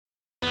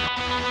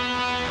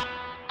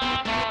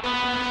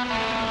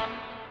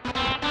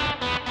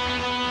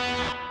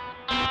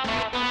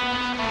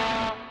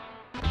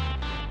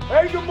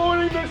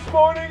this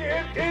morning,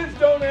 it is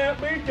Don't At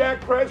Me.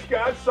 Dak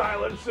Prescott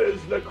silences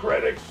the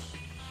critics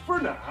for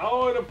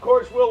now. And, of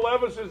course, Will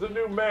Levis is the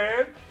new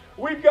man.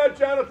 We've got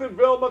Jonathan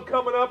Vilma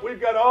coming up.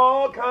 We've got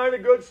all kind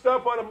of good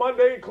stuff on a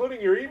Monday,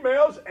 including your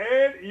emails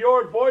and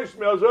your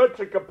voicemails.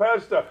 Uta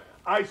Capesta.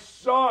 I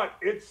saw it.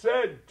 It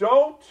said,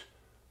 don't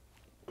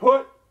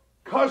put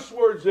cuss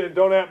words in.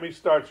 Don't At Me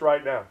starts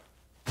right now.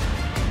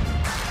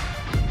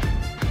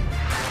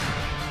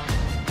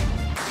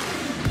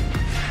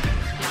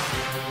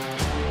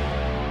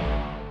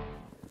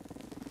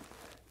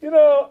 You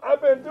know,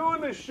 I've been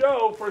doing this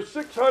show for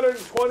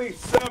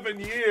 627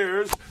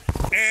 years,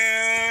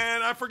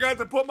 and I forgot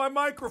to put my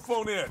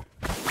microphone in.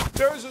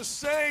 There's a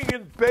saying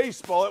in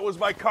baseball. It was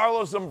by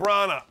Carlos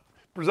Zambrano.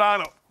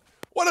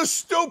 What a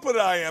stupid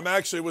I am.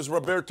 Actually, it was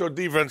Roberto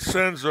Di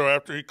Vincenzo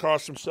after he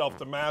cost himself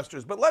the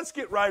Masters. But let's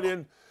get right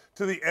into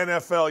the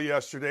NFL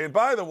yesterday. And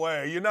by the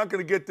way, you're not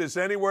going to get this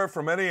anywhere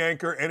from any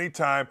anchor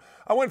anytime.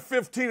 I went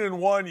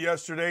 15-1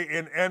 yesterday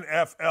in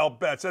NFL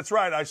bets. That's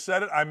right. I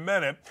said it. I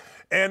meant it.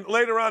 And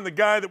later on, the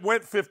guy that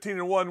went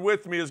 15-1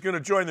 with me is going to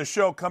join the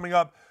show coming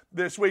up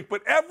this week.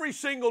 But every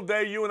single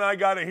day, you and I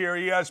got to hear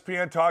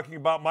ESPN talking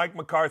about Mike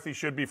McCarthy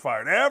should be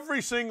fired.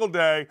 Every single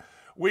day,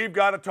 we've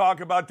got to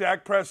talk about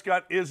Dak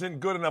Prescott isn't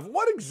good enough.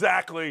 What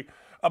exactly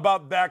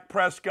about Dak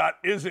Prescott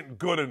isn't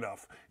good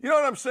enough? You know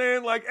what I'm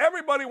saying? Like,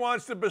 everybody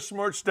wants to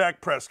besmirch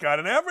Dak Prescott,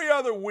 and every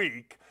other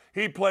week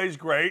he plays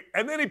great,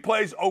 and then he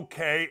plays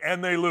okay,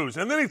 and they lose.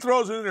 And then he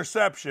throws an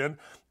interception,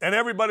 and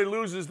everybody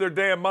loses their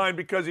damn mind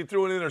because he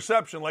threw an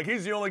interception. Like,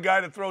 he's the only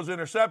guy that throws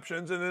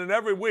interceptions, and then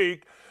every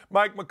week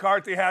Mike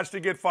McCarthy has to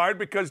get fired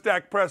because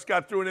Dak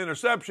Prescott threw an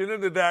interception,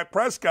 and the Dak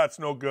Prescott's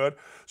no good.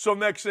 So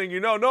next thing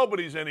you know,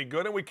 nobody's any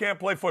good, and we can't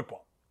play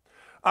football.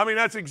 I mean,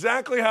 that's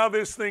exactly how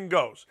this thing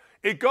goes.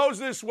 It goes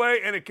this way,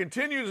 and it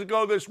continues to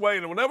go this way,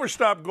 and it will never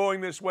stop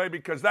going this way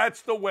because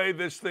that's the way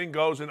this thing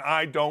goes, and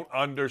I don't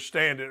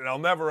understand it, and I'll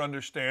never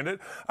understand it.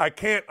 I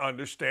can't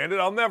understand it.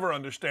 I'll never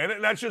understand it,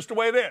 and that's just the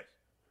way it is.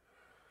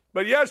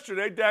 But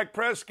yesterday, Dak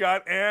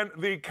Prescott and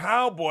the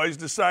Cowboys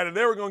decided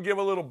they were going to give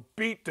a little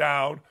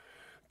beatdown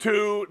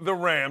to the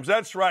Rams.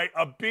 That's right,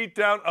 a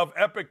beatdown of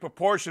epic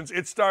proportions.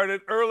 It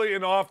started early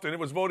and often. It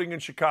was voting in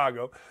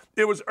Chicago.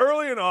 It was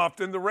early and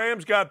often. The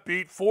Rams got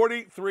beat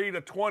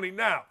 43-20.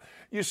 Now,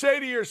 you say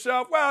to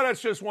yourself, well,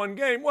 that's just one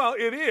game. Well,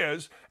 it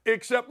is,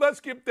 except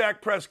let's give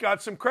Dak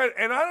Prescott some credit.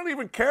 And I don't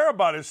even care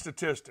about his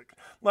statistics.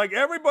 Like,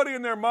 everybody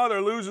and their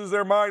mother loses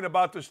their mind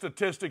about the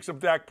statistics of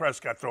Dak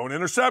Prescott. Throw an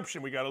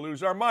interception, we got to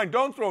lose our mind.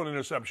 Don't throw an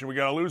interception, we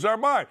got to lose our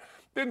mind.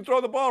 Didn't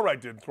throw the ball right,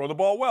 didn't throw the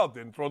ball well,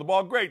 didn't throw the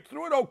ball great.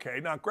 Threw it okay,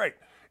 not great.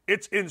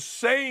 It's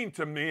insane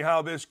to me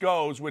how this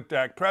goes with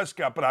Dak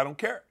Prescott, but I don't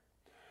care.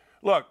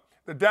 Look,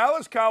 the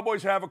Dallas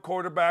Cowboys have a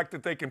quarterback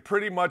that they can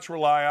pretty much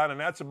rely on, and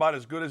that's about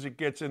as good as it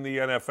gets in the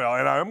NFL.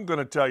 And I'm going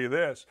to tell you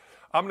this.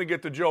 I'm going to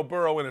get to Joe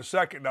Burrow in a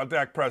second. Now,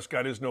 Dak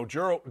Prescott is no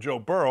Joe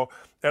Burrow,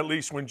 at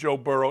least when Joe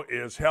Burrow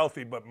is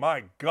healthy. But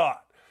my God,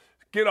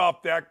 get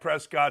off Dak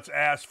Prescott's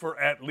ass for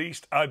at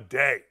least a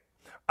day.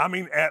 I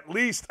mean, at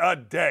least a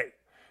day.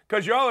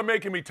 Because y'all are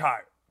making me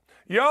tired.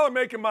 Y'all are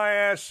making my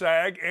ass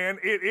sag, and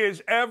it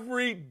is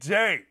every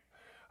day.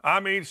 I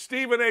mean,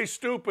 Stephen A.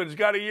 Stupid's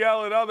got to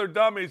yell at other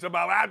dummies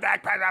about,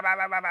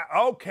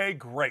 okay,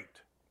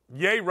 great.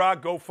 Yay,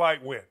 rock, go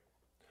fight, win.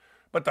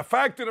 But the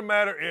fact of the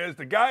matter is,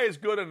 the guy is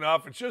good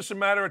enough. It's just a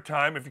matter of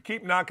time. If you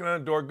keep knocking on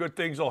the door, good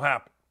things will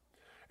happen.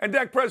 And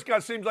Dak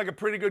Prescott seems like a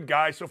pretty good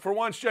guy, so for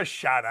once, just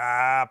shut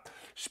up.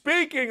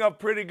 Speaking of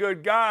pretty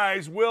good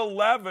guys, Will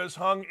Levis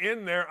hung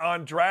in there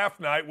on draft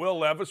night. Will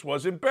Levis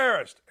was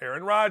embarrassed,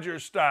 Aaron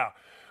Rodgers style.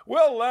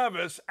 Will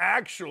Levis,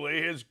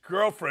 actually, his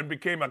girlfriend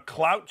became a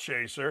clout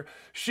chaser.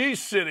 She's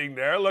sitting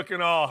there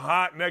looking all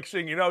hot. Next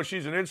thing you know,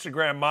 she's an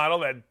Instagram model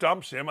that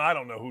dumps him. I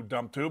don't know who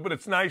dumped who, but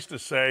it's nice to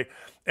say.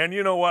 And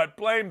you know what?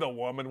 Blame the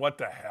woman. What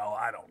the hell?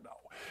 I don't know.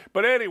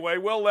 But anyway,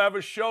 Will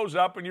Levis shows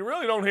up, and you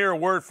really don't hear a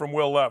word from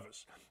Will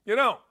Levis. You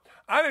know,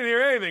 I didn't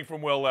hear anything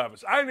from Will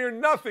Levis. I didn't hear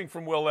nothing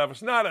from Will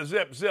Levis. Not a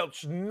zip,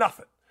 zilch,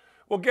 nothing.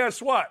 Well,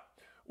 guess what?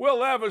 Will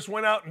Levis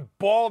went out and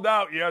balled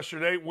out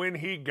yesterday when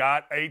he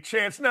got a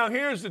chance. Now,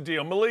 here's the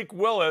deal. Malik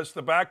Willis,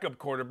 the backup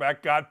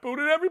quarterback, got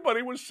booted.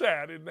 Everybody was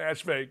sad in Las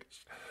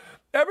Vegas.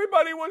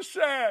 Everybody was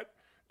sad.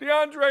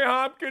 DeAndre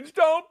Hopkins,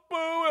 don't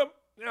boo him.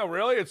 Yeah,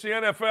 really? It's the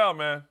NFL,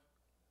 man.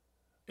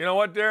 You know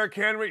what, Derrick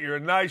Henry? You're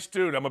a nice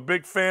dude. I'm a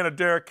big fan of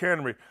Derrick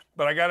Henry.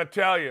 But I got to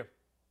tell you,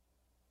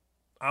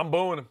 I'm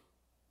booing him.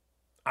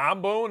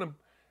 I'm booing him.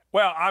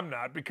 Well, I'm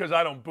not because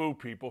I don't boo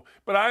people.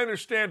 But I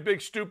understand big,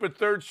 stupid,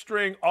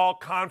 third-string,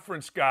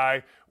 all-conference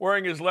guy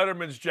wearing his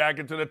Letterman's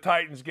jacket to the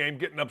Titans game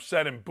getting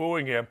upset and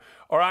booing him.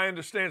 Or I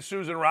understand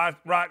Susan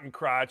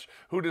Rottencrotch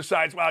who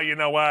decides, well, you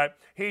know what?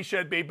 He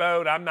should be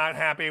booed. I'm not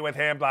happy with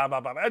him, blah, blah,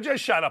 blah.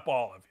 Just shut up,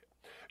 all of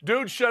you.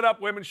 Dudes, shut up.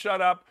 Women,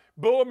 shut up.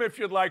 Boo him if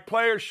you'd like.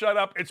 Players, shut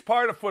up. It's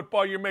part of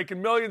football. You're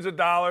making millions of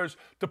dollars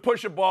to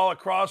push a ball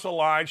across a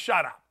line.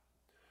 Shut up.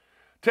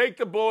 Take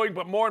the booing,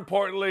 but more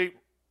importantly,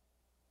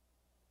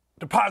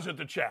 deposit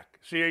the check.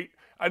 See,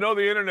 I know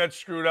the internet's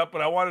screwed up,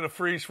 but I wanted to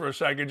freeze for a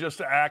second just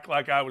to act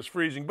like I was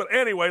freezing. But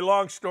anyway,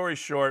 long story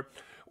short,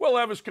 Will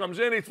Levis comes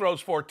in, he throws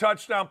 4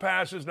 touchdown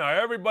passes. Now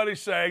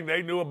everybody's saying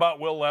they knew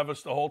about Will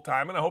Levis the whole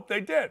time, and I hope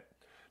they did.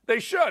 They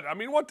should. I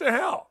mean, what the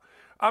hell?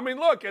 I mean,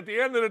 look, at the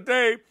end of the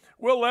day,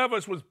 Will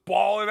Levis was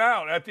balling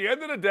out. At the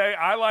end of the day,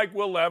 I like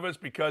Will Levis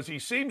because he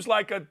seems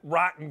like a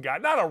rotten guy.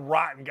 Not a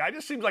rotten guy,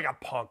 just seems like a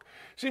punk.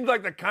 Seems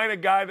like the kind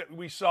of guy that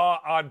we saw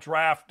on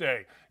draft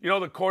day. You know,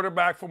 the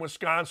quarterback from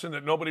Wisconsin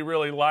that nobody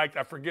really liked.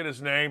 I forget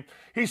his name.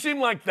 He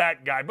seemed like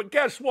that guy. But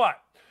guess what?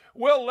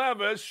 Will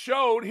Levis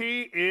showed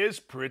he is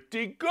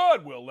pretty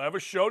good. Will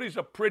Levis showed he's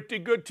a pretty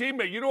good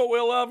teammate. You know what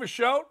Will Levis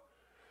showed?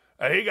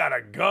 He got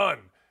a gun.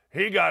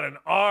 He got an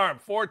arm.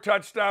 4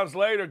 touchdowns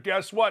later,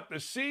 guess what? The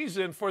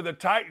season for the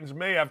Titans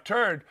may have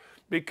turned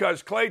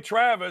because Clay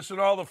Travis and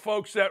all the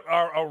folks that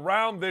are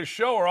around this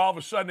show are all of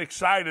a sudden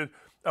excited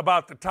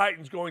about the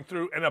Titans going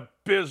through an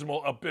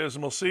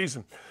abysmal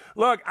season.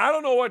 Look, I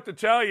don't know what to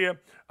tell you.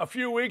 A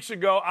few weeks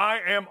ago, I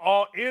am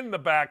all in the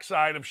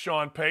backside of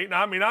Sean Payton.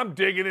 I mean, I'm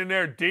digging in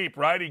there deep,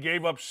 right? He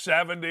gave up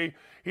 70.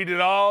 He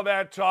did all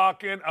that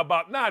talking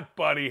about not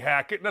Buddy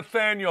Hackett,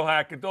 Nathaniel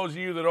Hackett. Those of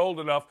you that are old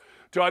enough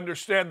to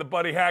understand the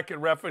Buddy Hackett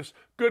reference,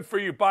 good for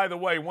you. By the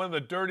way, one of the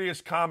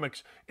dirtiest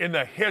comics in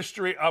the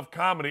history of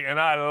comedy, and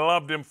I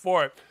loved him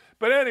for it.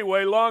 But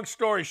anyway, long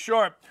story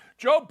short,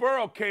 Joe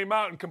Burrow came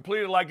out and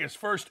completed like his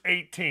first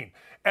 18.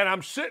 And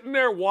I'm sitting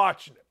there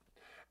watching it.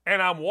 And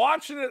I'm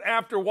watching it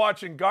after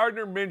watching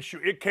Gardner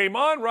Minshew. It came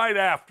on right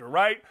after,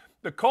 right?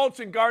 The Colts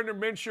and Gardner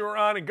Minshew are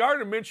on, and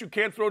Gardner Minshew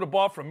can't throw the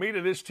ball from me to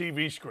this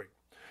TV screen.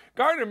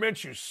 Gardner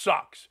Minshew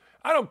sucks.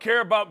 I don't care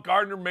about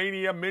Gardner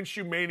mania,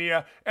 Minshew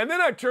mania. And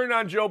then I turned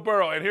on Joe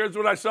Burrow, and here's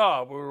what I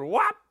saw.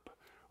 Whop,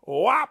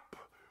 whop,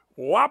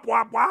 whop, whop,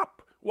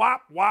 whop,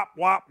 whop, whop,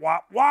 whop,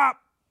 whop, whop.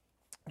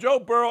 Joe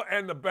Burrow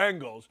and the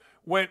Bengals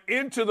went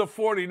into the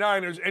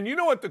 49ers, and you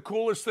know what the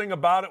coolest thing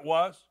about it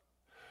was?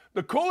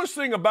 The coolest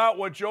thing about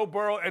what Joe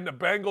Burrow and the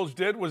Bengals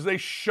did was they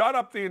shut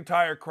up the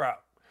entire crowd.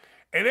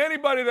 And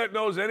anybody that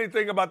knows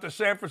anything about the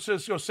San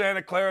Francisco,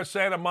 Santa Clara,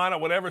 Santa Monica,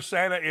 whatever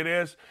Santa it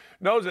is,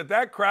 knows that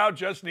that crowd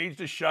just needs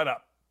to shut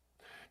up.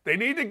 They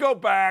need to go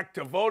back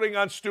to voting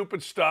on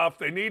stupid stuff.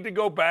 They need to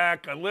go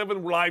back and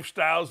living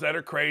lifestyles that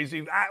are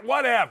crazy.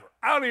 Whatever.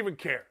 I don't even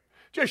care.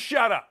 Just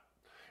shut up.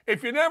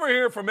 If you never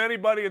hear from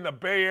anybody in the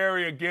Bay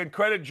Area again,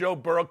 credit Joe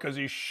Burrow because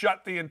he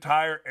shut the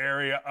entire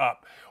area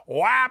up.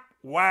 Whap,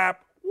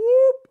 whap,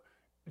 whoop.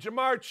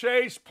 Jamar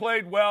Chase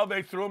played well.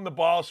 They threw him the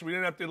ball, so we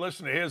didn't have to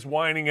listen to his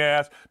whining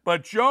ass.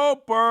 But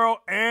Joe Burrow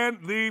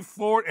and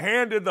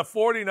handed the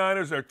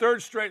 49ers their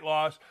 3rd straight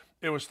loss.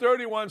 It was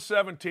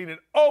 31-17. And,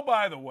 oh,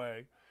 by the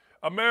way,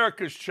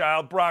 America's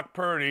child, Brock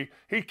Purdy,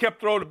 he kept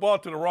throwing the ball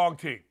to the wrong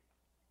team.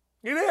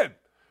 He did.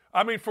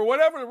 I mean, for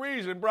whatever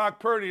reason, Brock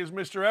Purdy is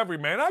Mr.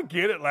 Everyman. I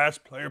get it.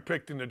 Last player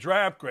picked in the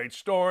draft. Great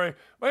story.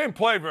 But he didn't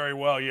play very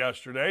well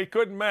yesterday. He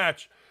couldn't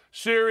match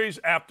series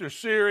after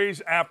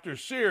series after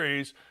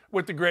series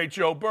with the great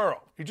Joe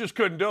Burrow. He just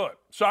couldn't do it.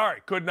 Sorry,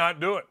 could not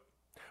do it.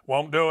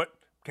 Won't do it.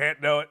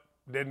 Can't do it.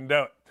 Didn't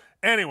do it.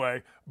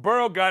 Anyway,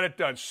 Burrow got it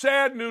done.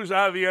 Sad news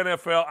out of the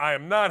NFL. I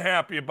am not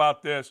happy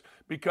about this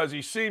because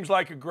he seems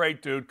like a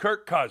great dude.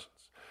 Kirk Cousins.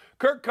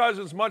 Kirk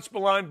Cousins, much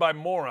maligned by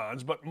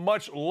morons, but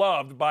much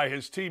loved by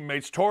his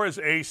teammates, tore his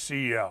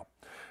ACL.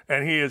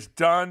 And he is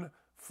done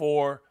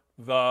for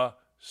the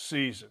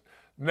season.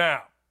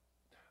 Now,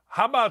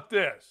 how about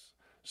this?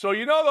 So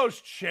you know those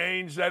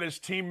chains that his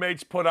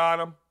teammates put on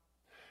him?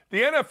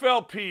 The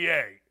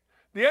NFLPA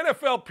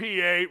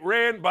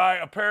ran by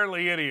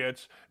apparently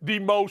idiots,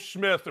 Demo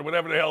Smith or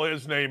whatever the hell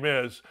his name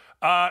is.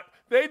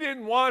 They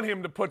didn't want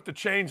him to put the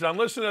chains on.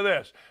 Listen to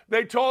this.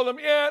 They told him,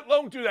 yeah,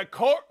 don't do that.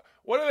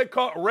 What do they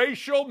call it?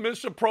 Racial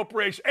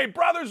misappropriation. Hey,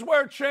 brothers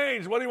wear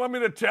chains. What do you want me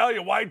to tell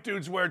you? White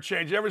dudes wear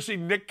chains. You ever see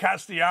Nick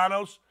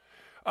Castellanos?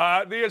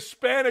 The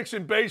Hispanics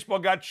in baseball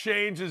got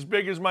chains as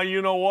big as my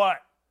you-know-what.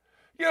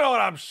 You know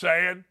what I'm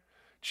saying?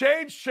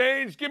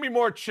 Change, give me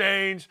more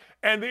chains.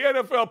 And the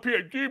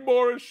NFLPA,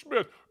 DeMaurice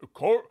Smith,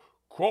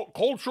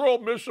 cultural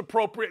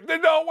misappropriation. They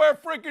don't wear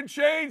freaking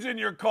chains in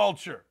your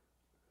culture.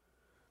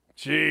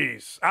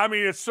 Jeez. I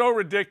mean, it's so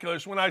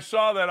ridiculous. When I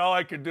saw that, all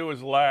I could do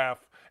was laugh.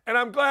 And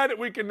I'm glad that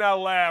we can now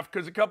laugh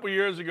because a couple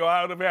years ago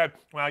I would have had,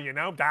 well, you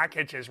know, Doc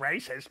Hitch is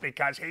racist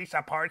because he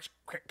supports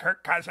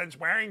Kirk Cousins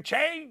wearing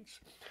chains.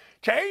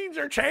 Chains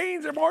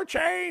or more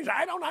chains.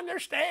 I don't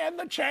understand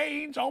the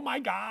chains. Oh, my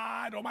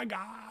God. Oh, my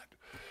God.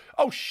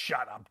 Oh,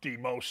 shut up,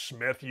 Demo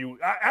Smith.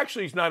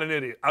 Actually, he's not an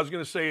idiot. I was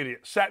going to say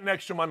idiot. Sat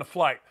next to him on the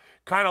flight.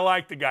 Kind of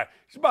like the guy.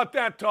 He's about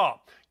that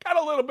tall. Got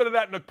a little bit of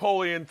that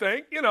Napoleon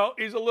thing. You know,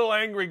 he's a little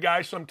angry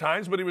guy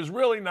sometimes, but he was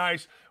really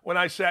nice when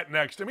I sat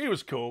next to him. He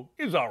was cool.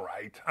 He was all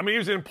right. I mean, he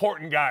was an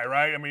important guy,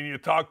 right? I mean, you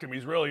talk to him,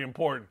 he's really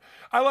important.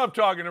 I love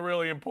talking to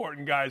really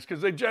important guys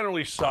because they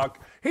generally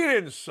suck. He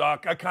didn't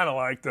suck. I kind of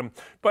liked him.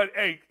 But,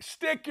 hey,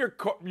 stick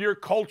your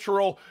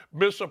cultural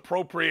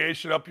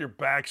misappropriation up your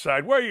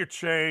backside. Wear your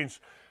chains.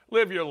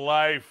 Live your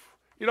life.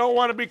 You don't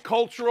want to be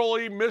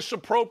culturally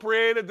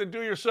misappropriated, then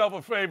do yourself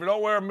a favor.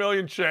 Don't wear a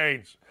million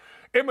chains.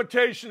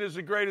 Imitation is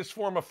the greatest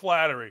form of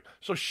flattery.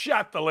 So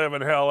shut the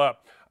living hell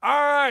up.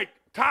 All right,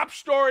 top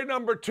story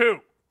number 2.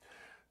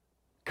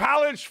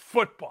 College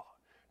football.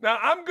 Now,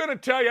 I'm going to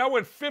tell you, I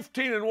went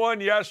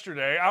 15-1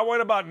 yesterday. I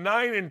went about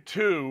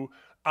 9-2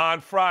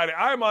 on Friday.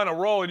 I'm on a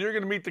roll, and you're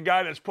going to meet the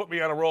guy that's put me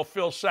on a roll,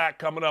 Phil Sack,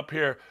 coming up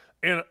here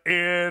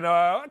in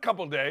a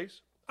couple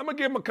days. I'm going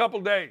to give him a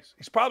couple days.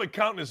 He's probably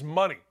counting his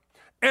money.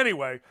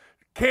 Anyway,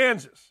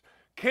 Kansas.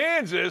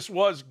 Kansas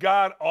was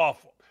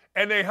god-awful.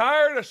 And they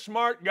hired a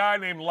smart guy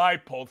named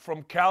Leipold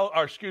from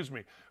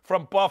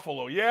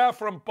Buffalo. Yeah,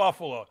 from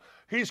Buffalo.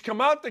 He's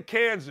come out to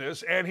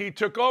Kansas, and he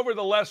took over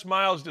the Les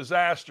Miles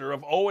disaster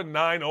of 0-9,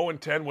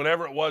 0-10,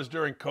 whatever it was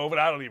during COVID.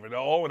 I don't even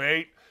know,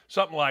 0-8,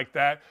 something like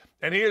that.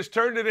 And he has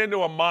turned it into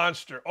a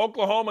monster.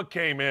 Oklahoma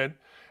came in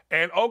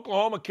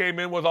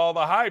with all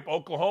the hype.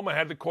 Oklahoma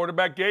had the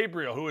quarterback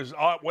Gabriel, who is,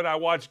 when I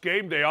watched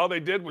Game Day, all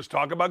they did was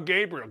talk about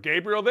Gabriel.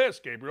 Gabriel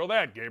this, Gabriel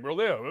that, Gabriel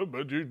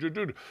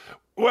that.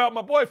 Well,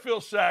 my boy Phil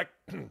Sack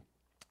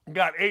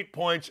got 8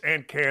 points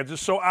and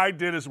Kansas, so I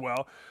did as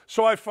well.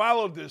 So I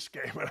followed this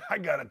game, and I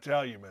got to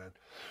tell you, man,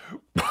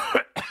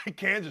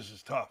 Kansas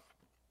is tough.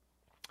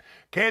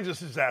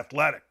 Kansas is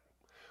athletic.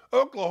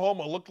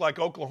 Oklahoma looked like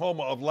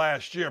Oklahoma of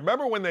last year.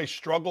 Remember when they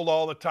struggled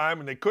all the time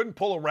and they couldn't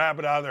pull a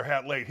rabbit out of their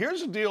hat late?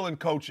 Here's the deal in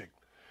coaching.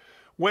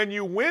 When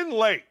you win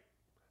late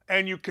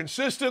and you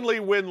consistently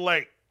win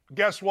late,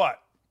 guess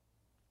what?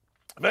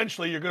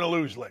 Eventually you're going to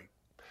lose late.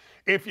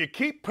 If you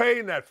keep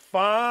paying that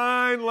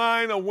fine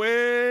line of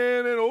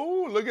win and,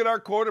 oh, look at our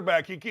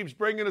quarterback, he keeps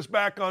bringing us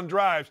back on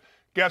drives,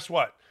 guess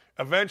what?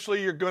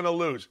 Eventually you're going to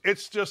lose.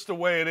 It's just the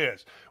way it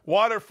is.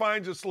 Water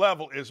finds its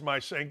level, is my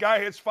saying. Guy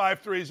hits 5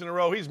 threes in a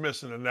row, he's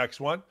missing the next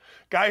one.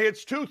 Guy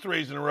hits 2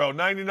 threes in a row,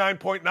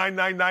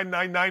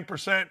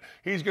 99.99999%,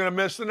 he's going to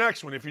miss the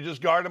next one if you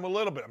just guard him a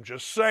little bit. I'm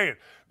just saying.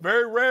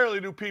 Very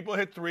rarely do people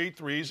hit 3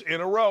 threes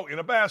in a row in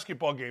a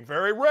basketball game.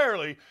 Very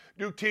rarely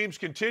do teams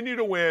continue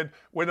to win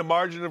when the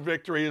margin of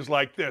victory is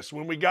like this,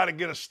 when we got to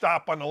get a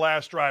stop on the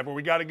last drive or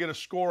we got to get a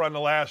score on the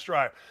last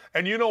drive.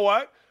 And you know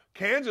what?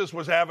 Kansas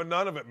was having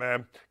none of it,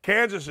 man.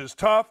 Kansas is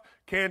tough,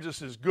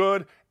 Kansas is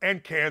good,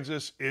 and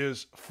Kansas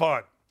is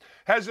fun.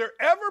 Has there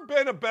ever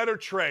been a better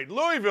trade?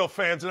 Louisville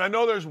fans, and I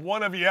know there's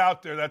one of you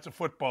out there that's a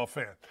football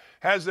fan.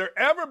 Has there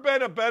ever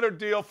been a better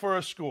deal for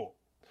a school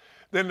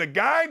than the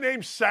guy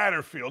named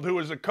Satterfield, who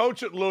was a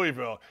coach at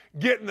Louisville,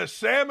 getting the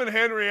Sam and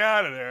Henry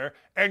out of there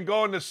and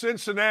going to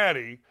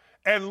Cincinnati,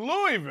 and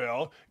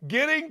Louisville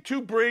getting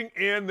to bring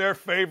in their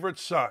favorite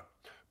son,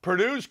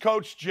 Purdue's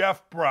coach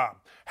Jeff Brom?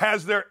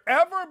 Has there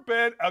ever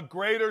been a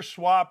greater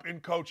swap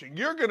in coaching?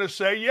 You're going to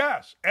say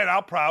yes, and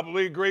I'll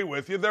probably agree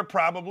with you. There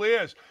probably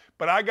is.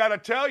 But I got to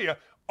tell you,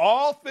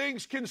 all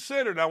things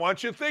considered, I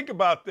want you to think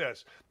about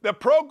this. The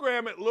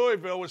program at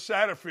Louisville with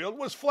Satterfield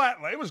was flat.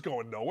 It was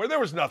going nowhere. There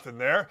was nothing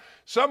there.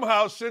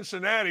 Somehow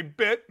Cincinnati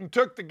bit and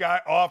took the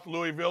guy off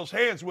Louisville's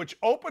hands, which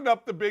opened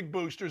up the big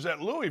boosters at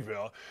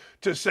Louisville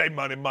to say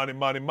money, money,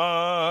 money,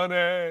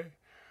 money.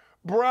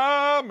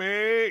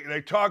 Brommy.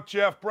 They talked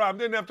Jeff Brom.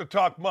 Didn't have to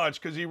talk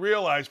much because he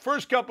realized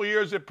first couple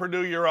years at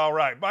Purdue, you're all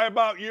right. By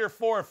about year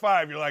 4 or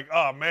 5, you're like,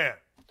 oh, man.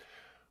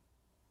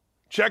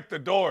 Check the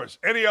doors.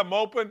 Any of them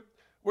open?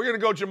 We're going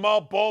to go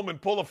Jamal Bowman,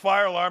 pull the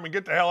fire alarm, and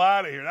get the hell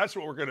out of here. That's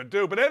what we're going to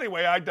do. But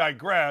anyway, I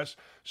digress.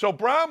 So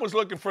Brom was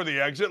looking for the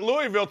exit.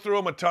 Louisville threw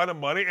him a ton of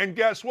money. And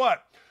guess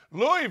what?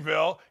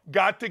 Louisville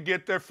got to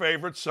get their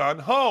favorite son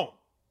home.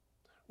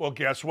 Well,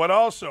 guess what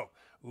also?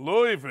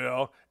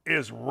 Louisville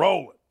is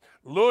rolling.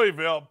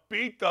 Louisville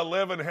beat the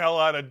living hell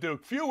out of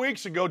Duke. A few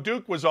weeks ago,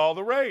 Duke was all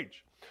the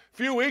rage. A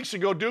few weeks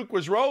ago, Duke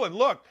was rolling.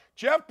 Look,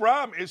 Jeff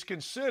Brom is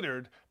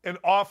considered an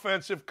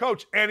offensive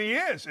coach, and he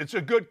is. It's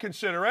a good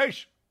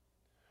consideration.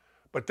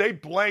 But they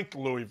blanked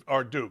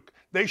Duke.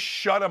 They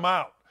shut him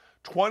out.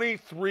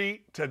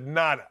 23 to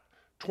nada.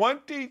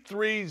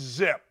 23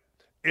 zip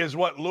is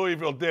what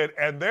Louisville did,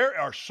 and there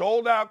are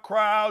sold-out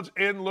crowds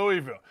in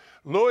Louisville.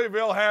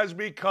 Louisville has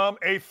become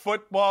a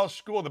football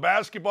school. The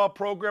basketball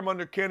program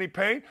under Kenny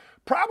Payne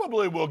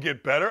probably will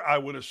get better, I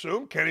would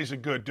assume. Kenny's a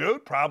good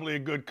dude, probably a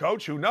good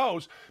coach, who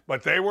knows?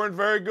 But they weren't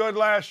very good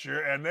last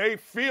year, and they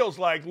feels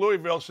like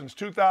Louisville, since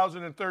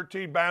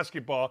 2013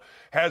 basketball,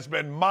 has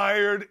been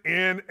mired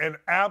in an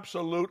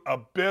absolute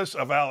abyss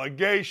of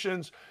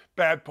allegations,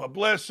 bad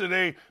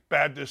publicity,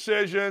 bad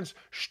decisions,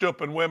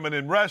 stooping women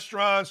in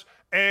restaurants,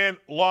 and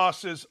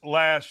losses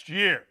last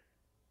year.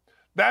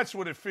 That's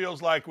what it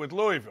feels like with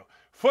Louisville.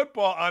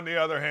 Football, on the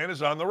other hand,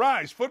 is on the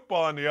rise.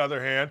 Football, on the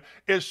other hand,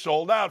 is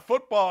sold out.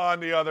 Football,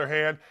 on the other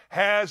hand,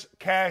 has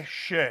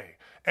cachet.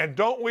 And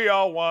don't we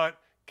all want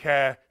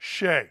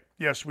cachet?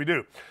 Yes, we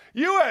do.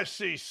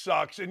 USC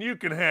sucks, and you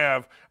can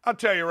have, I'll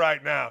tell you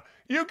right now,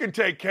 you can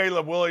take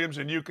Caleb Williams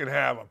and you can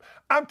have him.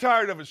 I'm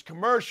tired of his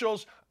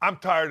commercials. I'm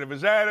tired of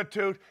his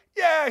attitude.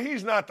 Yeah,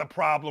 he's not the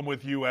problem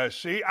with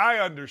USC. I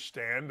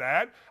understand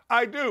that.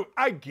 I do.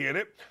 I get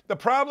it. The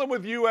problem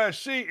with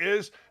USC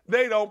is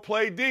they don't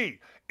play D.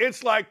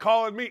 It's like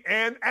calling me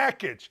Ann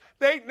Ackich.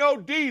 They ain't no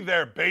D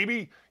there,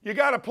 baby. You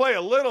got to play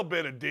a little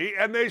bit of D,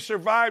 and they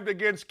survived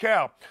against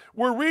Cal.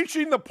 We're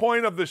reaching the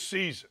point of the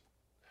season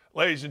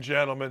ladies and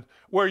gentlemen,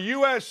 where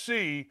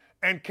USC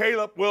and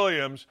Caleb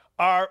Williams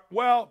are,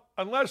 well,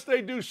 unless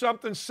they do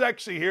something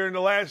sexy here in the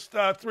last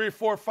 3 or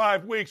 4 or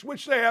 5 weeks,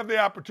 which they have the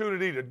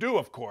opportunity to do,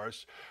 of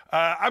course,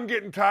 I'm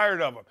getting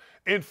tired of them.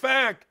 In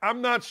fact,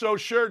 I'm not so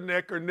sure,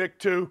 Nick, or Nick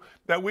too,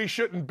 that we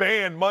shouldn't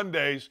ban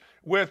Mondays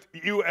with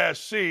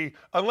USC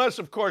unless,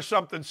 of course,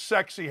 something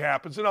sexy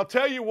happens. And I'll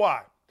tell you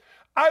why.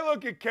 I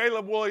look at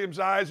Caleb Williams'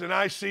 eyes and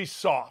I see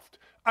soft.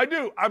 I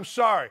do. I'm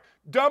sorry.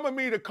 Dumb of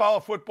me to call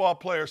a football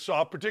player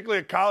soft, particularly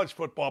a college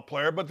football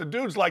player, but the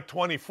dude's like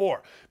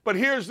 24. But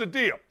here's the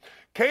deal.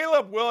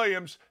 Caleb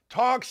Williams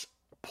talks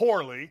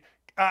poorly.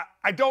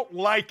 I don't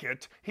like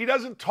it. He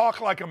doesn't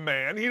talk like a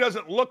man. He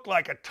doesn't look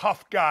like a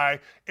tough guy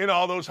in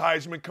all those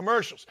Heisman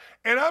commercials.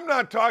 And I'm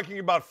not talking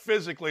about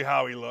physically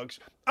how he looks.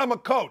 I'm a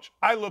coach.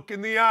 I look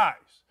in the eyes.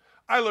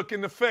 I look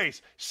in the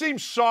face.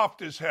 Seems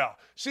soft as hell.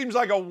 Seems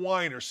like a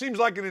whiner. Seems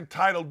like an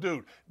entitled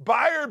dude.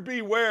 Buyer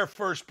beware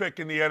first pick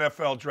in the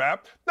NFL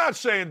draft. Not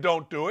saying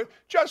don't do it.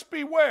 Just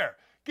beware.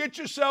 Get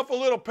yourself a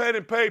little pen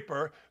and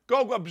paper.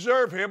 Go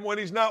observe him when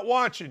he's not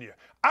watching you.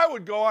 I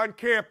would go on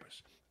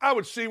campus. I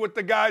would see what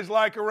the guy's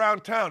like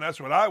around town. That's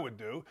what I would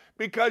do,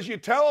 because you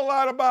tell a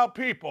lot about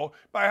people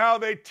by how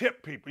they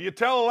tip people. You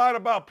tell a lot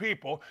about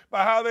people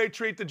by how they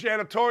treat the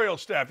janitorial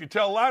staff. You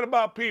tell a lot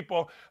about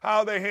people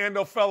how they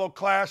handle fellow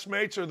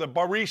classmates or the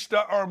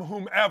barista or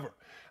whomever.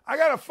 I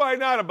got to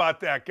find out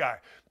about that guy,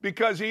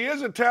 because he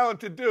is a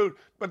talented dude,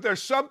 but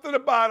there's something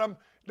about him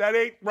that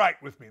ain't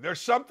right with me.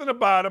 There's something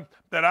about him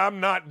that I'm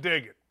not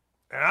digging.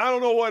 And I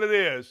don't know what it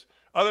is,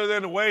 other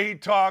than the way he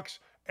talks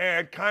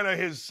and kind of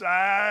his,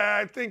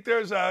 I think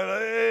there's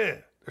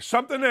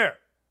something there.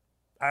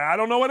 I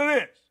don't know what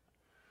it is,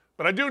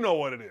 but I do know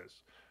what it is.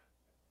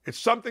 It's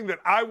something that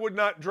I would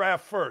not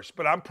draft first,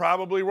 but I'm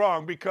probably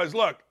wrong, because,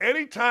 look,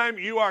 anytime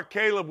you are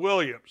Caleb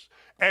Williams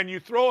and you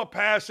throw a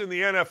pass in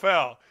the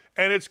NFL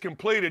and it's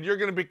completed, you're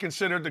going to be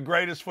considered the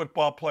greatest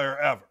football player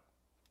ever.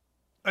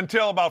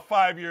 Until about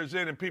 5 years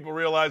in and people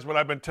realize what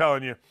I've been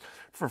telling you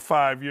for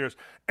 5 years.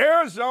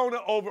 Arizona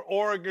over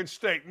Oregon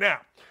State. Now,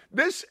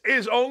 this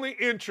is only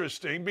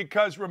interesting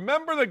because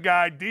remember the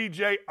guy,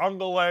 DJ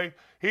Ungale?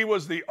 He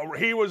was the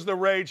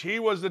rage. He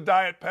was the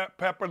Diet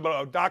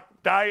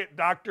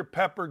Dr.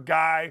 Pepper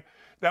guy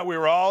that we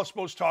were all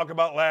supposed to talk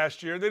about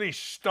last year. Then he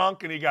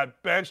stunk and he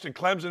got benched, and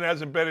Clemson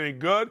hasn't been any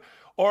good.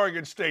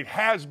 Oregon State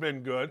has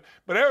been good.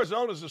 But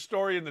Arizona's a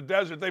story in the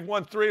desert. They've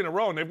won 3 in a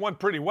row, and they've won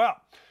pretty well.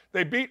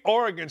 They beat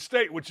Oregon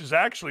State, which is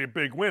actually a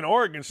big win.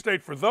 Oregon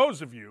State, for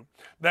those of you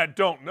that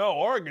don't know,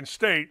 Oregon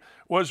State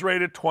was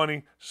rated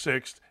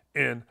 26th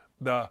in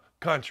the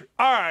country.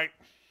 All right.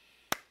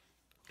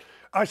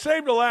 I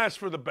saved the last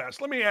for the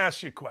best. Let me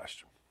ask you a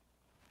question.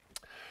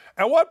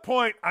 At what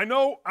point, I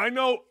know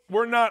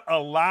we're not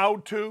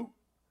allowed to.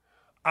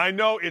 I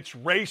know it's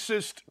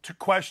racist to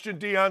question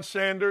Deion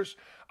Sanders.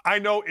 I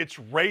know it's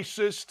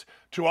racist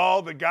to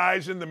all the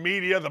guys in the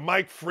media, the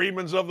Mike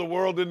Freemans of the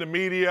world in the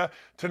media,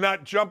 to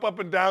not jump up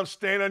and down,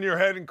 stand on your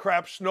head and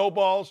crap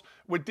snowballs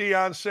with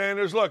Deion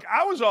Sanders. Look,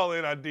 I was all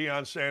in on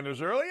Deion Sanders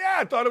early. Yeah,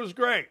 I thought it was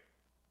great.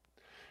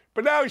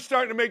 But now he's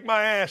starting to make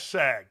my ass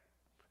sag.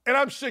 And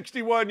I'm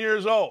 61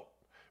 years old.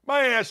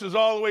 My ass is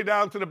all the way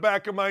down to the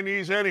back of my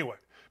knees anyway.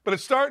 But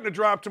it's starting to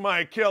drop to my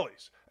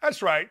Achilles.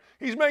 That's right.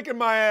 He's making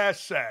my ass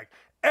sag.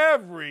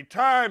 Every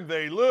time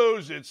they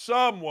lose, it's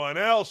someone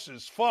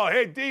else's fault.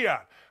 Hey,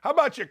 Deion, how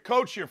about you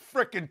coach your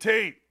frickin'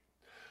 team?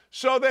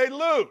 So they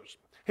lose.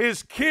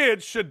 His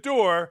kid,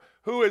 Shador,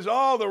 who is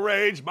all the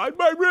rage, my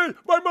money,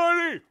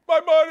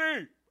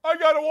 I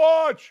got to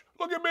watch.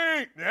 Look at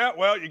me. Yeah,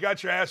 well, you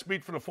got your ass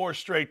beat for the 4th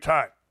straight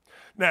time.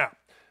 Now,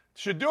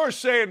 Shador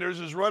Sanders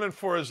is running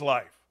for his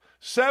life.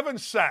 7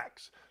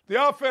 sacks.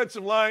 The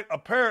offensive line,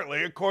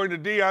 apparently,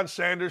 according to Deion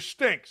Sanders,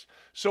 stinks.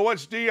 So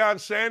what's Deion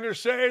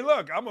Sanders say? Hey,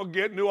 look, I'm going to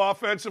get a new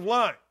offensive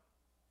line.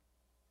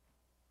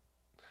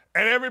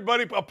 And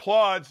everybody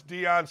applauds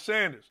Deion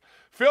Sanders.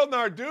 Phil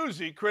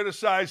Narduzzi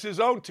criticized his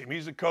own team.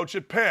 He's a coach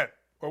at Penn,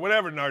 or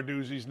whatever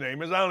Narduzzi's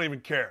name is. I don't even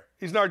care.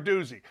 He's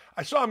Narduzzi.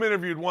 I saw him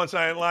interviewed once.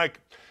 I didn't like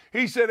him.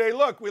 He said, hey,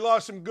 look, we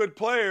lost some good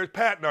players.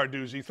 Pat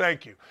Narduzzi,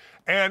 thank you.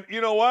 And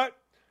you know what?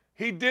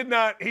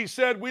 He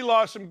said we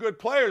lost some good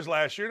players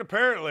last year, and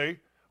apparently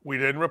we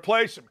didn't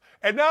replace him.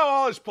 And now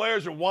all his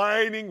players are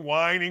whining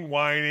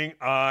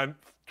on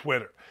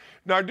Twitter.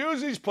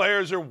 Narduzzi's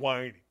players are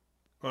whining.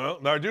 Well,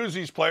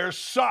 Narduzzi's players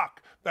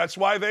suck. That's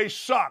why they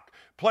suck.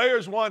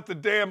 Players want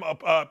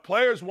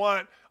players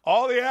want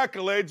all the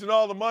accolades and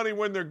all the money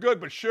when they're good,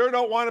 but sure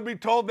don't want to be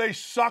told they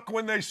suck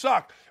when they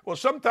suck. Well,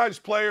 sometimes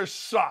players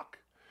suck.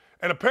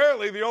 And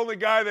apparently the only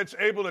guy that's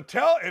able to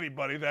tell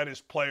anybody that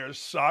his players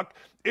suck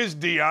is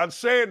Deion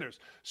Sanders.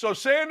 So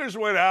Sanders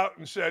went out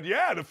and said,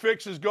 yeah, the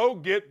fix is go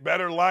get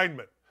better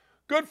linemen.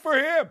 Good for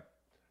him.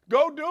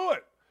 Go do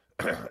it.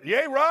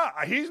 Yay, rah.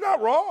 He's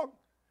not wrong.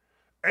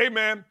 Hey,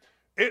 man,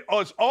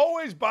 it's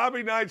always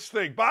Bobby Knight's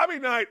thing. Bobby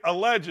Knight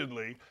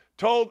allegedly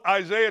told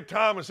Isaiah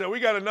Thomas that we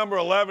got a number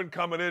 11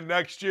 coming in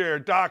next year,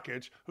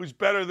 Dockage, who's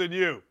better than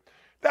you.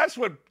 That's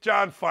what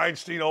John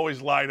Feinstein always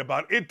lied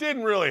about. It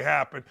didn't really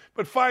happen,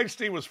 but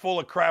Feinstein was full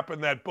of crap in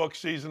that book,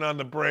 Season on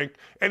the Brink,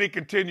 and he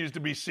continues to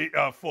be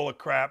full of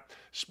crap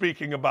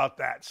speaking about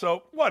that.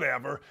 So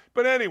whatever.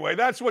 But anyway,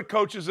 that's what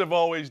coaches have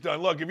always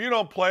done. Look, if you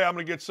don't play, I'm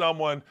going to get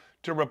someone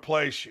to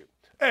replace you.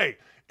 Hey,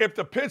 if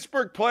the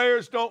Pittsburgh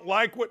players don't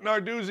like what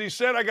Narduzzi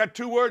said, I got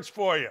 2 words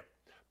for you.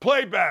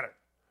 Play better.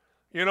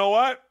 You know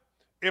what?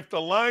 If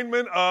the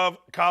linemen of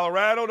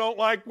Colorado don't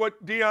like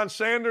what Deion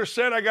Sanders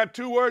said, I got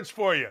 2 words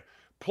for you.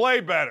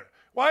 Play better.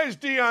 Why is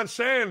Deion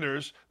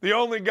Sanders the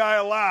only guy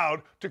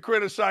allowed to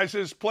criticize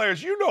his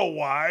players? You know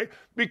why.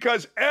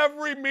 Because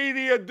every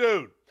media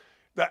dude,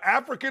 the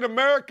African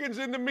Americans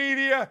in the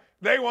media,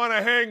 they want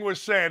to hang with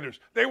Sanders.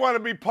 They want to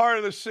be part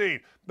of the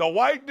scene. The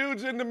white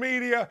dudes in the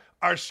media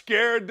are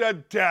scared to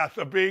death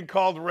of being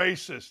called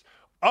racist.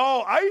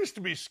 Oh, I used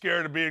to be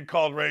scared of being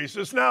called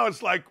racist. Now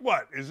it's like,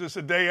 what? Is this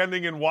a day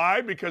ending in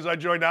Y because I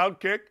joined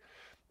Outkick?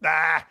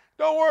 Nah,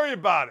 don't worry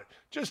about it.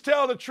 Just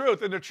tell the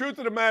truth. And the truth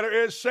of the matter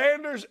is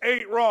Sanders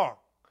ain't wrong.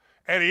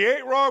 And he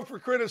ain't wrong for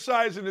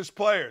criticizing his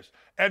players.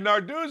 And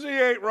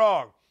Narduzzi ain't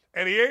wrong.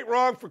 And he ain't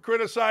wrong for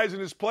criticizing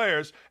his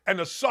players. And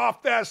the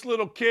soft-ass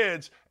little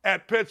kids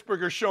at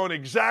Pittsburgh are showing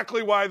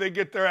exactly why they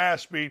get their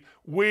ass beat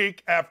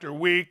week after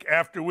week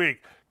after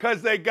week.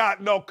 Because they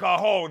got no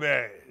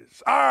cojones.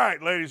 All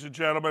right, ladies and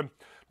gentlemen,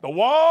 the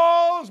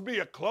walls be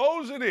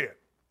a-closing in.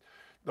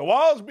 The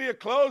walls be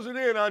a-closing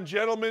in on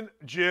gentleman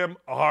Jim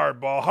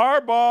Harbaugh.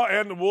 Harbaugh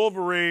and the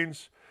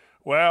Wolverines,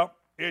 well,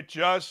 it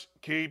just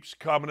keeps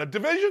coming. A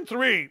Division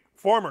III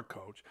former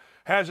coach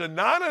has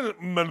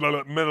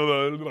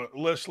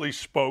anonymously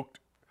spoke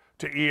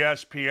to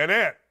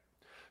ESPN,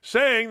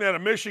 saying that a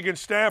Michigan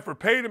staffer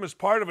paid him as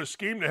part of a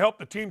scheme to help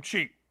the team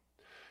cheat.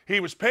 He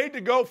was paid to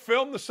go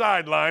film the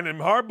sideline, and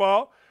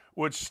Harbaugh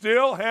would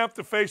still have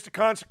to face the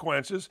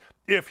consequences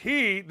if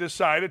he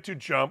decided to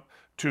jump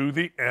to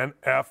the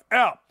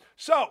NFL.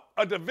 So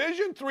a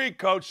Division III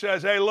coach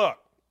says, hey, look,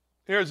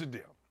 here's the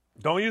deal.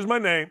 Don't use my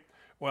name.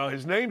 Well,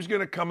 his name's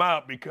going to come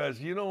out because,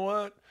 you know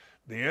what?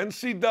 The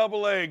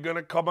NCAA going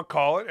to come a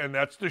call it, and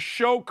that's the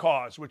show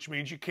cause, which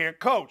means you can't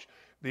coach.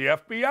 The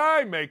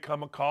FBI may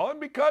come a calling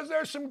because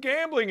there's some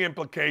gambling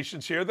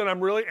implications here that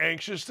I'm really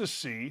anxious to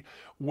see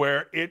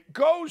where it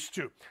goes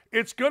to.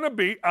 It's going to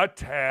be a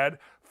tad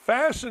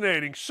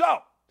fascinating. So,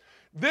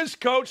 this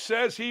coach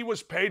says he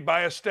was paid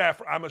by a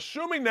staffer. I'm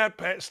assuming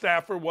that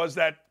staffer was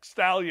that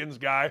Stallions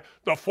guy,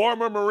 the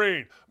former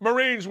Marine.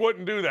 Marines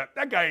wouldn't do that.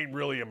 That guy ain't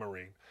really a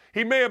Marine.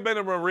 He may have been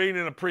a Marine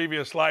in a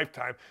previous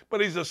lifetime, but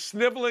he's a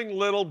sniveling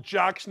little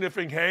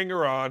jock-sniffing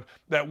hanger-on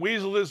that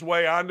weaseled his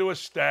way onto a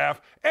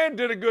staff and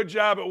did a good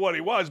job at what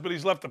he was, but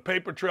he's left a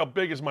paper trail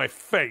big as my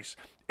face.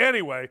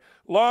 Anyway,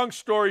 long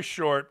story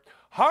short,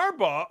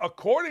 Harbaugh,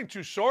 according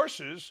to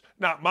sources,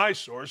 not my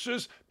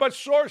sources, but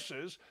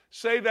sources,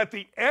 say that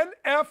the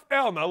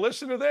NFL, now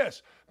listen to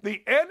this,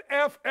 the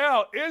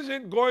NFL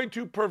isn't going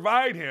to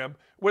provide him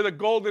with a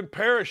golden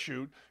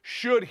parachute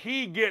should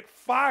he get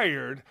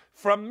fired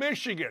from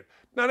Michigan.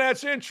 Now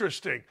that's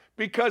interesting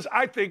because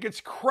I think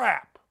it's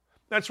crap.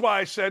 That's why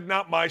I said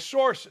not my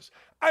sources.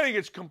 I think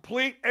it's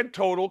complete and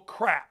total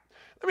crap.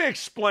 Let me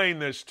explain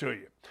this to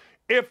you.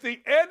 If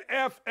the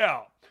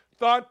NFL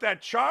thought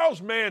that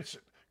Charles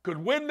Manson could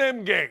win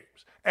them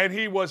games and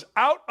he was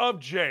out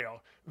of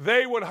jail,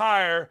 they would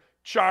hire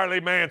Charlie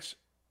Manson.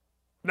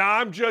 Now,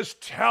 I'm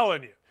just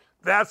telling you,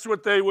 that's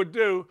what they would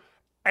do,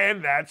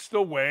 and that's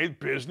the way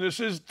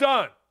business is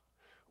done.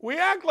 We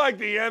act like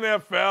the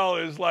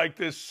NFL is like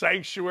this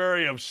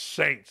sanctuary of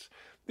saints.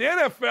 The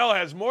NFL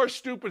has more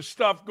stupid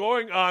stuff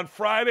going on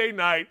Friday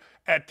night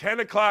at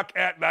 10 o'clock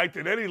at night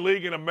than any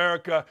league in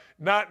America,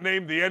 not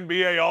named the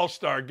NBA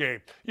All-Star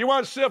Game. You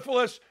want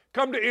syphilis?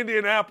 Come to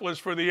Indianapolis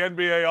for the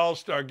NBA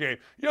All-Star Game.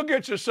 You'll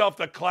get yourself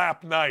to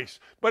clap nice.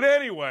 But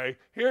anyway,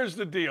 here's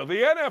the deal.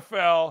 The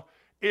NFL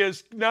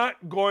is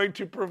not going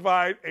to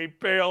provide a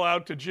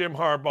bailout to Jim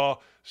Harbaugh,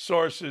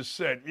 sources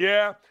said.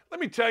 Yeah, let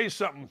me tell you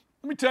something.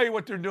 Let me tell you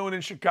what they're doing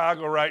in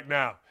Chicago right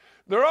now.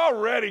 They're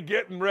already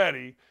getting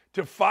ready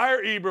to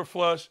fire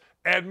Eberflus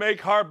and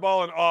make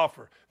Harbaugh an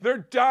offer.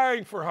 They're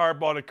dying for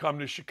Harbaugh to come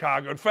to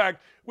Chicago. In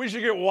fact, we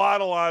should get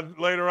Waddle on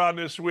later on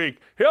this week.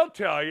 He'll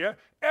tell you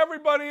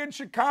everybody in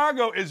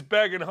Chicago is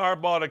begging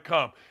Harbaugh to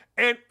come.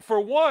 And for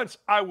once,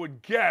 I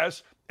would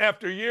guess,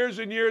 after years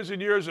and years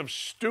and years of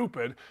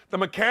stupid, the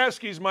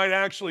McCaskies might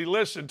actually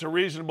listen to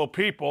reasonable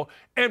people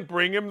and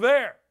bring him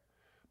there.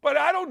 But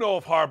I don't know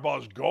if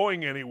Harbaugh's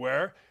going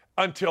anywhere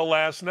until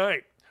last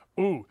night.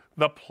 Ooh,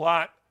 the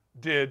plot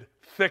did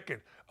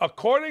thicken.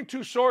 According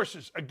to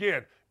sources,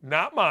 again,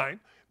 not mine,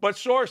 but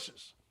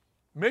sources,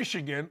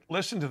 Michigan,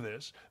 listen to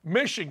this,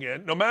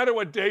 Michigan, no matter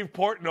what Dave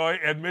Portnoy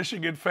and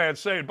Michigan fans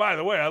say, and by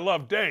the way, I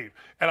love Dave,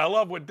 and I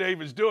love what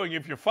Dave is doing.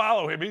 If you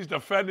follow him, he's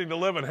defending the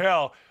living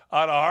hell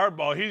out of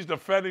Harbaugh. He's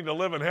defending the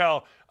living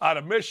hell out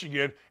of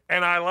Michigan,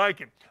 and I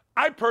like it.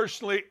 I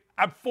personally,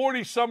 I'm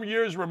 40-some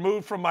years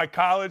removed from my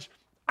college.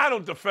 I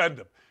don't defend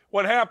him.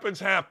 What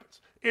happens,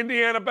 happens.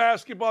 Indiana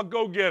basketball,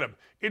 go get them.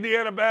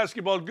 Indiana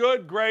basketball,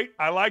 good, great.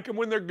 I like them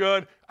when they're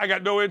good. I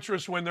got no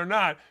interest when they're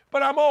not.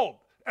 But I'm old,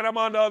 and I'm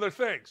on to other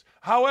things.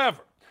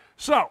 However,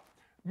 so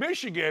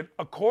Michigan,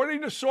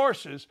 according to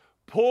sources,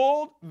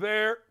 pulled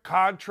their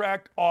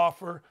contract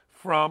offer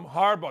from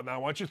Harbaugh. Now, I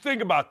want you to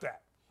think about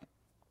that.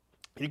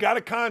 You got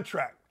a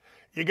contract.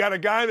 You got a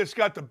guy that's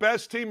got the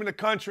best team in the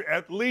country,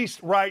 at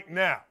least right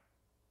now.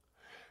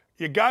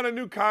 You got a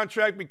new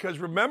contract because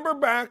remember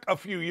back a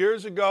few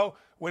years ago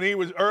when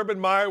Urban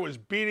Meyer was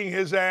beating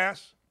his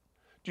ass?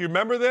 Do you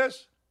remember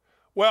this?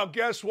 Well,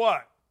 guess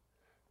what?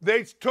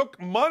 They took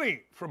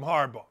money from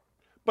Harbaugh,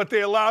 but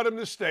they allowed him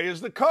to stay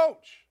as the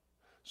coach.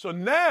 So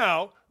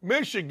now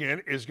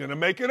Michigan is going to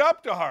make it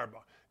up to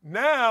Harbaugh.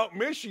 Now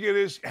Michigan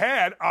has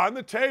had on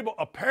the table,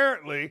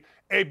 apparently,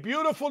 a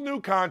beautiful new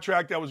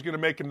contract that was going to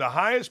make him the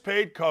highest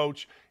paid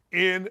coach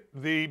in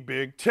the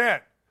Big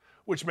Ten,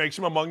 which makes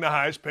him among the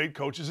highest paid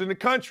coaches in the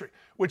country,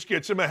 which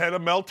gets him ahead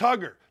of Mel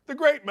Tucker, the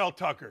great Mel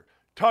Tucker.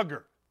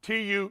 Tugger,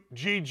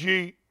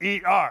 Tugger.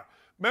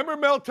 Remember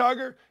Mel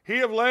Tucker? He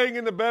of laying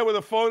in the bed with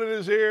a phone in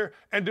his ear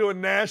and doing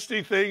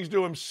nasty things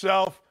to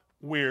himself.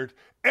 Weird.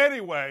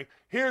 Anyway,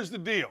 here's the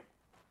deal.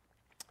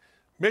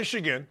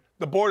 Michigan,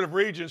 the Board of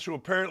Regents, who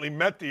apparently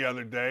met the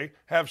other day,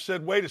 have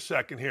said, wait a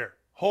second here.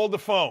 Hold the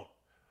phone.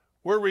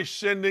 We're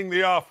rescinding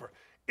the offer.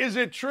 Is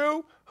it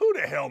true? Who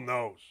the hell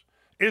knows?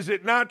 Is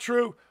it not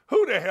true?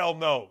 Who the hell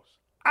knows?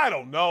 I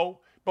don't know.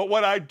 But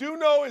what I do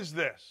know is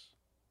this.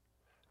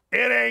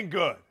 It ain't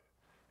good.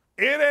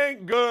 It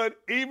ain't good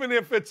even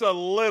if it's a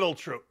little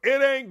true.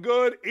 It ain't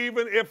good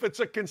even if it's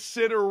a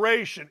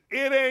consideration.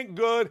 It ain't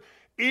good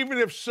even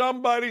if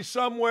somebody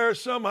somewhere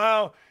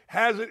somehow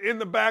has it in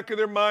the back of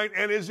their mind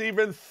and is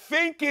even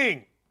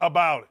thinking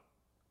about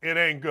it. It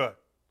ain't good.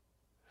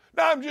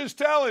 Now, I'm just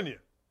telling you,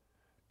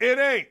 it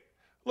ain't.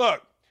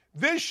 Look,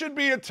 this should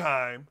be a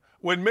time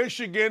when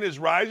Michigan is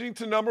rising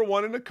to number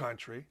one in the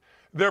country.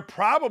 They're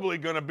probably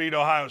going to beat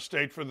Ohio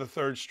State for the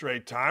third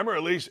straight time, or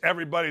at least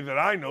everybody that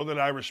I know that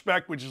I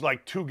respect, which is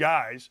like two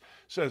guys,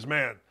 says,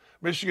 man,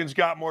 Michigan's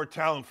got more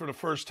talent for the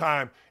first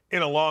time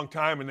in a long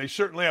time, and they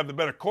certainly have the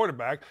better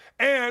quarterback,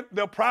 and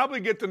they'll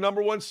probably get the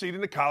number one seed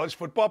in the college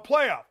football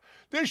playoff.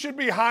 This should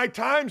be high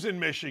times in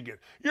Michigan.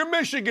 You're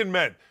Michigan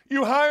men.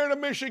 You hired a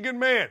Michigan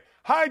man.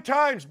 High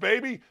times,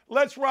 baby.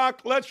 Let's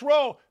rock, let's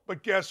roll.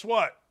 But guess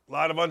what? A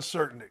lot of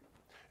uncertainty.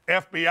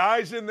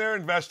 FBI's in there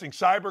investing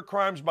cyber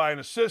crimes by an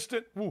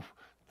assistant. Oof,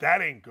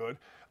 that ain't good.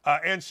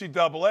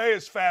 NCAA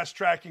is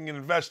fast-tracking an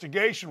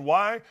investigation.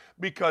 Why?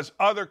 Because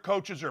other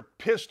coaches are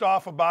pissed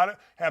off about it,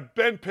 have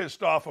been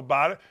pissed off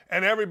about it,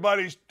 and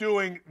everybody's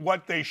doing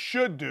what they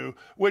should do,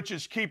 which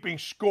is keeping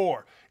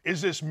score.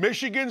 Is this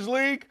Michigan's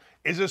league?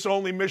 Is this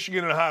only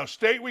Michigan and Ohio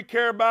State we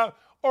care about?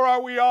 Or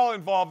are we all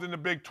involved in the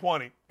Big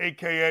 20,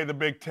 a.k.a. the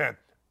Big 10?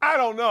 I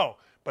don't know,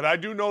 but I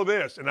do know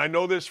this, and I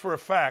know this for a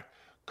fact.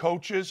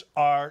 Coaches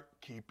are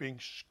keeping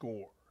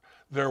score.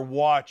 They're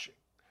watching.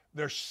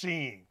 They're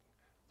seeing.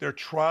 They're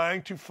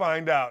trying to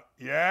find out,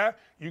 yeah,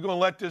 you going to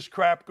let this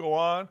crap go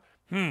on?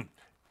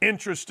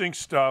 Interesting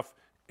stuff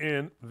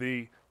in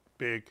the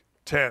Big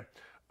Ten.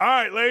 All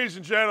right, ladies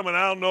and gentlemen,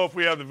 I don't know if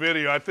we have the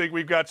video. I think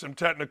we've got some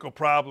technical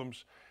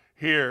problems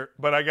here,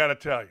 but I got to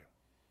tell you.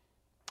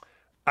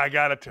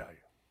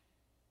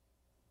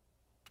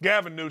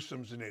 Gavin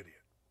Newsom's an idiot.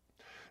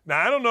 Now,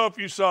 I don't know if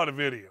you saw the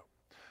video,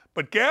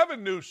 but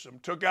Gavin Newsom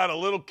took out a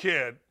little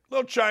kid,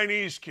 little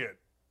Chinese kid,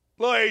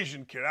 little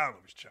Asian kid. I don't know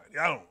if he's Chinese.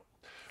 I don't know.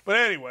 But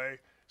anyway,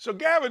 so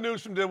Gavin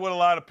Newsom did what a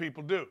lot of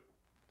people do.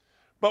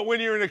 But when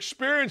you're an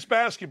experienced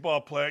basketball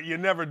player, you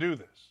never do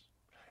this.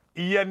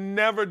 You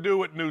never do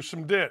what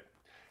Newsom did.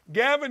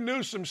 Gavin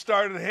Newsom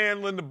started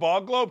handling the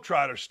ball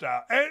Globetrotter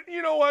style. And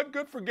you know what?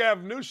 Good for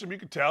Gavin Newsom. You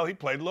could tell he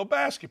played a little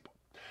basketball.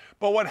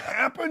 But what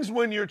happens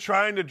when you're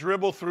trying to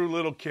dribble through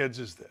little kids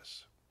is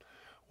this.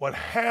 What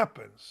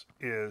happens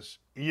is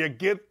they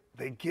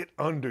get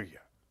under you.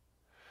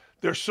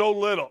 They're so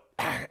little,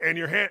 and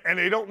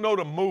they don't know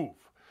to move.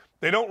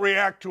 They don't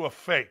react to a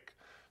fake.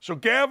 So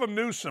Gavin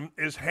Newsom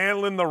is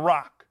handling the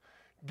rock.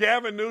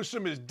 Gavin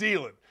Newsom is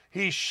dealing.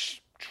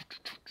 He's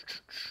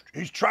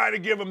trying to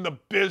give him the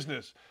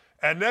business.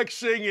 And next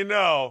thing you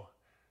know,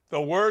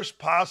 the worst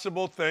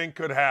possible thing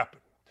could happen.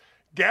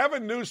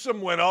 Gavin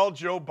Newsom went all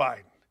Joe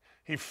Biden.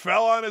 He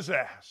fell on his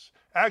ass.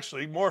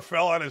 Actually, more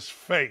fell on his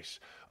face.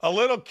 A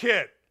little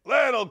kid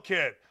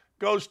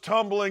goes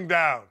tumbling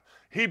down.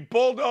 He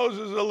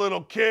bulldozes a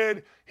little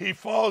kid. He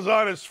falls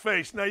on his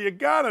face. Now, you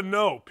got to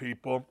know,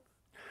 people,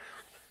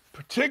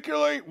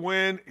 particularly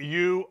when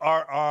you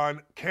are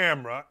on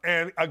camera,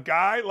 and a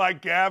guy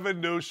like Gavin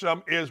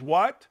Newsom is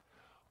what?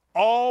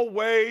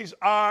 Always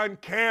on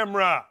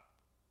camera.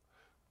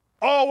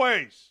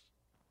 Always.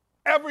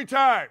 Every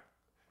time.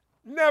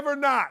 Never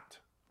not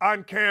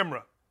on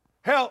camera.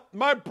 Hell,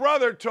 my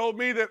brother told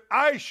me that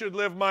I should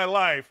live my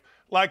life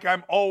like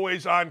I'm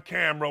always on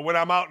camera when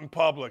I'm out in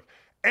public.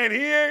 And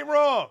he ain't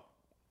wrong.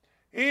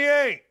 He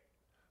ain't.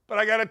 But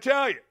I got to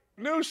tell you,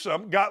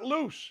 Newsom got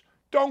loose.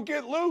 Don't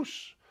get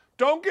loose.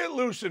 Don't get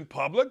loose in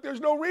public.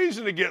 There's no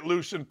reason to get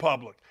loose in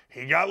public.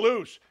 He got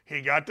loose.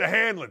 He got to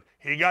handling.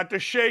 He got to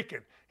shaking.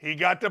 He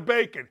got to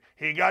baking.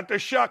 He got to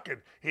shucking.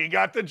 He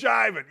got to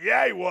jiving.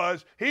 Yeah, he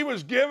was. He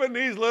was giving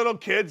these little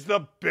kids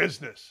the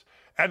business.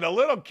 And the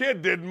little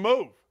kid didn't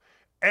move.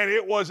 And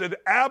it was an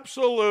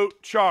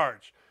absolute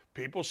charge.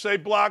 People say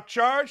block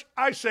charge.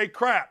 I say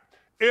crap.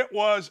 It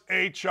was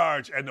a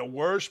charge. And the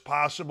worst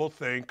possible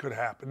thing could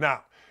happen.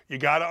 Now, you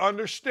got to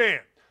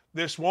understand,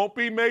 this won't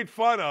be made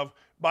fun of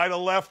by the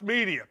left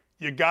media.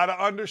 You got to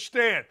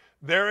understand,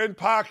 they're in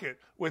pocket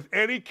with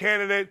any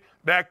candidate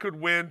that could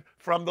win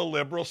from the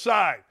liberal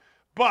side.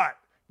 But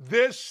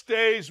this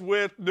stays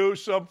with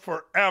Newsom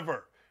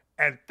forever.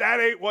 And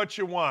that ain't what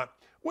you want.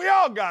 We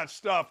all got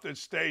stuff that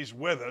stays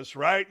with us,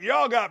 right? You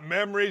all got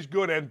memories,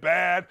 good and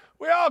bad.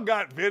 We all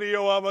got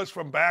video of us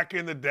from back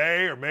in the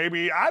day, or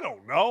maybe, I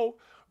don't know,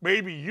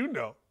 maybe you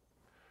know.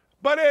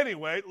 But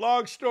anyway,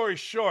 long story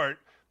short,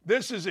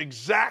 this is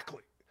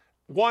exactly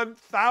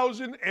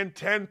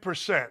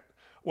 1,010%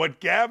 what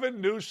Gavin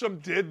Newsom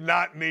did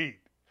not need.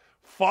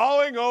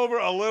 Falling over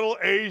a little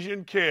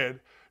Asian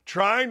kid,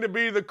 trying to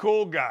be the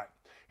cool guy.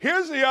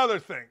 Here's the other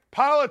thing.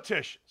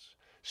 Politicians,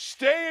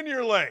 stay in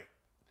your lane.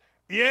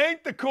 You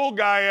ain't the cool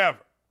guy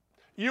ever.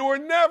 You were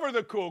never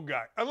the cool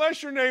guy,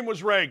 unless your name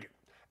was Reagan.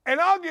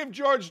 And I'll give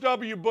George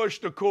W. Bush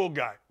the cool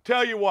guy.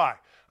 Tell you why.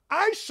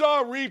 I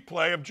saw a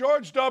replay of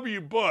George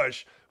W.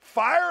 Bush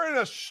firing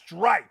a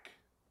strike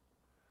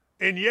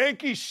in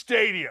Yankee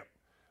Stadium,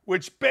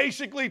 which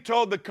basically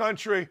told the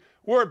country,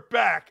 we're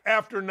back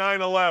after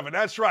 9/11.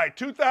 That's right,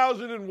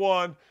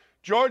 2001,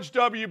 George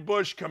W.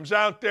 Bush comes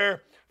out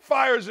there,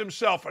 fires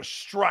himself a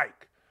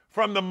strike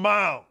from the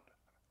mound.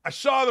 I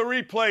saw the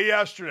replay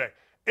yesterday.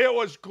 It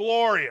was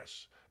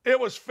glorious. It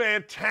was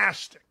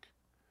fantastic.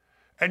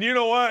 And you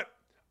know what?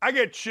 I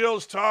get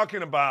chills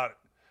talking about it.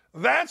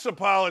 That's a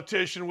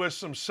politician with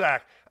some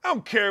sack. I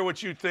don't care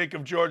what you think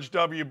of George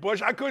W.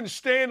 Bush. I couldn't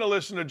stand to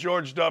listen to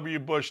George W.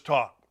 Bush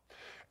talk.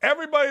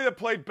 Everybody that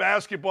played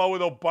basketball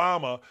with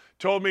Obama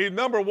told me,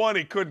 number one,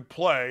 he couldn't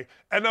play,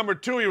 and number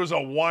two, he was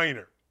a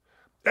whiner.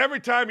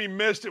 Every time he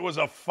missed, it was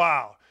a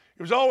foul.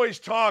 He was always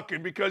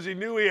talking because he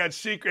knew he had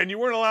secret, and you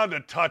weren't allowed to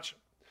touch him.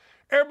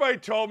 Everybody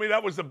told me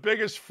that was the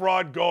biggest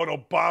fraud going,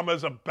 Obama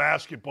as a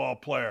basketball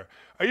player.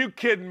 Are you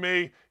kidding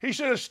me? He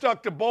should have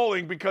stuck to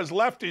bowling because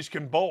lefties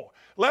can bowl.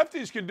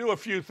 Lefties can do a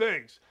few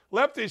things.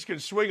 Lefties can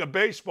swing a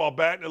baseball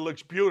bat and it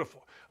looks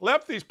beautiful.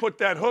 Lefties put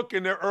that hook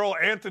in their Earl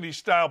Anthony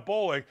style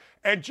bowling,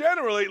 and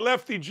generally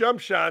lefty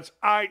jump shots,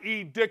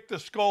 i.e. Dick the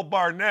Skull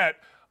Barnett,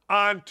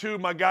 onto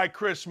my guy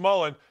Chris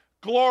Mullen,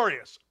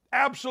 glorious,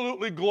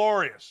 absolutely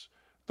glorious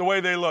the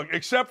way they look,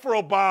 except for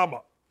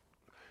Obama.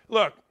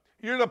 Look,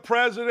 you're the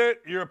president,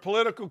 you're a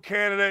political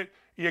candidate,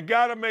 you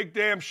got to make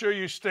damn sure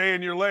you stay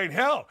in your lane.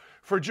 Hell,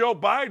 for Joe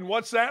Biden,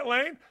 what's that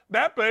lane?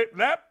 That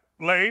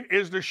lane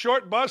is the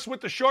short bus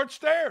with the short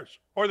stairs,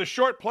 or the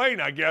short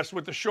plane, I guess,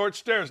 with the short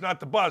stairs,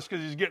 not the bus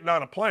because he's getting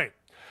on a plane.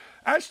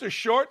 That's the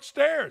short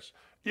stairs.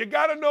 You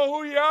got to know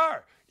who you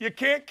are. You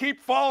can't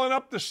keep falling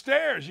up the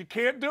stairs. You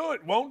can't do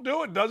it. Won't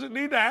do it. Doesn't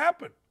need to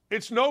happen.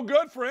 It's no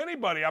good for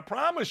anybody, I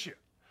promise you.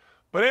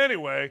 But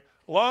anyway,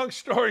 long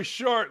story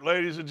short,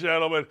 ladies and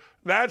gentlemen,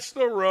 that's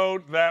the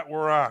road that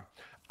we're on.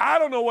 I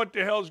don't know what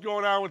the hell's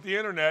going on with the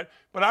internet,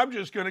 but I'm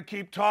just going to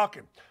keep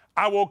talking.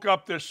 I woke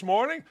up this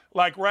morning,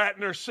 like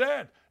Ratner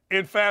said,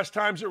 in Fast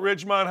Times at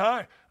Ridgemont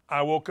High.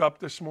 I woke up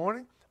this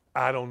morning.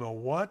 I don't know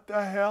what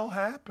the hell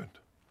happened.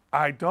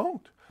 I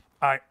don't.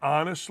 I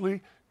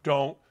honestly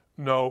don't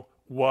know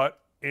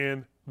what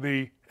in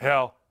the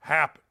hell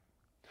happened.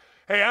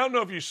 Hey, I don't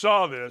know if you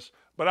saw this,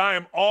 but I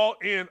am all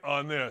in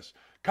on this.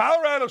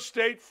 Colorado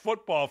State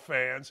football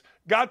fans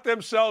got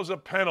themselves a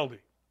penalty.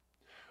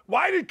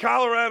 Why did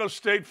Colorado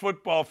State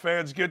football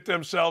fans get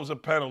themselves a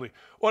penalty?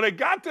 Well, they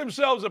got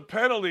themselves a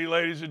penalty,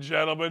 ladies and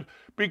gentlemen,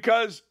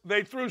 because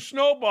they threw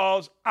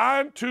snowballs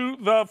onto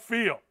the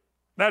field.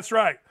 That's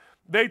right.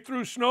 They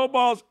threw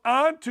snowballs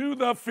onto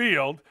the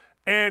field,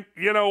 and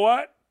you know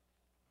what?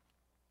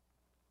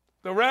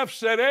 The ref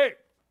said, hey,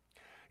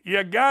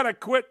 you got to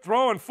quit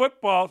throwing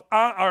snowballs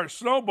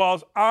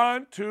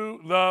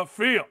onto the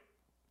field.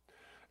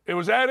 It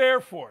was at Air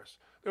Force.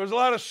 There was a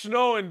lot of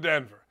snow in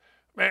Denver.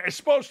 Man, it's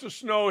supposed to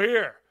snow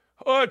here.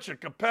 Hutcha,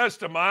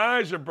 Capesta, my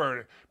eyes are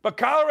burning. But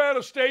Colorado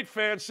State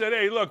fans said,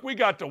 hey, look, we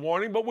got the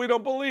warning, but we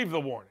don't believe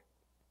the warning.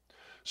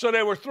 So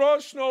they were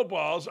throwing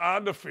snowballs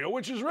on the field,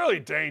 which is really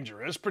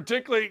dangerous,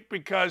 particularly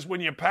because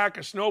when you pack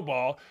a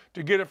snowball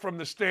to get it from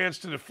the stands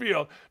to the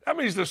field, that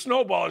means the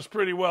snowball is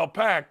pretty well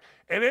packed.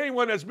 And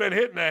anyone that's been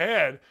hit in the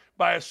head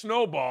by a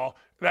snowball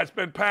that's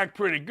been packed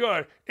pretty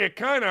good, it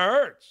kind of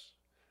hurts.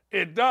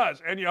 It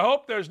does. And you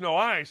hope there's no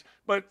ice.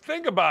 But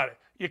think about it.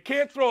 You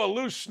can't throw a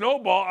loose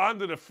snowball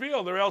onto the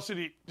field or else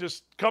it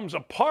just comes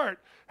apart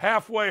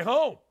halfway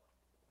home.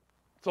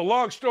 So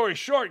long story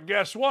short,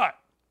 guess what?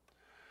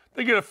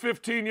 They get a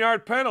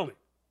 15-yard penalty.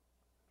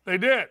 They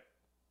did.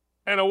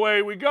 And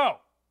away we go.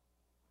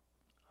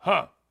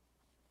 All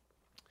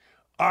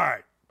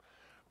right.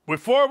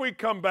 Before we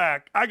come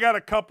back, I got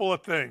a couple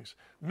of things.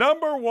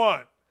 Number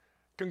one,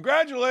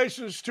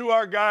 congratulations to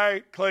our guy,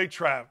 Clay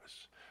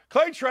Travis.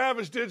 Clay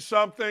Travis did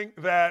something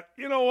that,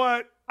 you know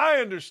what?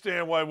 I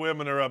understand why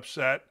women are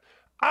upset.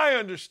 I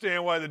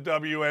understand why the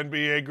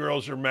WNBA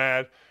girls are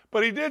mad.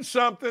 But he did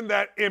something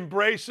that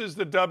embraces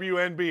the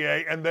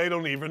WNBA, and they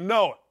don't even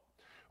know it.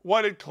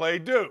 What did Clay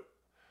do?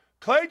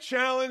 Clay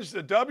challenged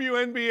the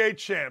WNBA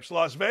champs,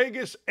 Las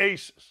Vegas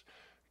Aces,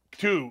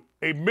 to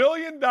a $1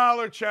 million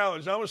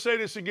challenge. I'm going to say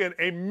this again,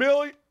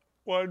 $1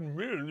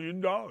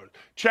 million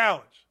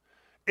challenge.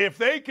 If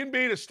they can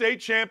beat a state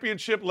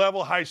championship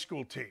level high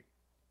school team.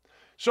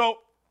 So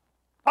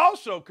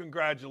also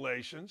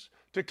congratulations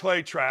to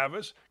Clay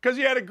Travis because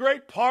he had a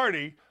great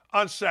party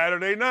on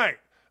Saturday night.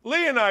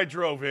 Lee and I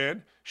drove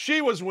in.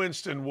 She was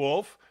Winston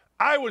Wolfe.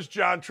 I was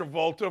John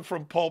Travolta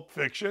from Pulp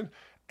Fiction.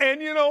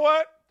 And you know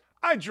what?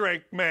 I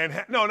drank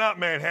not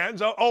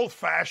Manhattans, Old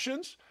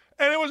Fashions.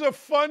 And it was a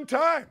fun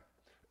time.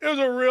 It was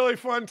a really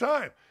fun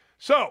time.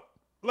 So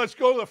let's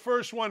go to the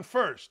first one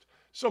first.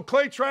 So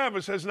Clay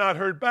Travis has not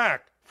heard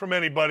back from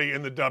anybody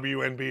in the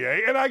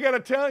WNBA. And I got to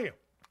tell you,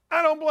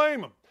 I don't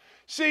blame him.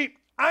 See,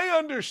 I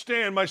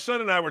understand. My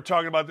son and I were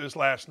talking about this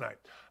last night.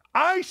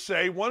 I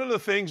say one of the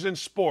things in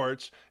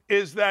sports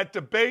is that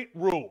debate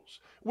rules.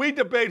 We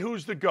debate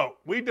who's the GOAT.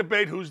 We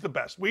debate who's the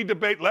best. We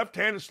debate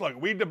left-handed slugger.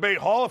 We debate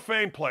Hall of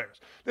Fame players.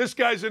 This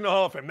guy's in the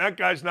Hall of Fame. That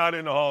guy's not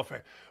in the Hall of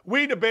Fame.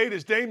 We debate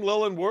is Dame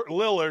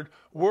Lillard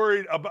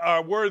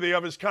worthy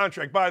of his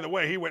contract. By the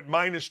way, he went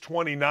minus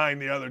 29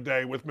 the other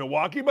day with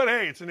Milwaukee. But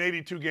hey, it's an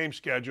 82-game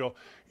schedule.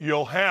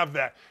 You'll have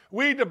that.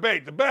 We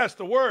debate the best,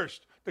 the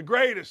worst, the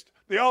greatest,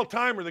 the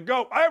all-timer, the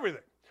GOAT,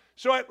 everything.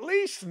 So at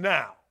least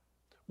now,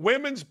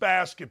 women's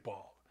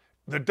basketball,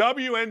 the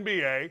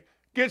WNBA,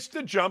 gets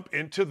to jump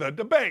into the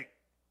debate.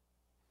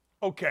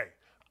 Okay,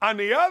 on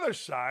the other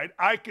side,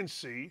 I can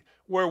see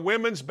where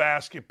women's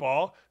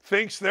basketball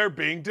thinks they're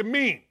being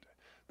demeaned.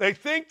 They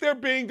think they're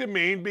being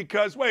demeaned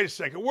because, wait a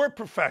second, we're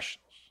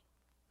professionals.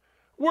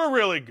 We're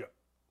really good.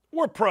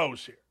 We're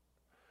pros here.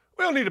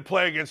 We don't need to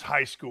play against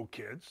high school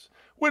kids.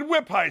 We'd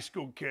whip high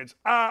school kids.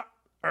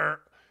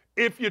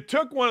 If you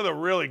took one of the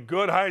really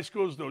good high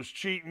schools, those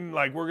cheating,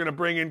 like we're going to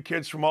bring in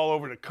kids from all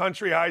over the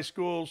country high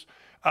schools,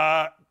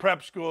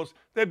 prep schools,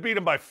 they'd beat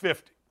them by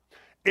 50.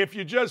 If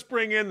you just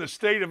bring in the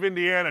state of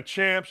Indiana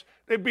champs,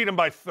 they'd beat them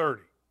by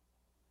 30.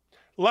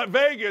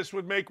 Vegas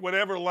would make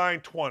whatever line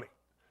 20.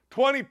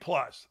 20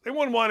 plus. They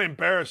wouldn't want to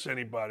embarrass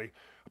anybody,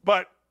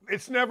 but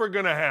it's never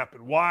going to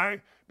happen.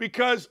 Why?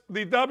 Because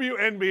the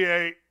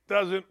WNBA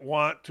doesn't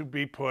want to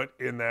be put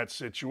in that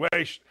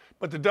situation.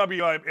 But the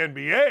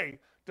WNBA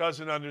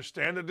doesn't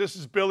understand that this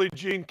is Billie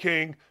Jean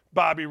King,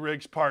 Bobby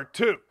Riggs Part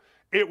 2.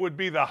 It would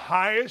be the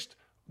highest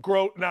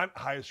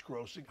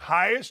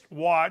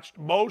watched,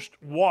 most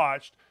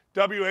watched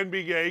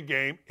WNBA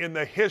game in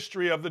the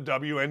history of the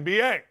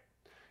WNBA.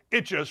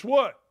 It just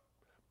would,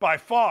 by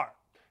far.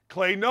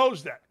 Clay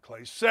knows that.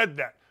 Clay said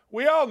that.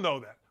 We all know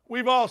that.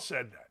 We've all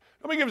said that.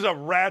 Nobody gives a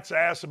rat's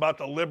ass about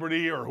the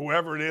Liberty or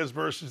whoever it is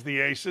versus the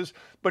Aces.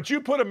 But you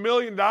put $1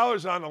 million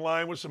on the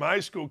line with some high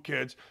school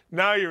kids,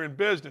 now you're in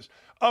business.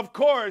 Of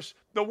course,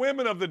 the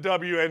women of the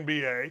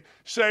WNBA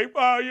say,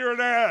 oh, you're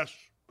an ass.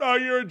 Oh,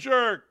 you're a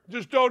jerk.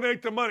 Just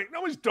donate the money.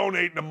 Nobody's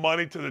donating the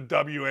money to the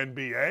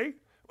WNBA.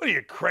 What are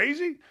you,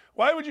 crazy?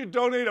 Why would you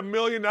donate $1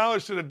 million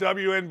to the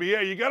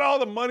WNBA? You got all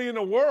the money in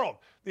the world.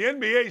 The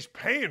NBA's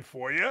paying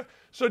for you,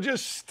 so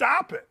just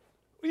stop it.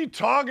 What are you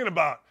talking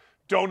about?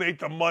 Donate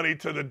the money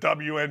to the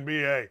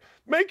WNBA.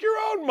 Make your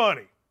own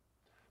money.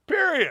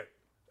 Period.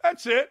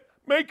 That's it.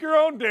 Make your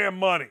own damn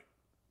money.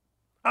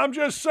 I'm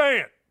just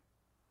saying.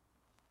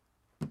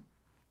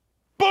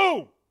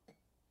 Boom!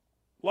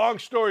 Long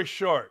story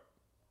short,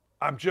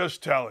 I'm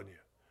just telling you,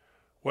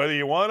 whether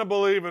you want to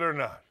believe it or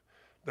not,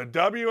 the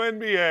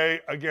WNBA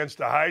against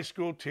a high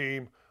school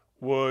team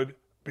would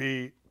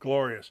be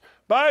glorious.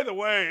 By the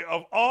way,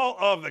 of all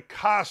of the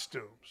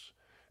costumes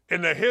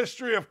in the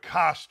history of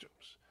costumes,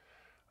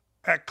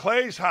 at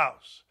Clay's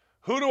house,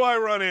 who do I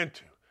run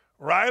into?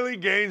 Riley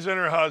Gaines and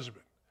her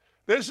husband.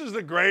 This is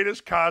the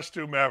greatest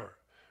costume ever.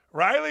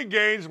 Riley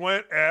Gaines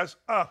went as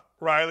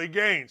Riley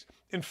Gaines.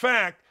 In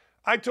fact,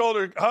 I told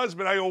her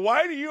husband, I go,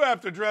 why do you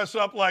have to dress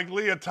up like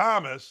Leah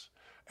Thomas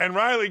and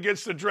Riley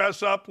gets to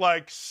dress up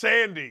like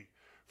Sandy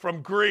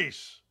from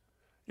Grease?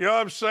 You know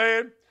what I'm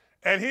saying?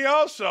 And he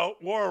also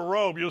wore a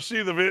robe. You'll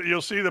see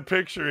the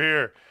picture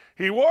here.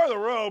 He wore the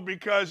robe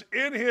because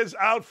in his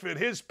outfit,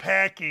 his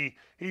packy,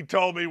 he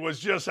told me, was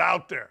just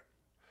out there.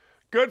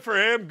 Good for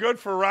him, good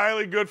for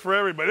Riley, good for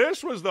everybody.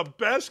 This was the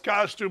best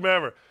costume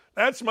ever.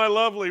 That's my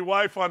lovely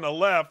wife on the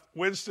left,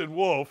 Winston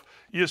Wolfe.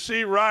 You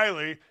see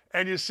Riley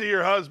and you see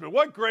her husband.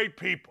 What great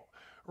people.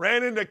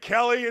 Ran into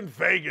Kelly in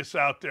Vegas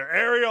out there.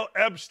 Ariel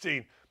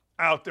Epstein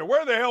out there.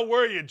 Where the hell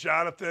were you,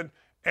 Jonathan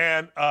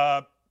and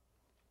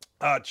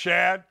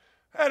Chad?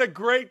 Had a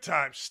great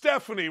time.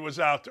 Stephanie was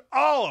out there.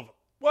 All of them.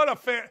 What a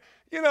fan.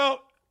 You know,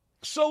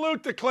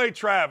 salute to Clay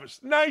Travis.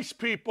 Nice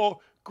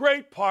people,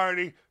 great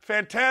party,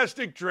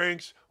 fantastic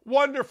drinks,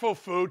 wonderful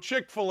food,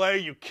 Chick-fil-A,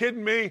 you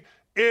kidding me?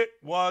 It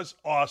was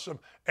awesome.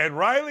 And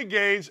Riley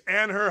Gaines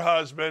and her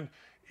husband,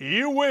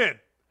 you win.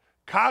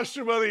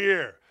 Costume of the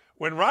year.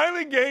 When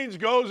Riley Gaines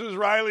goes as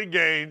Riley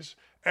Gaines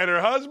and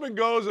her husband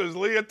goes as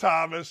Leah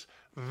Thomas,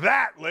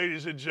 that,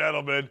 ladies and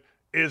gentlemen,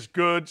 is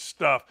good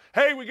stuff.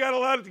 Hey, we got a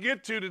lot to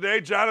get to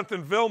today.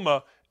 Jonathan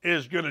Vilma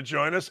is going to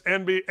join us,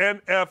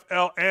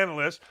 NFL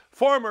analyst,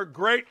 former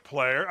great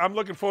player. I'm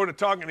looking forward to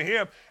talking to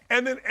him.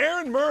 And then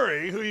Aaron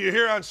Murray, who you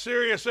hear on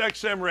Sirius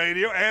XM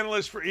Radio,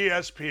 analyst for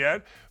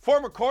ESPN,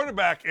 former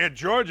quarterback at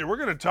Georgia. We're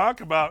going to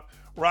talk about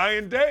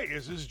Ryan Day.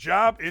 Is his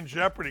job in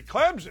jeopardy?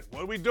 Clemson,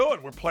 what are we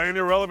doing? We're playing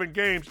irrelevant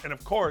games. And,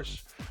 of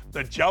course,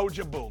 the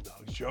Georgia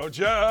Bulldogs.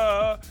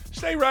 Georgia.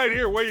 Stay right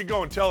here. Where you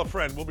going? Tell a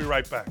friend. We'll be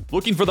right back.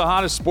 Looking for the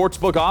hottest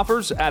sportsbook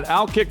offers? At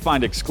Outkick,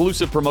 find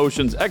exclusive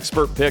promotions,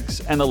 expert picks,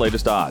 and the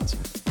latest odds.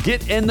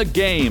 Get in the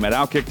game at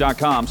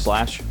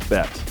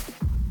Outkick.com/bet.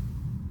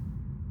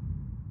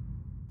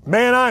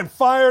 Man, I'm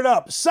fired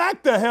up.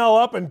 Sack the hell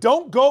up and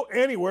don't go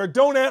anywhere.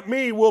 Don't at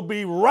me. We'll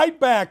be right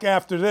back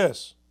after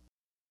this.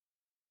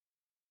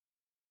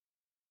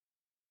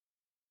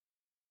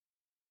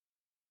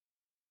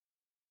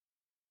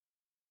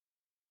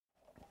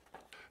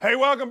 Hey,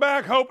 welcome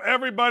back. Hope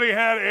everybody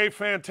had a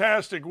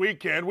fantastic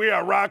weekend. We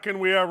are rocking,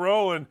 we are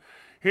rolling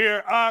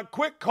here.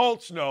 Quick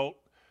Colts note.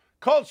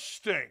 Colts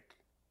stink.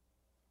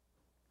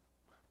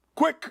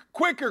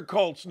 Quicker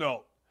Colts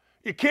note.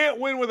 You can't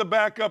win with a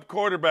backup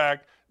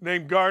quarterback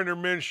named Gardner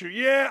Minshew.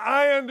 Yeah,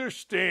 I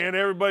understand.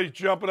 Everybody's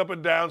jumping up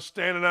and down,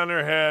 standing on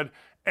their head,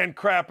 and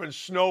crapping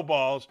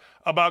snowballs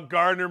about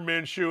Gardner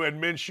Minshew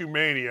and Minshew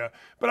Mania.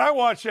 But I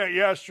watched that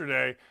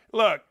yesterday.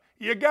 Look,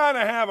 you got to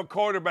have a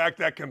quarterback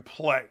that can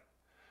play.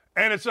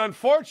 And it's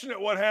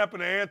unfortunate what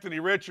happened to Anthony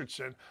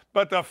Richardson,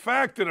 but the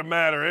fact of the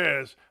matter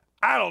is,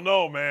 I don't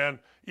know, man.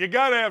 You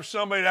got to have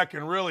somebody that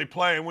can really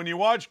play. And when you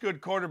watch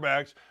good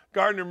quarterbacks,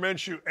 Gardner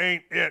Minshew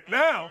ain't it.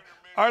 Now,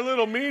 our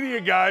little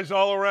media guys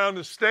all around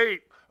the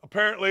state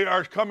apparently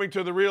are coming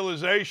to the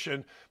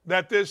realization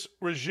that this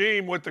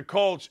regime with the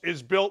Colts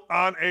is built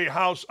on a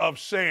house of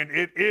sand.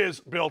 It is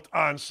built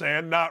on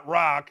sand, not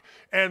rock.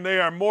 And they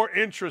are more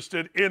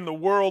interested in the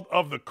world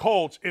of the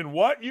Colts. In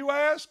what, you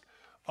ask?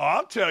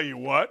 I'll tell you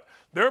what,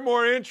 they're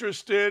more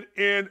interested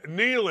in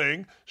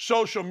kneeling,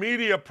 social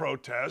media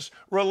protests,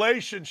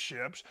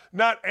 relationships,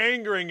 not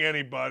angering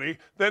anybody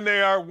than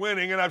they are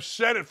winning. And I've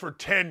said it for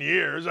 10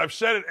 years. I've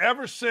said it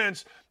ever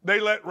since they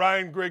let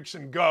Ryan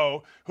Grigson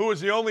go, who was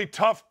the only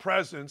tough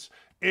presence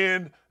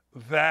in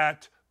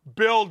that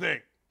building.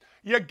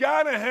 You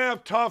got to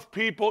have tough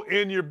people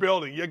in your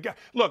building.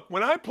 Look,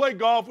 when I play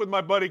golf with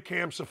my buddy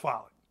Cam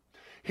Safali,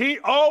 he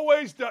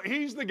always does.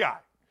 He's the guy.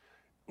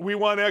 We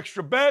want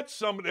extra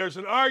bets. There's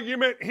an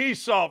argument. He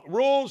solves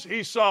rules.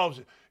 He solves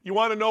it. You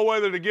want to know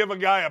whether to give a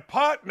guy a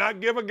putt,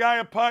 not give a guy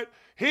a putt?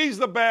 He's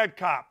the bad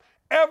cop.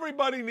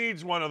 Everybody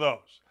needs one of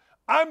those.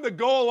 I'm the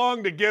go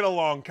along to get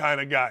along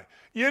kind of guy.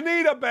 You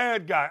need a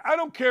bad guy. I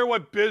don't care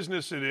what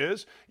business it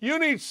is. You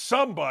need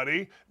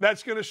somebody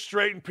that's going to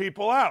straighten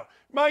people out.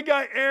 My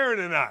guy Aaron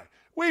and I,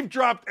 we've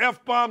dropped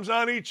F-bombs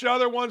on each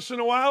other once in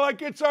a while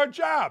like it's our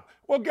job.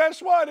 Well,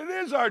 guess what? It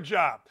is our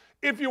job.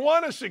 If you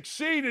want to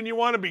succeed and you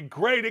want to be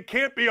great, it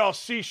can't be all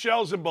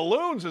seashells and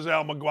balloons, as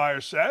Al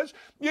McGuire says.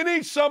 You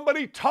need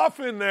somebody tough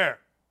in there.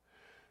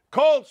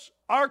 Colts,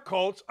 our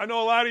Colts, I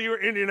know a lot of you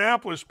are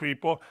Indianapolis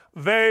people,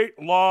 they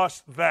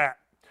lost that.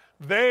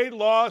 They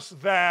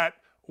lost that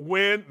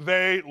when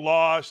they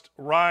lost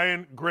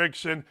Ryan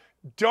Grigson.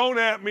 Don't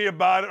at me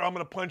about it or I'm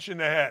going to punch you in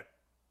the head.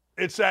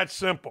 It's that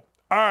simple.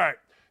 All right.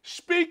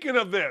 Speaking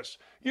of this,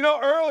 you know,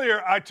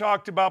 earlier I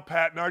talked about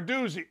Pat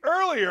Narduzzi.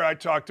 Earlier I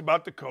talked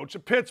about the coach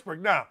of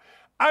Pittsburgh. Now,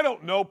 I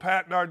don't know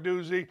Pat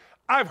Narduzzi.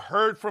 I've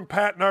heard from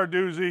Pat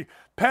Narduzzi.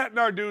 Pat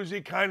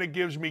Narduzzi kind of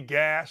gives me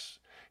gas.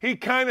 He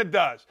kind of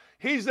does.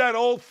 He's that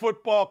old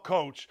football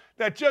coach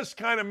that just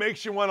kind of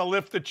makes you want to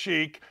lift the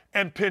cheek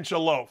and pinch a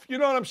loaf. You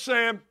know what I'm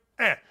saying?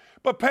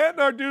 But Pat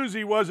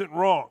Narduzzi wasn't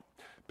wrong.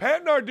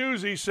 Pat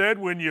Narduzzi said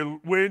when you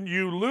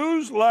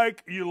lose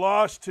like you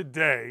lost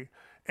today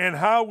and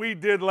how we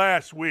did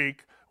last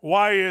week,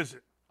 why is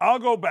it? I'll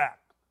go back.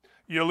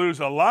 You lose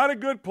a lot of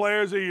good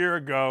players a year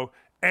ago,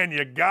 and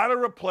you got to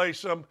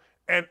replace them,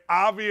 and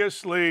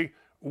obviously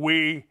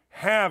we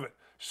haven't.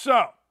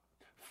 So,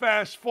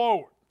 fast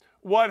forward.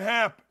 What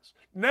happens?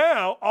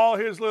 Now all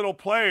his little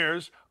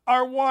players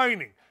are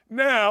whining.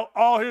 Now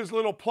all his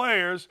little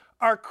players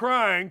are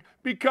crying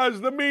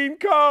because the mean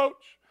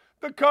coach,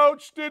 the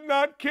coach did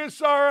not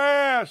kiss our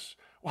ass.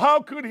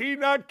 How could he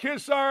not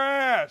kiss our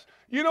ass?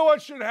 You know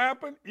what should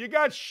happen? You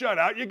got shut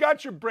out. You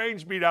got your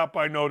brains beat out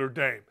by Notre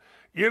Dame.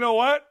 You know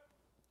what?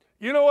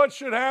 You know what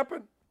should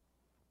happen?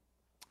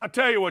 I'll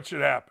tell you what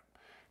should happen.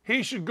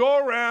 He should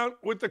go around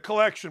with the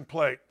collection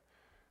plate.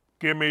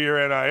 Give me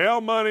your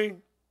NIL money.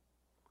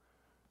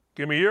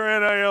 Give me your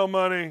NIL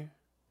money.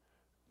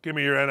 Give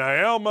me your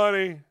NIL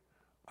money.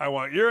 I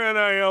want your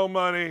NIL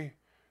money.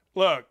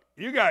 Look,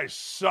 you guys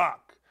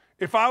suck.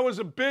 If I was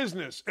a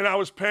business and I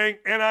was paying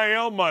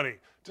NIL money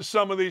to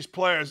some of these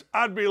players,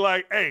 I'd be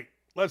like, hey,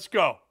 let's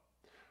go.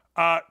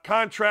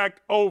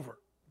 Contract over.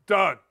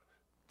 Done.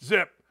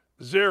 Zip.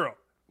 Zero.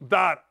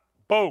 Dot.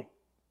 Boom.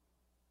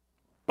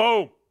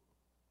 Boom.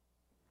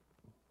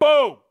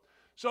 Boom.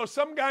 So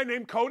some guy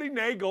named Cody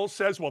Nagel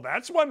says, well,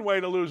 that's one way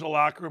to lose a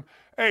locker room.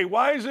 Hey,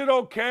 why is it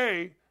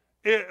okay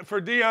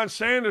for Deion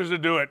Sanders to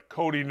do it,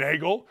 Cody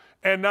Nagel,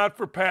 and not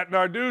for Pat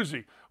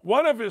Narduzzi?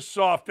 One of his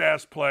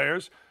soft-ass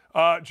players,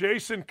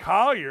 Jason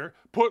Collier,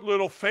 put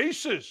little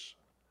faces.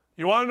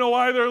 You want to know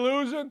why they're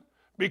losing?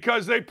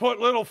 Because they put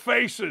little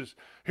faces.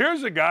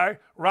 Here's a guy,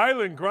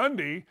 Rylan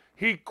Grundy.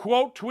 He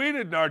quote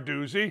tweeted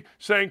Narduzzi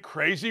saying,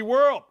 crazy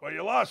world. Well,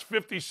 you lost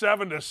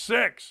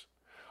 57-6.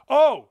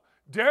 Oh,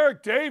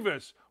 Derek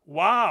Davis.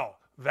 Wow,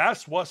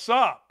 that's what's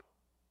up.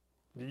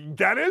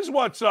 That is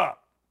what's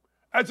up.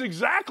 That's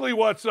exactly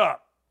what's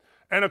up.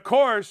 And of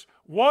course,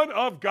 one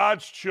of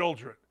God's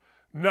children.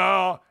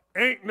 No,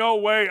 ain't no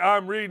way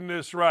I'm reading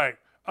this right.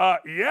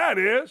 Yeah, it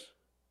is.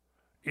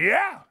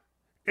 Yeah,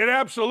 it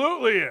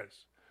absolutely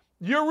is.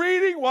 You're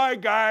reading why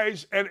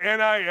guys and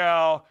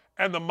NIL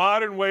and the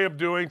modern way of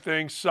doing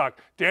things suck.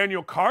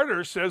 Daniel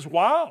Carter says,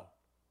 wow.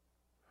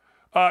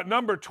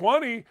 Number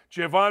 20,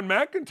 Javon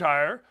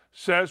McIntyre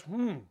says,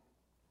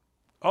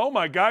 oh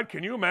my God,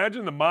 can you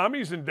imagine the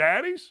mommies and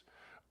daddies?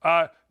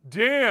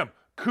 Damn,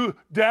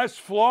 that's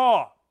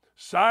flaw.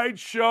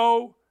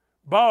 Sideshow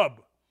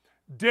Bub.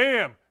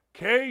 Damn,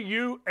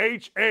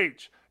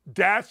 KUHH.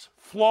 That's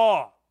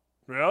flaw.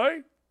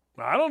 Really?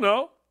 I don't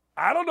know.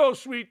 I don't know,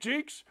 sweet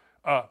cheeks.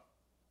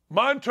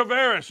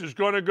 Monteveres is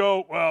going to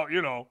go, well,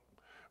 you know,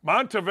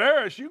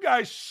 Monteveres, you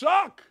guys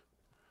suck.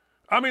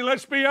 I mean,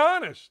 let's be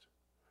honest.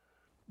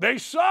 They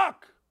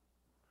suck.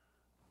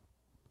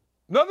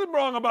 Nothing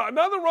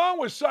wrong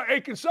with,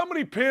 hey, can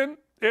somebody pin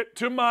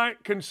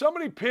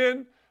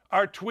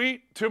our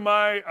tweet to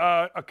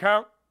my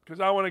account? Because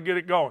I want to get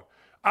it going.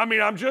 I mean,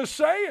 I'm just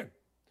saying.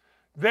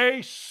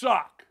 They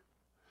suck.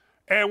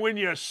 And when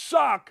you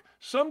suck,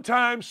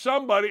 sometimes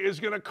somebody is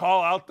going to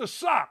call out the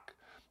suck.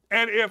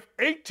 And if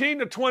 18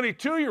 to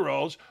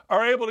 22-year-olds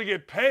are able to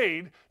get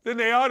paid, then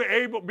they ought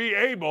to be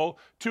able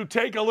to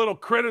take a little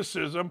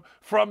criticism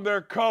from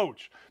their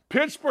coach.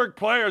 Pittsburgh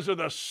players are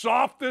the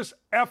softest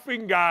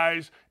effing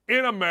guys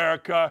in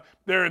America.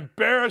 They're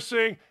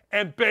embarrassing,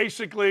 and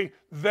basically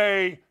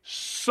they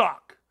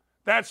suck.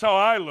 That's how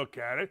I look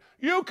at it.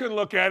 You can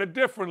look at it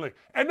differently.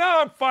 And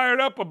now I'm fired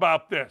up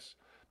about this.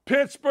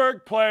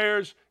 Pittsburgh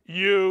players,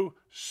 you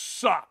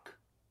suck.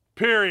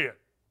 Period.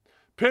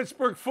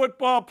 Pittsburgh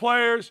football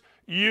players,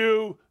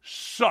 you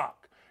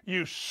suck.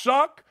 You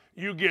suck,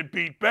 you get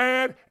beat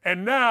bad,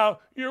 and now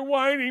you're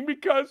whining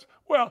because,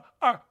 well,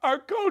 our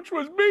coach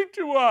was mean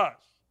to us.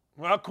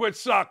 Well, quit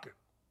sucking.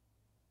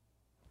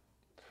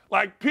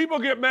 Like, people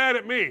get mad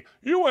at me.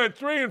 You went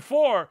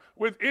 3-4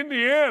 with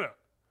Indiana.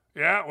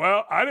 Yeah,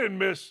 well, I didn't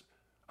miss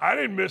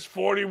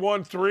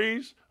 41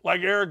 threes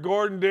like Eric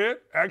Gordon did.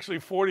 Actually,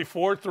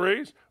 44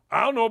 threes.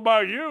 I don't know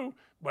about you,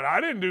 but I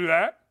didn't do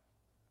that.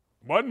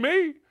 Wasn't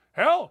me.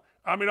 Hell,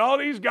 I mean, all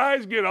these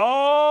guys get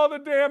all the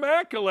damn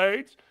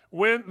accolades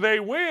when they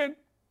win.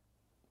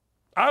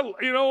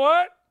 You know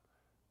what?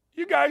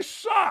 You guys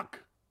suck.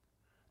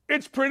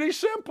 It's pretty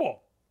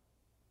simple.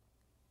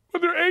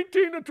 But they're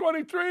 18 to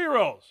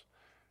 23-year-olds.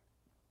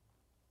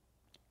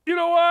 You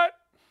know what?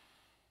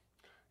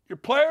 Your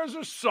players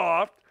are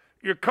soft.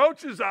 Your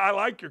coaches, I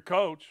like your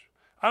coach.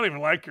 I don't even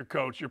like your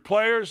coach. Your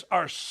players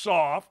are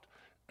soft,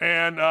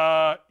 and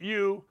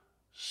you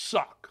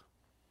suck.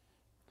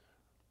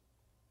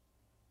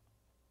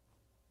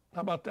 How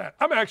about that?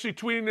 I'm actually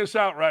tweeting this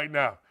out right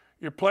now.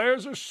 Your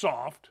players are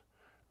soft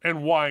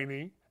and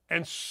whiny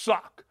and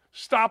suck.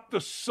 Stop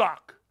the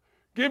suck.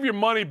 Give your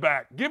money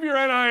back. Give your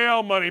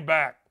NIL money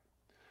back.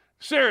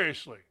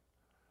 Seriously.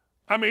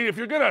 I mean, if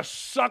you're going to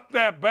suck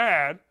that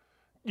bad,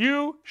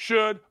 you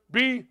should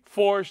be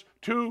forced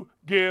to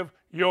give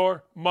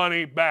your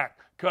money back.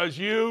 Because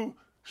you,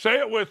 say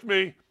it with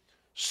me,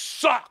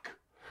 suck.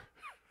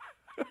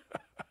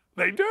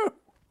 They do.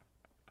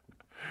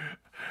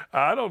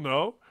 I don't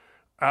know.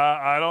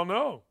 I don't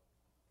know.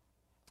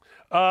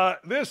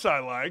 This I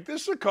like.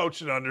 This is a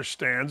coach that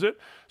understands it.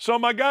 So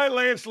my guy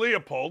Lance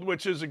Leopold,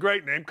 which is a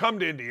great name, come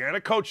to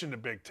Indiana, coach in the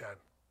Big Ten.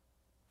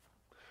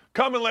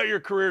 Come and let your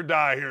career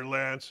die here,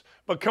 Lance.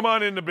 But come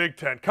on in the Big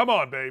Ten. Come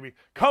on, baby.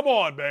 Come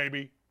on,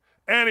 baby.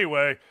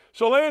 Anyway,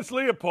 so Lance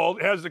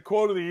Leopold has the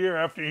quote of the year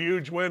after a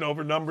huge win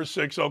over number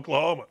 6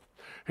 Oklahoma.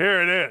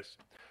 Here it is.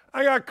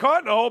 I got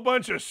caught in a whole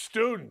bunch of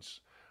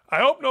students. I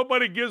hope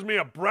nobody gives me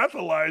a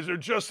breathalyzer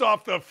just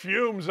off the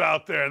fumes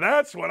out there.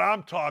 That's what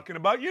I'm talking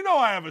about. You know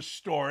I have a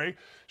story.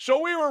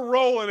 So we were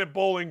rolling at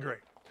Bowling Green.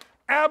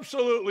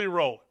 Absolutely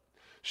rolling.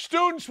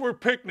 Students were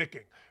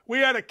picnicking. We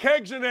had a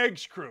kegs and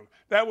eggs crew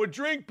that would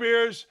drink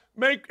beers,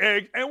 make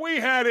eggs, and we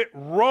had it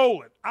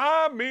rolling.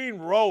 I mean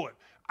rolling.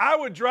 I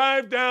would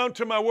drive down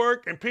to my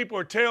work and people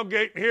were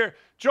tailgating here.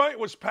 Joint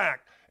was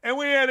packed. And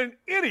we had an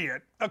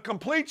idiot, a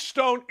complete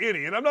stone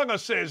idiot, I'm not going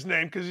to say his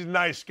name because he's a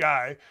nice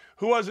guy,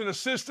 who was an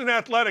assistant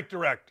athletic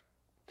director.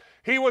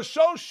 He was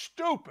so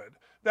stupid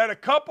that a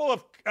couple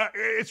of,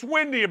 it's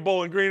windy at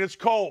Bowling Green, it's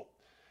cold.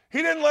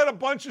 He didn't let a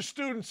bunch of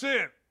students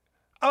in.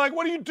 I'm like,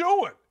 what are you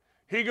doing?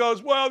 He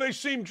goes, well, they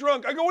seem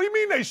drunk. I go, what do you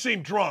mean they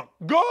seem drunk?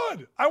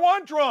 Good. I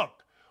want drunk.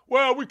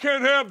 Well, we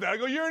can't have that. I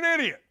go, you're an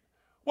idiot.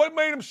 What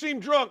made them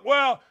seem drunk?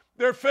 Well,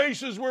 their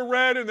faces were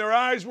red and their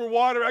eyes were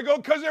water. I go,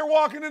 because they're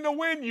walking in the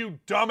wind, you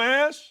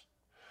dumbass.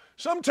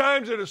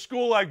 Sometimes at a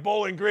school like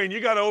Bowling Green, you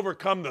got to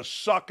overcome the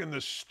suck and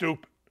the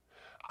stupid.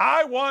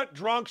 I want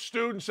drunk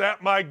students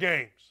at my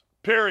games,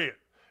 period.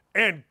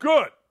 And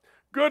good.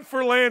 Good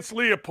for Lance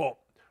Leopold.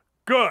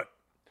 Good.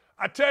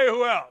 I tell you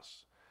who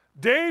else.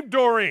 Dave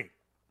Doreen.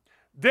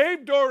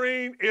 Dave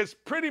Doreen is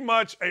pretty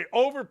much an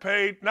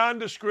overpaid,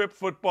 nondescript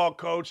football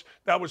coach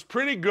that was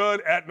pretty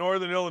good at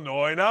Northern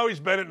Illinois. Now he's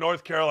been at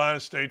North Carolina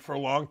State for a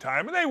long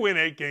time, and they win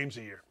 8 games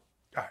a year.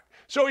 All right.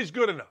 So he's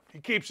good enough. He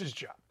keeps his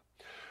job.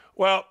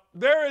 Well,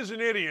 there is an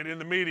idiot in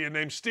the media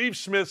named Steve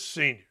Smith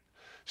Sr.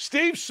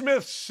 Steve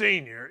Smith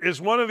Sr. is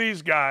one of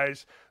these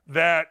guys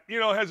that,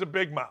 has a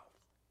big mouth.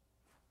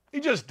 He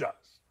just does.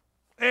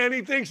 And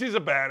he thinks he's a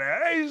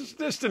badass. He's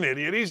just an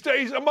idiot.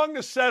 He's among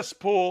the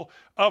cesspool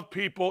of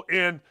people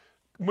in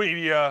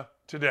media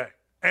today,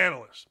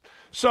 analysts.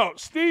 So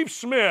Steve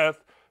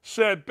Smith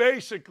said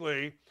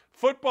basically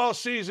football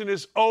season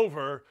is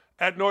over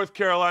at North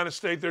Carolina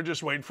State. They're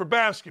just waiting for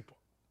basketball.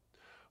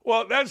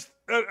 Well, that's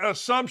an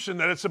assumption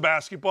that it's a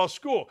basketball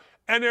school.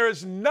 And there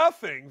is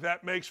nothing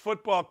that makes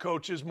football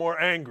coaches more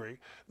angry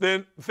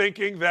than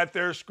thinking that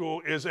their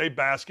school is a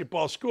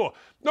basketball school.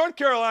 North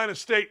Carolina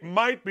State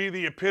might be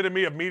the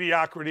epitome of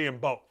mediocrity in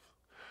both.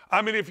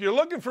 I mean, if you're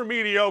looking for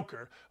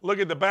mediocre, look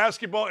at the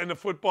basketball and the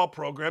football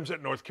programs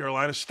at North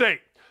Carolina State.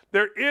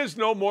 There is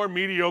no more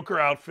mediocre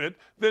outfit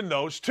than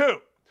those two.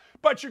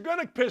 But you're going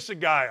to piss a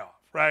guy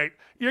off, right?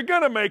 You're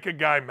going to make a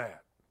guy mad.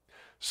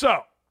 So,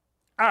 all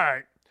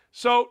right.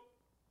 So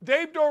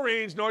Dave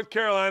Doreen's North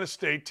Carolina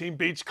State team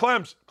beats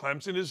Clemson.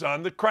 Clemson is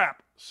on the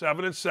crap,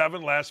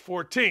 7-7 last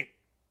 14.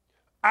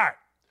 All right.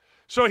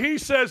 So he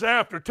says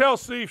after, tell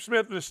Steve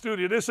Smith in the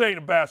studio, this ain't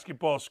a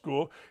basketball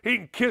school. He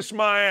can kiss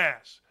my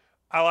ass.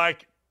 I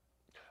like it.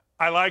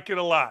 I like it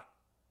a lot.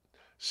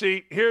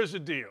 See, here's the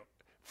deal.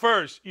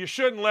 First, you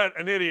shouldn't let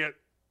an idiot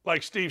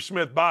like Steve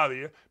Smith bother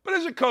you, but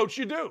as a coach,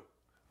 you do.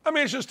 I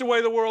mean, it's just the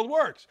way the world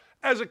works.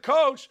 As a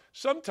coach,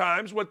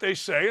 sometimes what they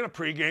say in a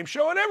pregame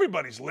show, and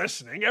everybody's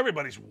listening,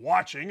 everybody's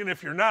watching, and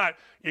if you're not,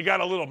 you got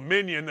a little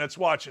minion that's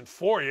watching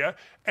for you.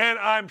 And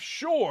I'm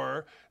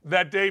sure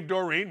that Dave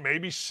Doreen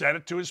maybe said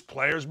it to his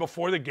players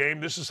before the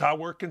game. This is how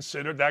we're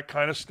considered, that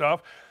kind of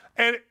stuff.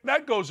 And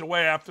that goes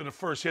away after the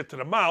first hit to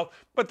the mouth,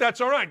 but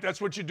that's all right.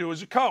 That's what you do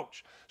as a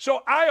coach.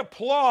 So I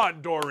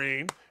applaud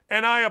Doreen,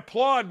 and I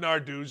applaud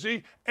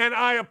Narduzzi, and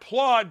I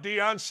applaud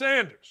Deion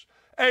Sanders.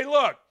 Hey,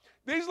 look.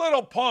 These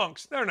little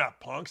punks, they're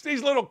not punks,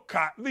 these little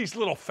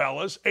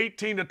fellas,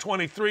 18 to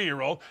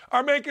 23-year-old,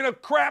 are making a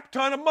crap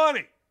ton of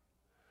money.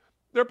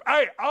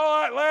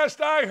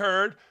 Last I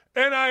heard,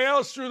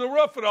 NIL's through the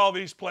roof at all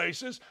these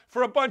places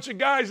for a bunch of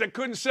guys that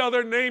couldn't sell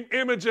their name,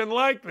 image, and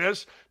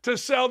likeness to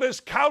sell this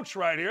couch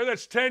right here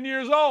that's 10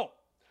 years old.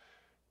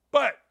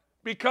 But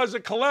because the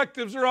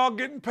collectives are all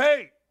getting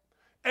paid.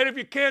 And if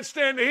you can't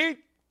stand the heat,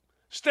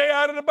 stay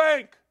out of the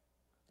bank.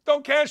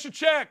 Don't cash your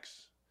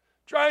checks.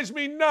 Drives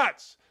me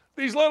nuts.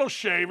 These little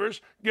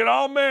shavers get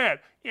all mad.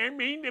 You're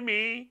mean to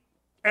me.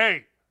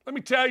 Hey, let me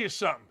tell you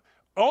something.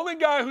 The only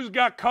guy who's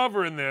got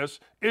cover in this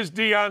is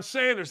Deion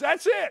Sanders.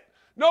 That's it.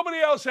 Nobody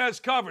else has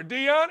cover.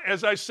 Deion,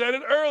 as I said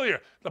it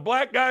earlier, the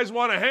black guys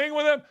want to hang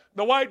with him.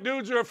 The white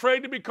dudes are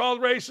afraid to be called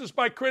racist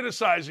by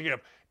criticizing him.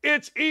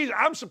 It's easy.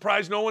 I'm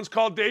surprised no one's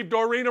called Dave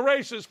Doreen a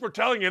racist for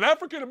telling an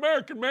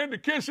African-American man to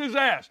kiss his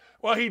ass.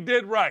 Well, he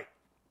did right.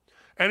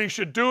 And he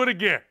should do it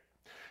again.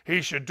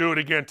 He should do it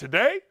again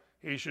today.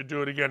 He should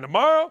do it again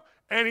tomorrow,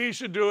 and he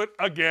should do it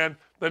again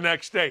the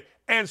next day.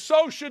 And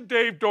so should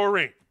Dave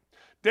Doreen.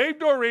 Dave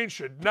Doreen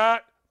should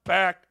not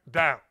back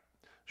down.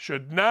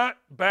 Should not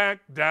back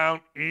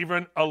down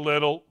even a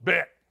little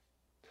bit.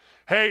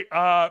 Hey,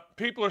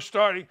 people are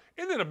starting.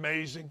 Isn't it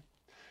amazing?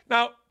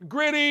 Now,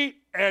 Gritty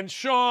and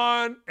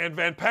Sean and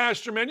Van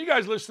Pastor, man, you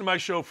guys listen to my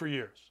show for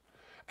years.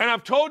 And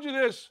I've told you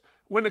this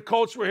when the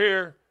Colts were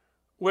here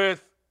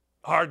with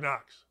Hard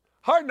Knocks.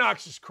 Hard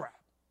Knocks is crap.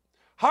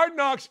 Hard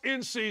Knocks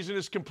in season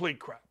is complete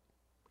crap.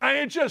 I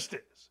mean, it just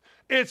is.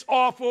 It's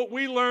awful.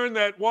 We learned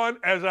that one,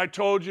 as I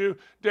told you,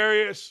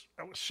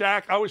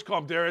 Shaq, I always call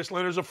him Darius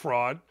Leonard's a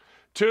fraud.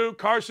 2,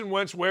 Carson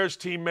Wentz wears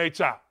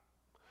teammates out.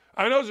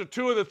 I mean, those are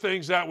 2 of the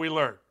things that we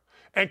learned.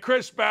 And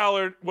Chris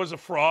Ballard was a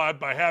fraud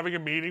by having a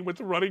meeting with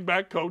the running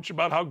back coach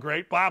about how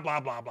great, blah,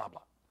 blah, blah, blah,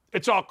 blah.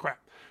 It's all crap.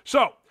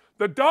 So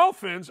the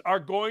Dolphins are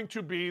going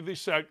to be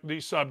the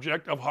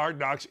subject of Hard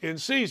Knocks in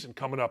season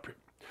coming up here.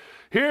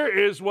 Here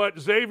is what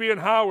Xavier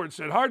Howard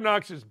said. Hard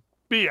Knocks is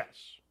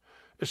BS,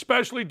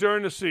 especially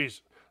during the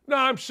season. No,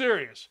 I'm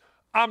serious.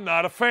 I'm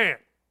not a fan.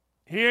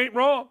 He ain't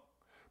wrong.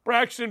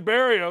 Braxton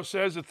Berrio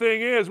says the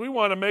thing is we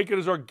want to make it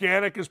as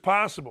organic as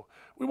possible.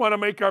 We want to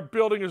make our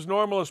building as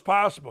normal as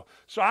possible.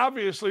 So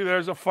obviously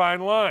there's a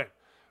fine line.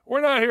 We're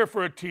not here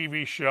for a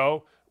TV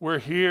show. We're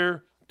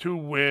here to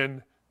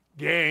win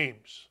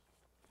games.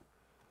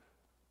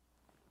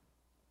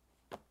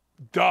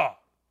 Duh.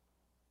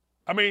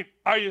 I mean,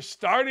 are you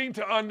starting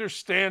to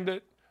understand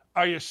it?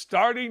 Are you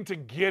starting to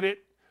get it?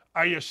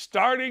 Are you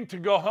starting to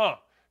go,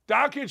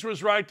 Dockage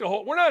was right the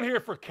whole. We're not here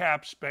for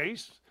cap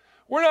space.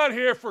 We're not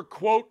here for,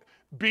 quote,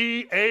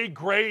 B-A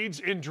grades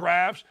in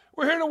drafts.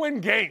 We're here to win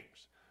games.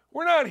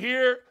 We're not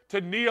here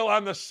to kneel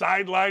on the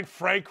sideline,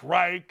 Frank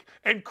Reich,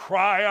 and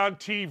cry on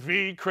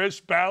TV, Chris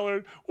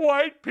Ballard,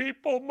 white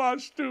people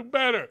must do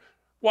better.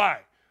 Why?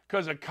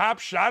 Because a cop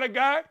shot a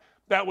guy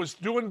that was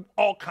doing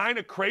all kind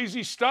of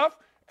crazy stuff?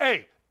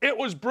 Hey, it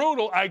was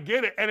brutal, I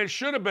get it, and it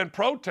should have been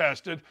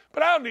protested,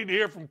 but I don't need to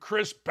hear from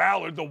Chris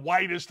Ballard, the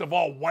whitest of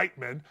all white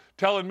men,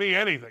 telling me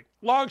anything.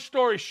 Long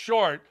story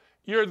short,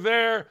 you're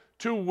there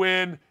to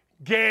win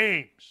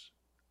games.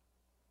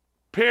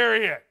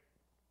 Period.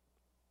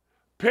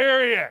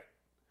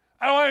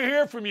 I don't want to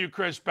hear from you,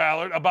 Chris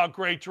Ballard, about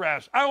great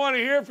drafts. I don't want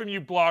to hear from you,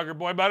 blogger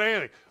boy, about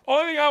anything.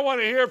 Only thing I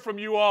want to hear from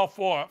you all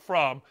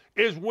from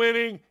is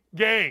winning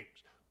games.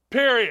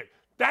 Period.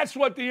 That's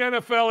what the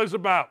NFL is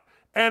about.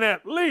 And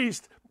at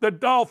least the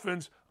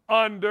Dolphins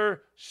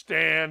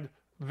understand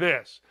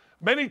this.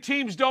 Many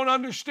teams don't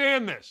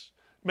understand this.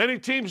 Many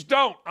teams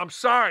don't. I'm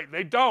sorry,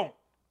 they don't.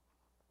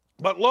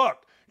 But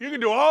look, you can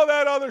do all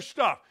that other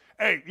stuff.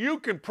 Hey, you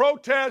can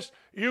protest,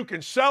 you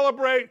can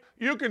celebrate,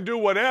 you can do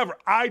whatever.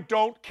 I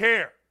don't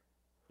care.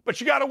 But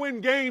you got to win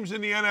games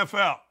in the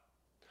NFL.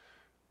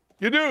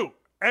 You do.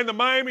 And the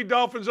Miami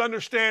Dolphins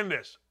understand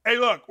this. Hey,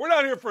 look, we're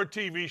not here for a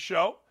TV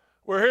show.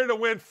 We're here to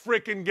win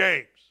freaking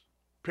games.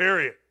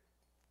 Period.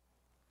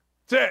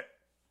 That's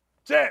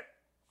it.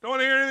 Don't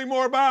want to hear anything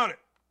more about it.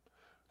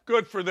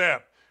 Good for them.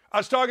 I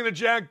was talking to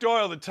Jack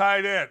Doyle, the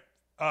tight end,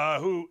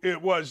 who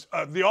it was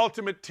the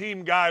ultimate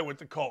team guy with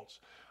the Colts.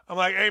 I'm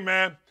like, hey,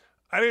 man,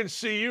 I didn't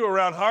see you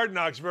around Hard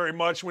Knocks very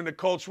much when the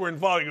Colts were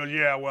involved. He goes,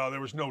 yeah, well,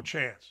 there was no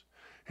chance.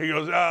 He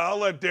goes, I'll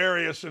let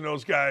Darius and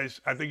those guys,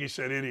 I think he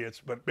said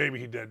idiots, but maybe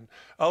he didn't.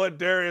 I'll let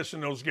Darius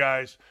and those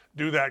guys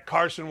do that.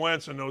 Carson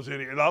Wentz and those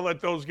idiots. I'll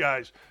let those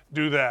guys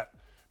do that.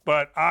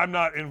 But I'm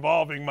not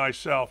involving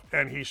myself,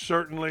 and he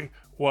certainly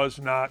was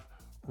not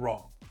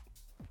wrong.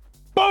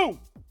 Boom!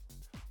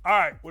 All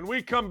right, when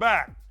we come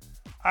back,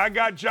 I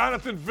got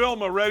Jonathan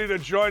Vilma ready to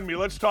join me.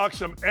 Let's talk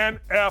some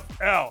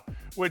NFL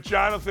with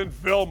Jonathan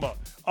Vilma.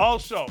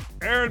 Also,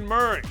 Aaron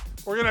Murray.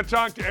 We're going to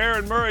talk to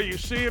Aaron Murray. You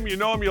see him, you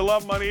know him, you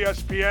love him on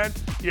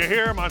ESPN. You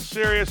hear him on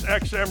Sirius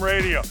XM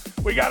Radio.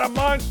 We got a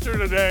monster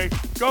today.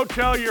 Go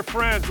tell your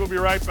friends. We'll be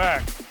right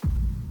back.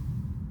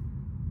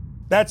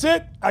 That's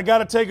it. I got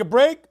to take a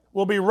break.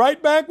 We'll be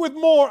right back with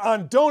more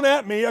on Don't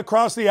At Me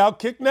across the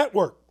Outkick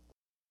Network.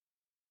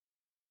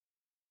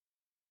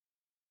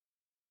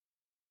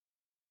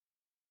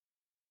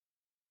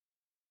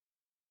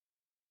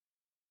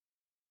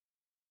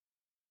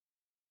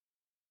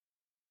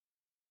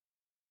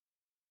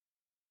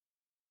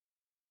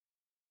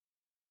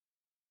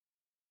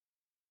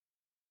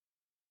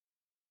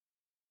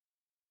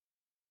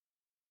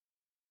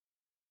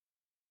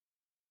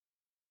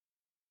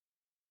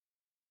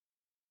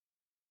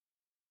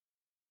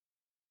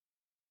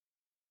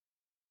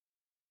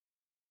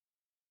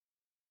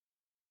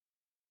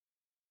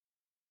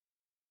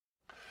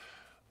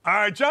 All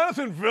right,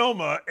 Jonathan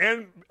Vilma,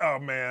 and, oh,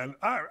 man,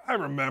 I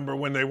remember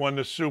when they won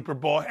the Super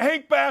Bowl.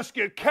 Hank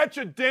Baskett, catch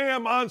a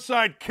damn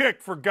onside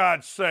kick, for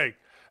God's sake.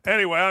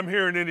 Anyway, I'm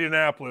here in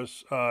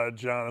Indianapolis,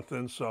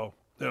 Jonathan, so,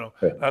 you know,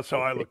 that's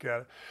how I look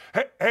at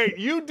it. Hey,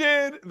 you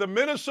did the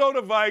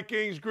Minnesota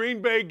Vikings,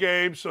 Green Bay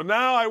game, so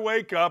now I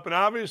wake up, and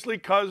obviously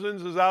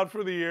Cousins is out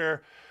for the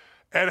year,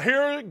 and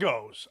here it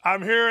goes.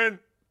 I'm hearing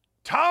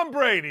Tom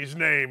Brady's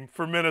name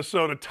for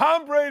Minnesota.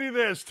 Tom Brady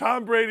this,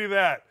 Tom Brady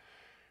that.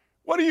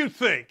 What do you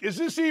think? Is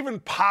this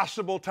even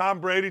possible, Tom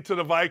Brady to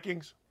the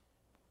Vikings?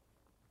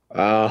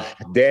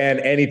 Dan,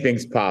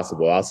 anything's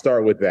possible. I'll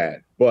start with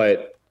that.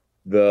 But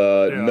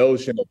the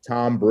notion of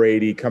Tom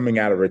Brady coming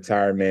out of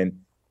retirement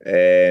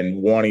and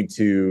wanting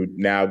to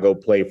now go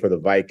play for the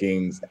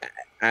Vikings,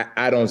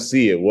 I don't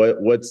see it.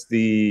 What's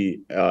the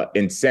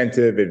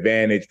incentive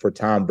advantage for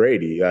Tom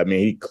Brady? I mean,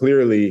 he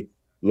clearly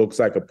looks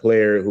like a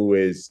player who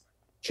is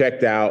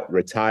checked out,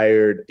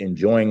 retired,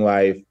 enjoying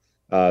life.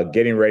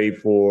 Getting ready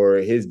for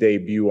his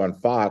debut on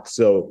Fox.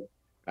 So,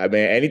 I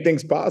mean,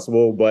 anything's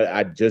possible, but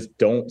I just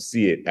don't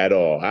see it at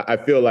all. I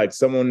feel like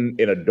someone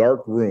in a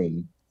dark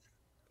room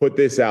put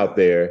this out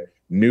there,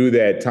 knew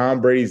that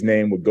Tom Brady's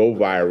name would go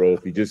viral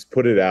if he just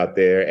put it out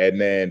there, and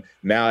then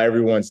now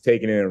everyone's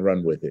taking it and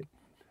run with it.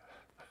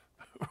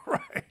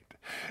 Right.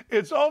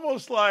 It's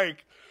almost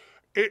like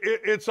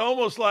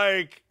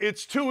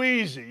it's too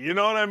easy. You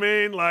know what I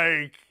mean?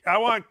 Like, I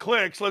want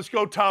clicks. Let's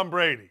go Tom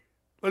Brady.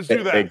 Let's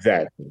do that.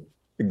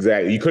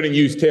 Exactly. You couldn't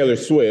use Taylor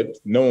Swift.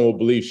 No one will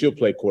believe she'll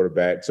play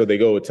quarterback, so they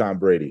go with Tom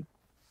Brady.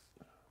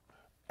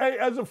 Hey,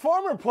 as a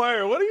former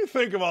player, what do you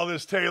think of all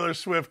this Taylor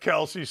Swift,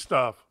 Kelsey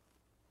stuff?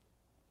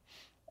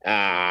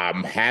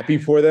 I'm happy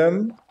for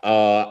them.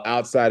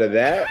 Outside of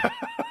that,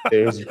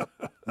 there's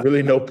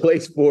really no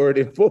place for it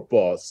in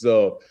football.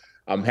 So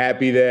I'm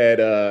happy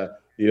that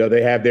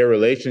they have their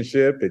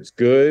relationship. It's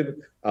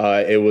good.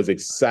 It was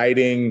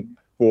exciting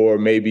for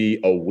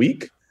maybe a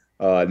week.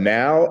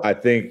 Now, I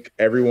think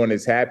everyone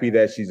is happy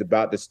that she's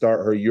about to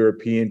start her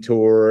European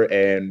tour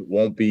and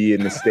won't be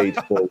in the States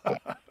for a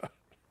while.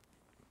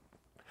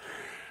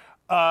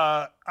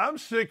 I'm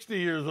 60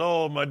 years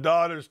old. My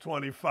daughter's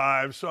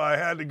 25, so I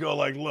had to go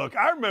like, look,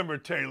 I remember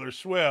Taylor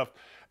Swift,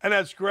 and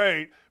that's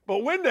great.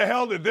 But when the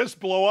hell did this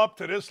blow up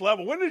to this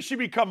level? When did she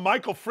become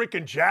Michael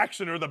freaking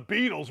Jackson or the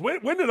Beatles?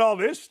 When did all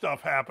this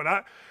stuff happen?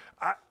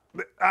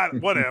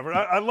 Whatever.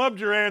 I loved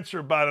your answer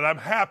about it. I'm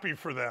happy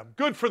for them.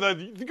 Good for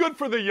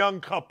the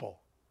young couple.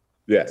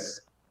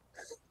 Yes.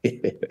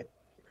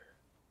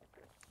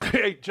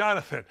 Hey,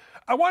 Jonathan,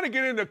 I want to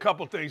get into a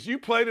couple things. You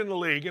played in the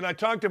league, and I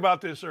talked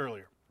about this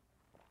earlier.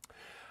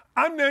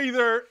 I'm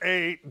neither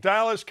a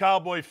Dallas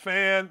Cowboy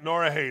fan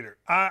nor a hater.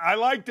 I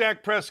like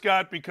Dak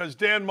Prescott because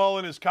Dan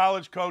Mullen, his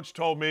college coach,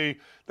 told me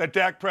that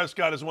Dak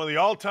Prescott is one of the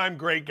all-time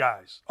great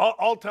guys,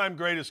 all-time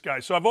greatest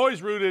guys. So I've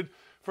always rooted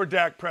for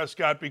Dak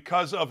Prescott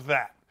because of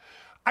that.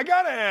 I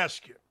got to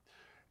ask you,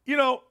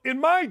 in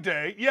my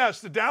day, yes,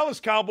 the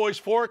Dallas Cowboys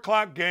 4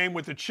 o'clock game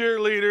with the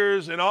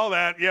cheerleaders and all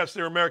that, yes,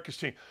 they're America's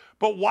team.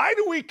 But why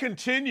do we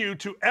continue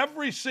to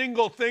every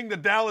single thing the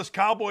Dallas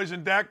Cowboys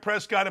and Dak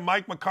Prescott and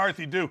Mike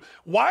McCarthy do?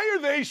 Why are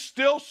they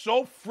still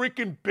so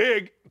freaking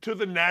big to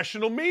the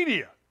national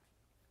media?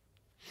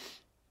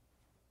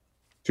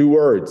 2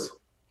 words,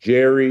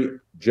 Jerry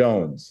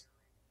Jones.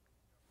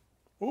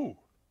 Ooh,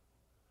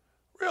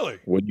 really?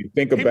 When you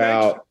think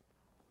about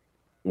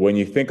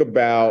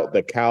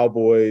the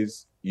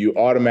Cowboys, you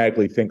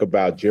automatically think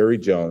about Jerry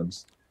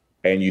Jones,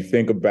 and you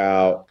think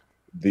about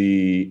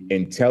the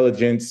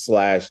intelligence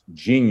 /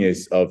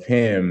 genius of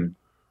him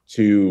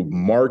to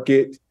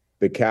market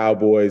the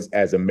Cowboys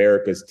as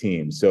America's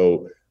team.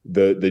 So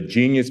the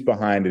genius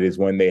behind it is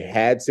when they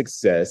had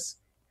success,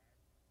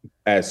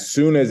 as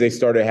soon as they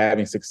started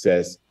having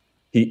success,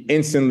 he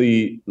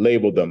instantly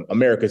labeled them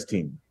America's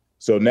team.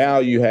 So now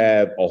you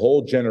have a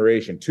whole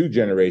generation, 2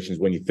 generations,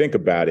 when you think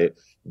about it,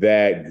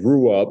 that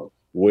grew up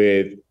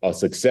with a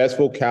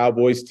successful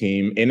Cowboys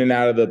team in and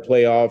out of the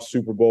playoffs,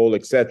 Super Bowl,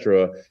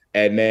 etc.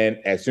 And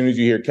then as soon as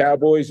you hear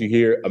Cowboys, you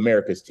hear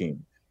America's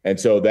team. And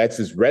so that's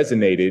just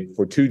resonated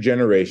for 2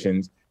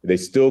 generations. They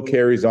still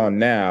carries on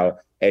now.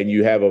 And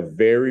you have a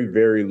very,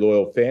 very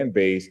loyal fan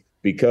base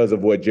because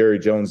of what Jerry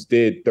Jones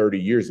did 30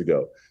 years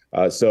ago.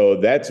 So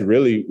that's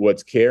really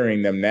what's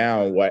carrying them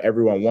now. What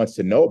everyone wants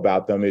to know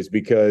about them is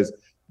because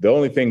the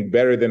only thing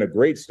better than a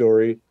great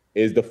story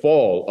is the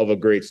fall of a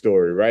great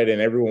story, right?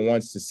 And everyone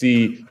wants to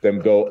see them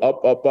go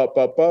up, up, up,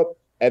 up, up,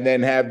 and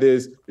then have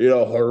this,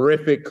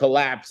 horrific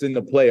collapse in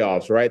the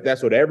playoffs, right?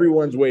 That's what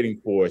everyone's waiting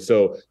for.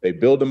 So they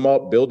build them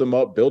up, build them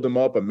up, build them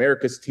up.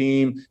 America's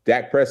team,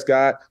 Dak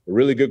Prescott, a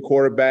really good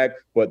quarterback,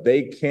 but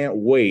they can't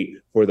wait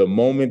for the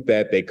moment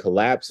that they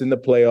collapse in the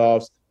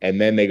playoffs and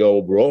then they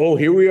go, bro,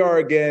 here we are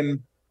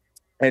again.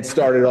 And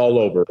start it all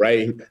over,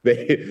 right?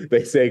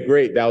 They say,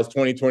 great, that was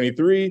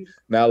 2023.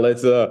 Now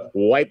let's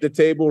wipe the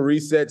table,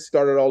 reset,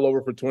 start it all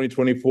over for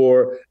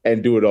 2024,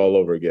 and do it all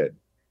over again.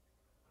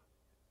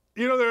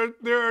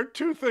 There are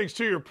 2 things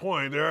to your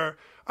point.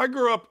 I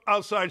grew up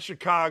outside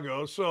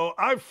Chicago, so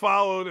I've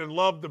followed and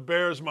loved the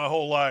Bears my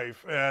whole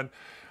life. And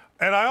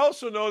I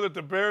also know that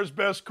the Bears'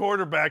 best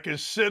quarterback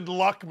is Sid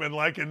Luckman,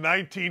 like in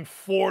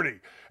 1940.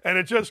 And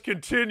it just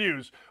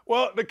continues.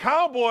 Well, the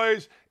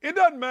Cowboys, it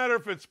doesn't matter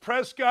if it's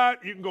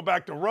Prescott. You can go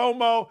back to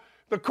Romo.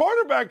 The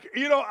quarterback,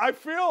 I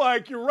feel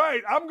like you're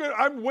right.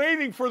 I'm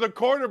waiting for the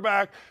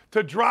quarterback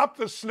to drop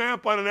the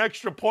snap on an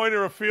extra point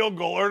or a field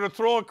goal or to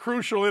throw a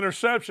crucial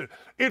interception.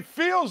 It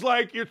feels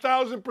like you're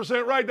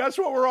 1,000% right. That's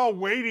what we're all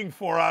waiting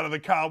for out of the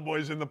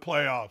Cowboys in the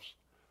playoffs.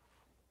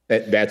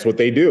 That's what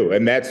they do.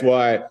 And that's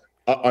why,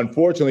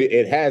 unfortunately,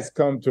 it has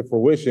come to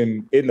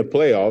fruition in the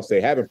playoffs. They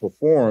haven't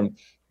performed.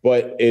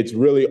 But it's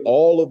really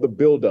all of the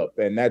buildup.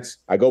 And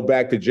I go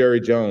back to Jerry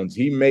Jones.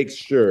 He makes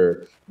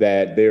sure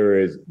that there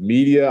is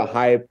media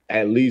hype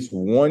at least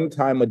 1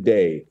 time a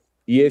day.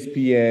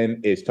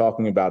 ESPN is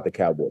talking about the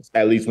Cowboys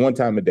at least 1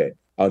 time a day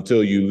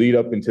until you lead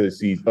up into the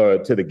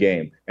season, to the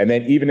game. And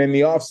then even in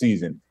the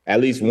offseason, at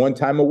least 1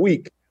 time a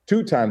week,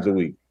 2 times a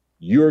week,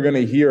 you're going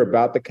to hear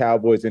about the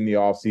Cowboys in the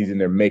offseason.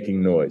 They're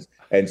making noise.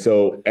 And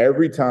so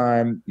every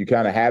time you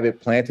kind of have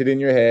it planted in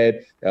your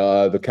head,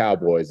 the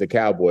Cowboys.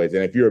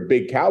 And if you're a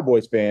big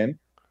Cowboys fan,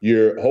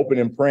 you're hoping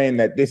and praying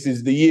that this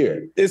is the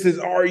year. This is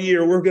our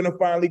year. We're going to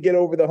finally get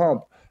over the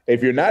hump.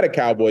 If you're not a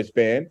Cowboys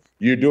fan,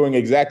 you're doing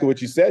exactly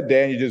what you said,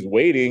 Dan. You're just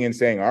waiting and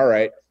saying, all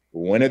right,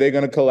 when are they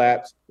going to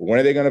collapse? When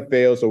are they going to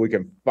fail so we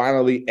can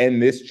finally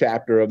end this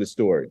chapter of the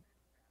story?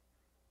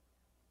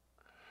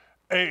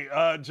 Hey,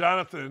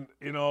 Jonathan,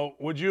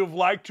 would you have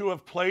liked to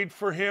have played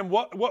for him?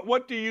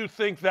 What do you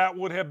think that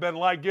would have been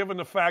like, given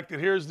the fact that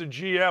here's the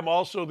GM,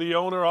 also the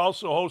owner,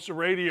 also hosts a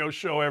radio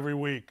show every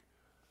week?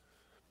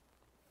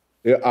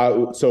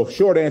 Yeah, so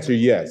short answer,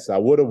 yes. I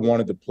would have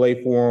wanted to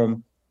play for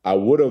him. I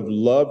would have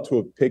loved to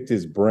have picked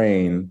his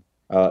brain,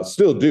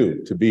 still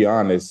do, to be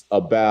honest,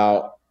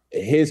 about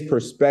his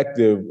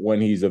perspective when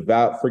he's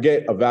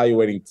forget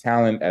evaluating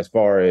talent as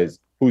far as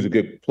who's a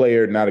good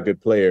player, not a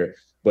good player.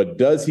 But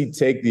does he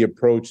take the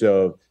approach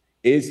of,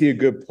 is he a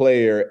good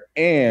player,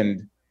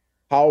 and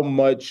how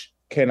much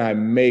can I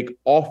make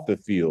off the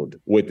field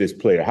with this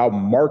player? How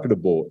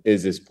marketable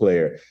is this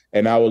player?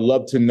 And I would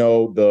love to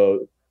know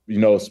the,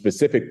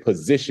 specific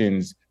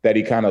positions that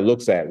he kind of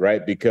looks at,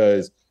 right?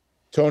 Because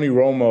Tony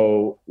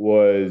Romo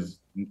was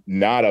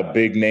not a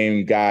big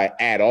name guy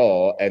at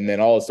all. And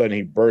then all of a sudden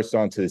he bursts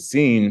onto the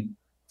scene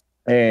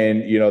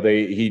and,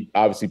 he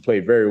obviously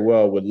played very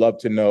well. Would love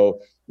to know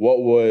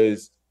what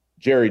was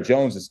Jerry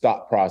Jones'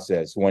 thought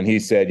process when he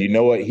said, you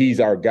know what, he's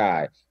our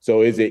guy.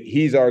 So is it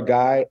he's our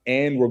guy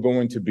and we're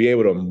going to be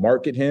able to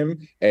market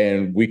him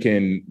and we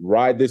can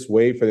ride this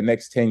wave for the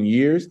next 10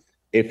 years?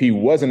 If he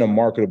wasn't a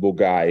marketable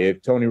guy,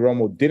 if Tony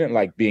Romo didn't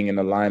like being in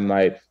the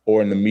limelight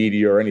or in the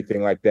media or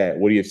anything like that,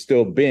 would he have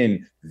still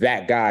been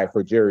that guy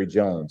for Jerry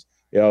Jones?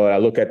 I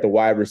look at the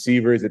wide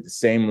receivers at the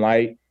same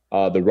light,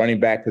 the running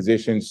back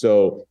position.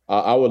 So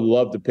I would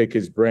love to pick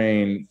his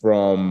brain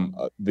from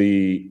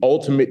the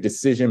ultimate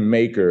decision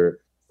maker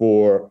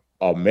for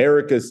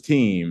America's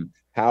team,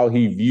 how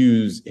he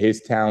views his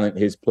talent,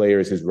 his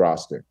players, his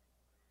roster.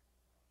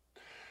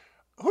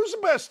 Who's the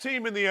best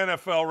team in the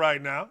NFL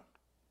right now?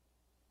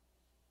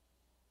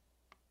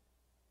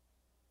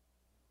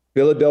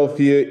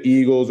 Philadelphia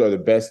Eagles are the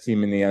best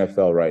team in the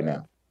NFL right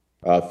now.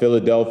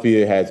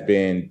 Philadelphia has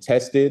been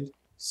tested,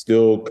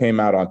 still came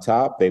out on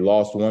top. They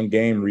lost one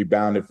game,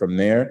 rebounded from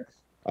there.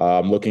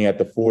 I'm looking at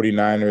the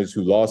 49ers,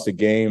 who lost a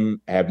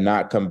game, have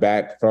not come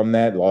back from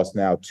that, lost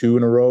now 2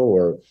 in a row,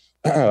 or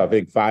I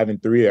think 5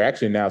 and 3. They're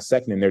actually now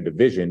second in their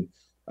division.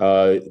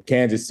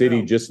 Kansas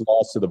City just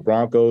lost to the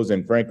Broncos,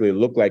 and frankly, it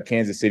looked like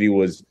Kansas City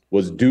was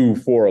due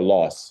for a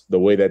loss, the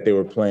way that they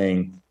were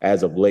playing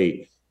as of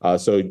late.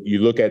 So you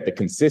look at the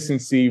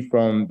consistency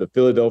from the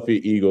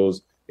Philadelphia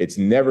Eagles, it's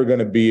never going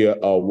to be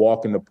a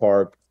walk in the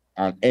park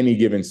on any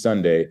given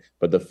Sunday.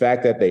 But the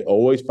fact that they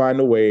always find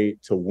a way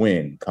to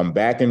win, come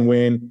back and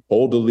win,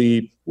 hold the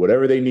lead,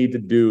 whatever they need to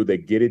do, they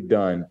get it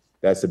done.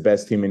 That's the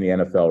best team in the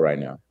NFL right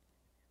now.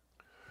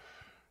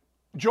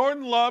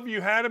 Jordan Love, you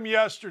had him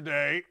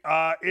yesterday.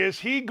 Is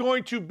he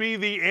going to be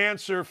the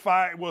answer?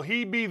 Will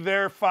he be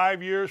there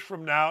 5 years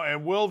from now,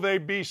 and will they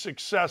be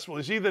successful?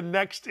 Is he the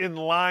next in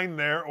line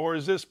there, or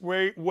is this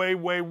way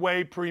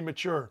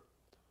premature?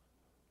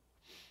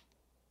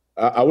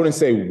 I wouldn't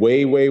say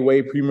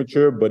way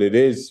premature, but it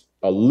is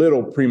a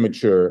little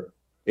premature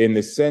in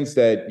the sense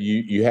that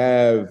you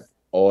have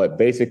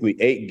basically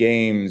 8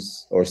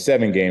 games or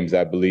 7 games,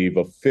 I believe,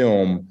 of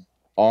film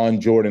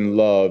on Jordan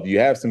Love. You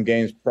have some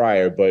games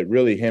prior, but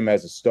really him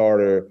as a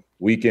starter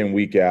week in,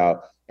 week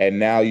out. And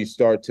now you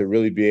start to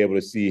really be able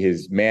to see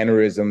his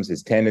mannerisms,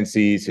 his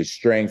tendencies, his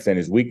strengths, and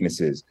his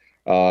weaknesses.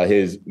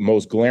 His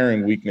most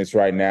glaring weakness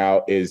right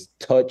now is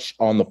touch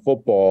on the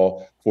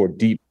football for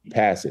deep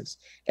passes.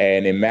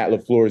 And in Matt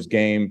LaFleur's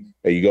game,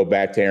 you go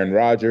back to Aaron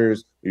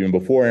Rodgers, even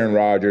before Aaron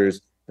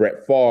Rodgers,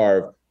 Brett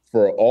Favre,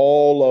 for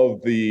all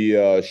of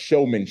the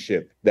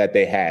showmanship that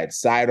they had,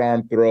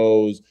 sidearm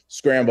throws,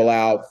 scramble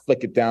out,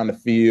 flick it down the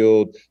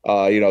field,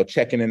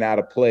 checking in out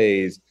of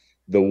plays.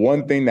 The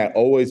one thing that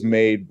always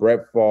made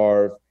Brett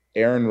Favre,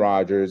 Aaron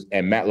Rodgers,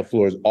 and Matt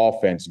LaFleur's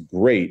offense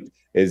great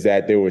is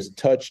that there was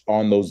touch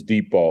on those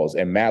deep balls.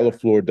 And Matt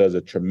LaFleur does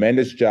a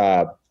tremendous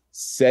job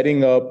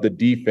setting up the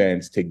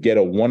defense to get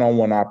a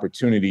one-on-one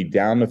opportunity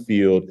down the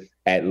field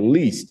at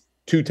least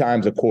 2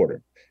 times a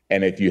quarter.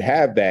 And if you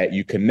have that,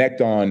 you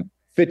connect on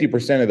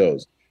 50% of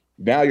those.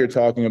 Now you're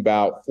talking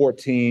about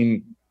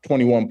 14,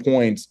 21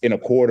 points in a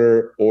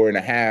quarter or in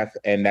a half,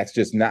 and that's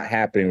just not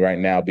happening right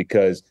now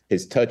because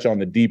his touch on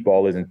the deep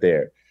ball isn't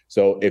there.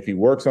 So if he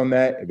works on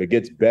that, if it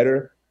gets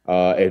better,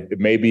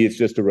 maybe it's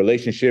just a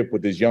relationship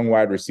with his young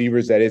wide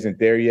receivers that isn't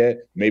there yet.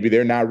 Maybe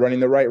they're not running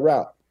the right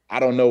route. I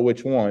don't know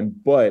which one,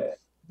 but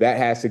that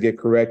has to get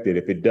corrected.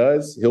 If it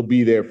does, he'll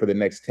be there for the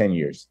next 10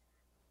 years.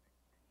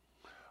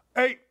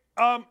 Hey,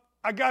 I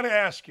got to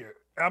ask you.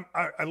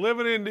 I live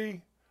in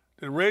Indy,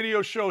 did a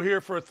radio show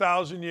here for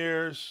 1,000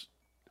 years.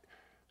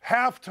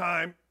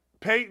 Halftime,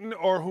 Peyton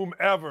or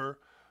whomever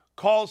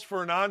calls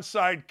for an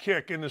onside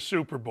kick in the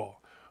Super Bowl.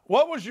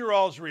 What was your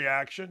all's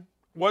reaction?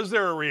 Was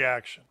there a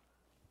reaction?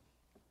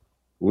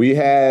 We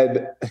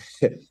had,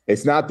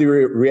 it's not the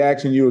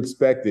reaction you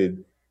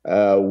expected.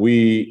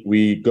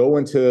 We go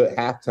into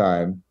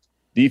halftime,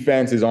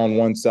 defense is on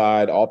one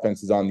side,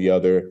 offense is on the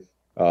other.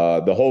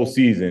 The whole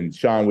season,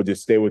 Sean would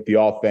just stay with the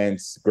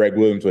offense. Greg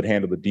Williams would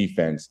handle the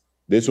defense.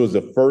 This was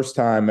the first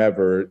time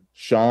ever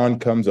Sean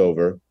comes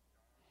over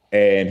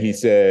and he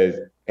says,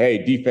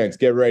 hey, defense,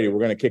 get ready. We're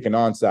going to kick an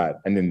onside.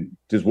 And then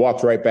just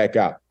walks right back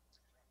out.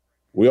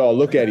 We all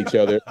look at each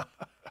other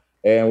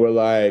and we're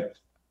like,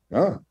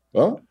 oh,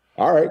 well,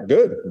 all right,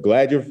 good.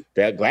 Glad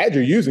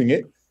you're using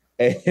it.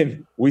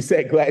 And we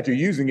said glad you're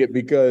using it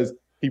because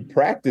he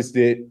practiced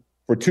it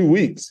for 2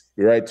 weeks,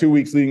 right? 2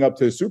 weeks leading up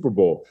to the Super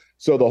Bowl.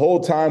 So the whole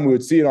time we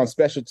would see it on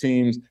special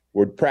teams,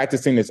 we're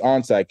practicing this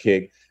onside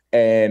kick.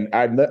 And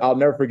I'll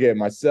never forget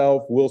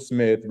myself, Will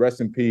Smith,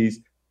 rest in peace.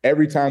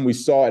 Every time we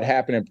saw it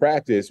happen in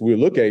practice, we would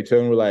look at each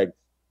other and we're like,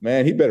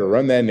 man, he better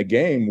run that in the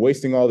game,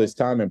 wasting all this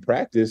time in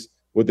practice.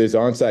 with this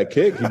onside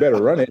kick. He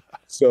better run it.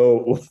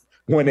 So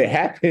when it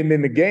happened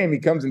in the game, he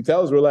comes and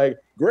tells, we're like,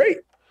 great,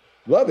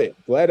 love it.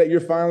 Glad that you're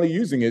finally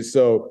using it.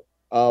 So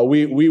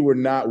we were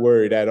not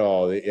worried at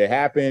all. It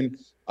happened.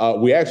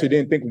 We actually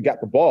didn't think we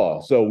got the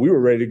ball. So we were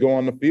ready to go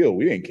on the field.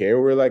 We didn't care.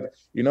 We were like,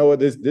 you know what,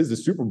 this is the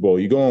Super Bowl.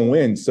 You go and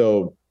win.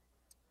 So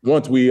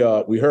once we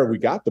heard we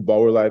got the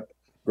ball, we're like,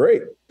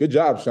 great, good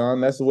job, Sean.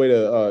 That's the way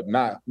to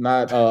not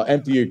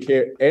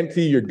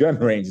empty your gun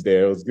range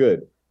there. It was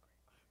good.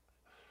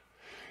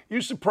 You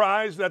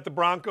surprised that the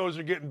Broncos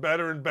are getting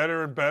better and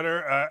better and better?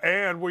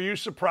 And were you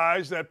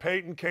surprised that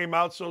Peyton came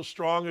out so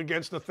strong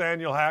against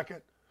Nathaniel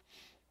Hackett?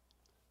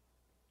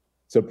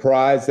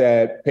 Surprised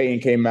that Peyton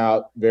came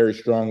out very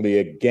strongly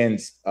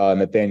against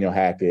Nathaniel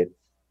Hackett.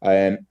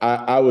 And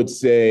I would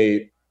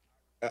say,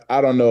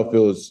 I don't know if it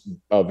was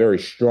very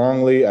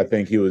strongly. I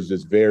think he was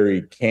just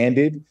very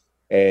candid.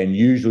 And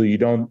usually you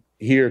don't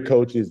hear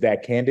coaches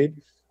that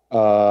candid.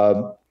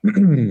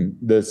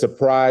 The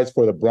surprise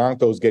for the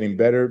Broncos getting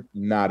better,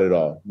 not at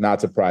all. Not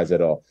surprised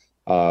at all.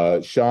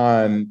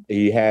 Sean,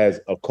 he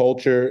has a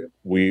culture.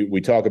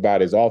 We talk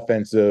about his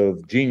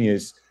offensive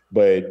genius,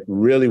 but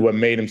really what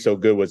made him so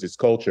good was his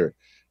culture.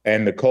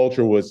 And the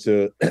culture was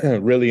to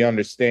really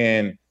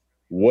understand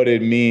what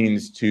it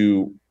means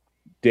to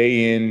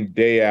day in,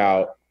 day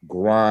out,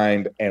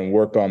 grind and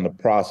work on the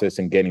process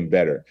and getting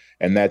better.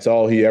 And that's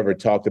all he ever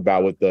talked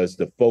about with us.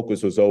 The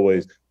focus was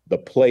always the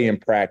play in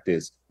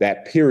practice,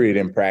 that period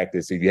in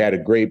practice. If you had a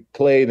great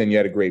play, then you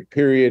had a great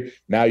period.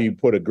 Now you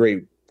put a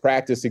great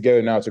practice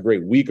together. Now it's a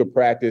great week of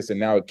practice, and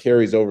now it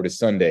carries over to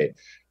Sunday.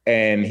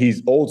 And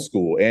he's old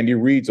school. Andy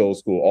Reid's old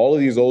school. All of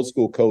these old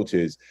school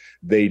coaches,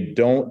 they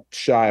don't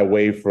shy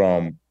away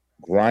from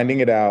grinding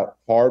it out,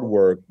 hard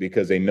work,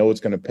 because they know it's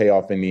going to pay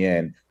off in the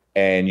end.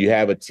 And you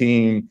have a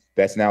team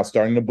that's now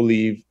starting to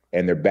believe,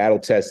 and they're battle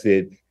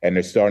tested, and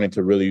they're starting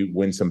to really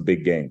win some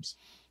big games.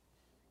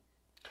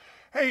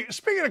 Hey,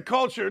 speaking of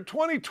culture,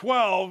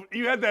 2012,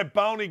 you had that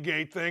Bounty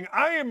Gate thing.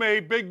 I am a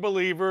big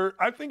believer.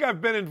 I think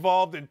I've been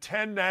involved in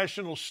 10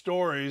 national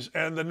stories,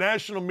 and the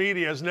national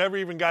media has never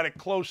even got it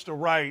close to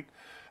right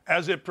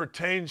as it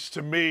pertains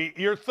to me.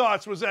 Your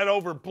thoughts, was that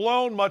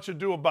overblown, much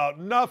ado about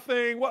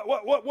nothing?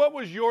 What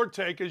was your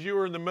take as you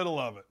were in the middle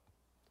of it?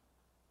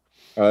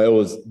 It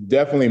was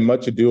definitely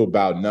much ado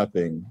about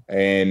nothing.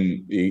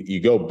 And you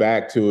go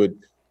back to it,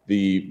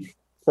 the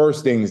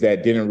first things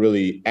that didn't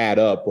really add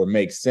up or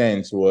make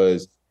sense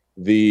was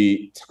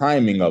the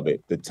timing of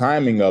it. The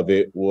timing of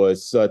it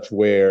was such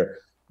where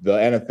the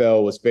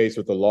NFL was faced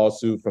with a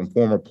lawsuit from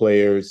former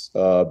players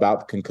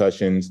about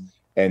concussions.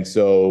 And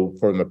so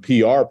from a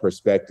PR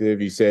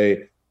perspective, you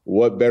say,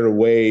 what better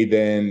way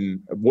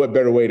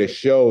to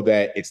show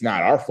that it's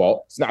not our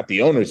fault? It's not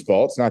the owner's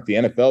fault. It's not the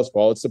NFL's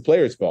fault. It's the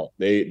players' fault.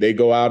 They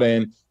go out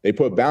and they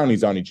put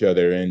bounties on each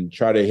other and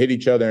try to hit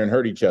each other and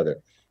hurt each other.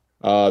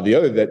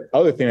 The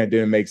other thing that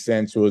didn't make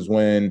sense was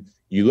when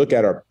you look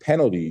at our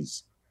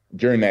penalties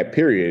during that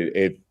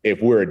period.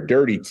 If we're a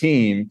dirty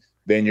team,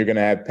 then you're going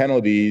to have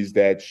penalties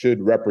that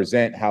should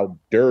represent how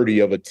dirty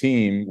of a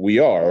team we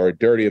are or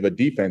dirty of a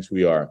defense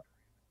we are.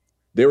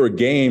 There were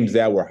games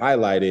that were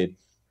highlighted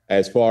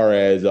as far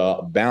as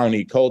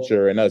bounty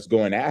culture and us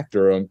going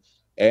after them,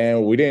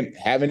 and we didn't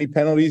have any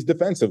penalties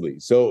defensively.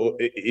 So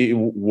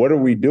what are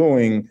we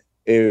doing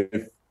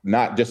if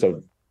not just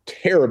a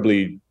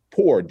terribly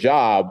poor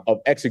job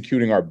of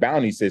executing our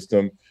bounty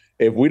system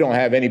if we don't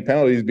have any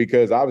penalties?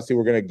 Because obviously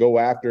we're going to go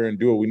after and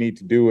do what we need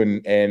to do,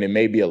 and it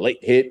may be a late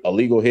hit, a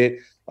legal hit,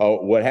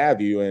 what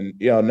have you. And,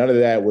 none of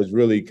that was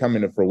really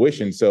coming to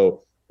fruition.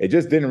 So it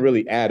just didn't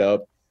really add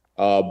up.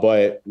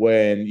 But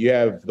when you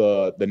have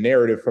the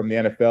narrative from the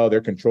NFL,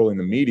 they're controlling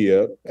the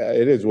media,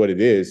 it is what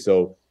it is.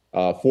 So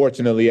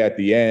fortunately, at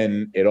the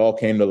end, it all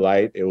came to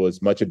light. It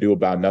was much ado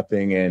about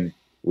nothing, and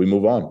we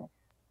move on.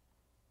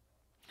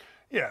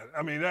 Yeah,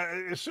 I mean,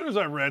 as soon as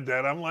I read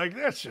that, I'm like,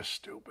 that's just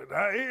stupid.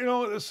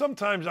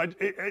 Sometimes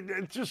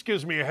it just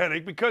gives me a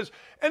headache because,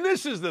 and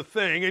this is the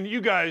thing, and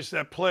you guys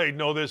that played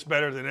know this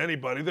better than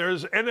anybody,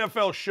 there's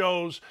NFL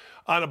shows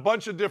on a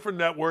bunch of different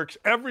networks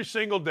every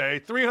single day,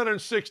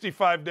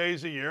 365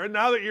 days a year. And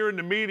now that you're in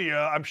the media,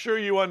 I'm sure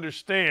you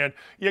understand,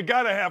 you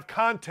got to have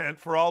content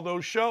for all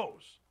those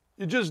shows.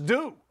 You just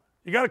do.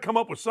 You got to come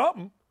up with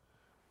something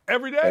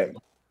every day.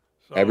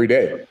 Every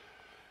day.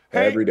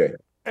 Every day.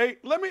 Hey,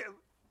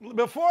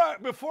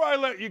 Before I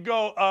let you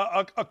go,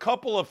 a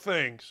couple of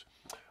things.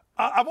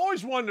 I've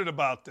always wondered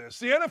about this.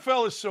 The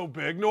NFL is so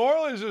big. New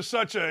Orleans is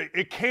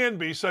it can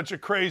be such a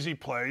crazy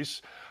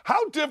place.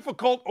 How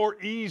difficult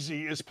or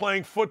easy is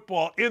playing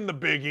football in the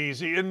Big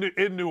Easy in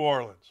New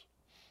Orleans?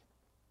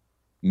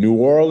 New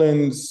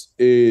Orleans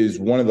is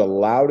one of the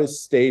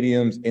loudest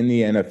stadiums in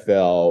the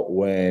NFL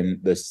when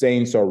the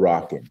Saints are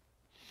rocking.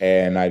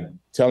 And I'm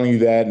telling you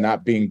that,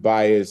 not being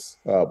biased,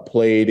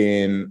 played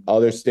in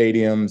other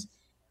stadiums.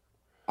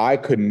 I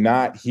could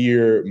not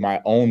hear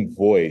my own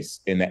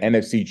voice in the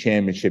NFC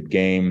Championship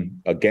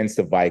game against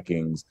the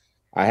Vikings.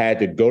 I had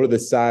to go to the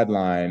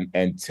sideline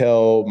and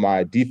tell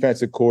my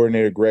defensive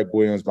coordinator, Greg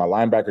Williams, my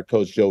linebacker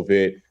coach, Joe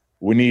Vitt,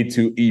 We need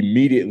to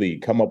immediately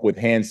come up with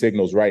hand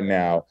signals right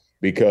now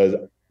because,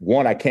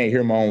 one, I can't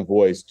hear my own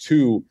voice.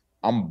 Two,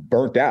 I'm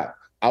burnt out.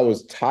 I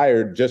was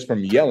tired just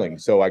from yelling.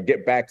 So I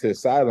get back to the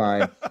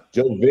sideline.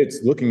 Joe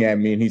Vitt's looking at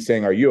me and he's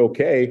saying, "Are you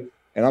okay?"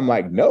 And I'm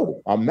like,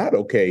 "No, I'm not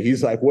okay."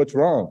 He's like, "What's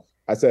wrong?"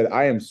 I said,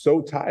 "I am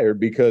so tired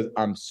because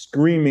I'm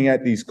screaming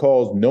at these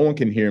calls. No one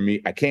can hear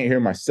me. I can't hear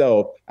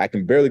myself. I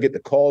can barely get the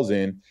calls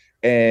in.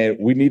 And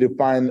we need to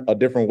find a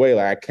different way.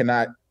 Like, I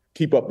cannot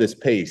keep up this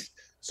pace."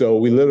 So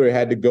we literally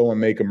had to go and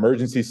make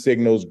emergency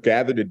signals,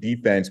 gather the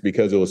defense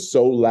because it was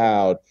so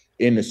loud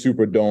in the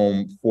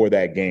Superdome for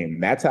that game.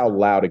 That's how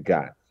loud it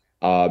got.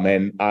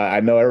 And I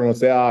know everyone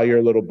say, "Oh, you're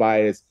a little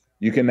biased."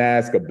 You can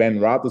ask a Ben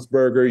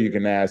Roethlisberger. You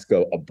can ask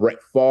a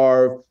Brett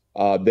Favre.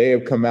 They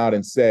have come out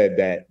and said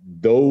that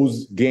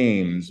those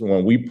games,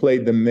 when we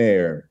played them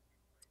there,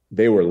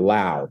 they were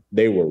loud.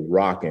 They were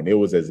rocking. It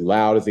was as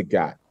loud as it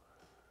got.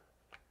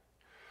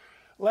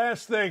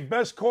 Last thing,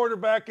 best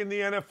quarterback in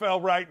the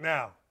NFL right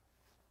now.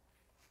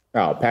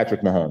 Oh,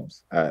 Patrick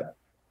Mahomes.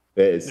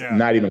 It's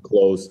not even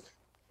close.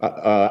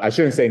 I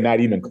shouldn't say not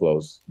even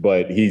close,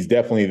 but he's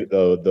definitely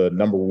the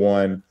number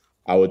one.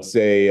 I would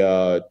say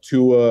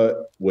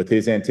Tua, with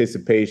his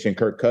anticipation.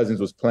 Kirk Cousins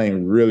was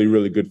playing really,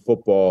 really good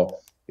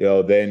football.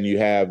 Then you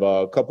have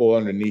a couple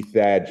underneath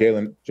that.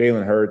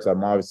 Jalen Hurts,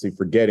 I'm obviously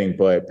forgetting,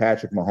 but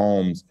Patrick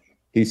Mahomes,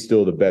 he's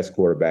still the best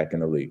quarterback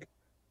in the league.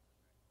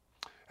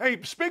 Hey,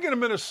 speaking of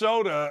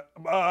Minnesota,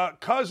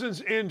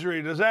 Cousins'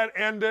 injury, does that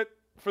end it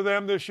for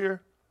them this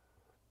year?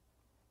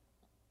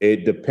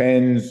 It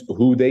depends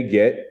who they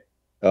get,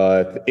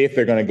 if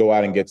they're going to go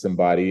out and get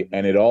somebody.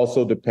 And it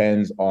also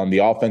depends on the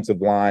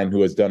offensive line,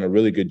 who has done a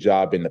really good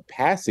job in the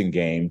passing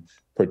game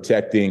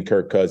protecting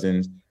Kirk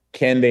Cousins.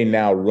 Can they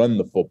now run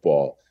the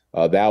football?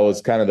 That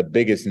was kind of the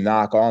biggest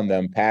knock on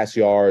them. Pass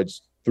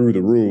yards through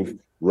the roof,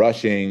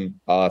 rushing,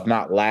 if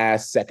not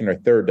last, second or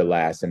third to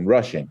last in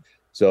rushing.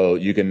 So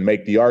you can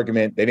make the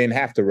argument they didn't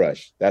have to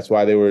rush. That's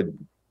why they were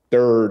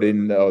third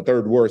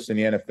worst in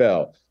the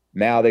NFL.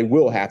 Now they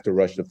will have to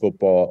rush the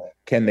football.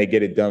 Can they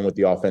get it done with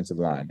the offensive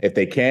line? If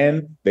they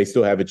can, they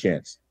still have a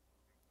chance.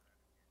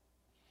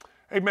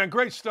 Hey, man,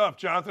 great stuff,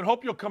 Jonathan.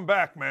 Hope you'll come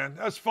back, man.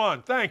 That's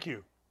fun. Thank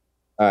you.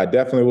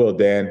 Definitely will,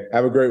 Dan.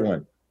 Have a great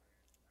one.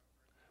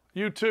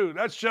 You too.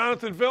 That's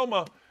Jonathan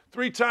Vilma,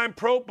 3-time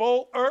Pro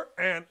Bowler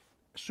and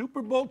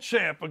Super Bowl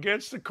champ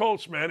against the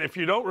Colts, man. If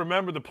you don't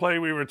remember the play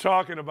we were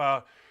talking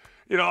about,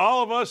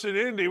 all of us in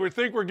Indy, we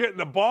think we're getting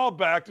the ball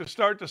back to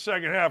start the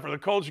second half, or the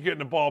Colts are getting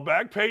the ball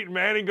back. Peyton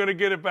Manning going to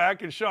get it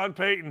back, and Sean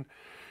Payton,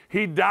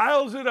 he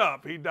dials it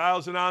up. He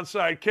dials an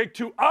onside kick.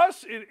 To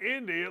us in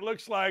Indy, it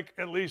looks like,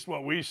 at least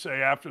what we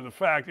say after the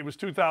fact, it was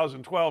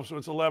 2012, so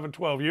it's 11,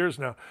 12 years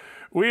now.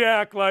 We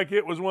act like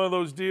it was one of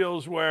those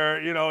deals where,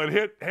 it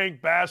hit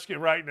Hank Basket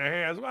right in the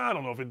hands. Well, I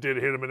don't know if it did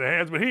hit him in the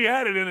hands, but he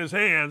had it in his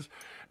hands,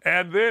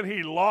 and then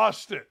he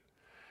lost it.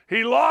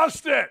 He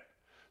lost it.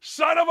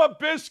 Son of a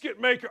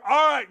biscuit maker.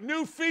 All right,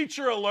 new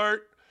feature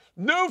alert.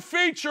 New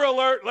feature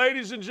alert,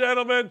 ladies and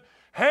gentlemen.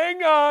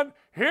 Hang on.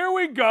 Here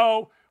we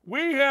go.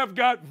 We have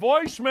got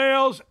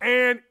voicemails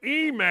and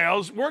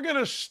emails. We're going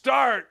to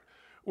start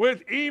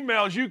with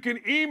emails. You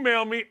can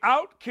email me,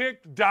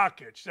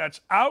 OutkickDockage.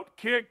 That's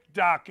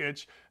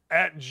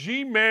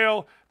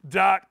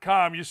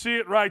OutkickDockage@gmail.com. You see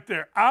it right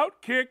there,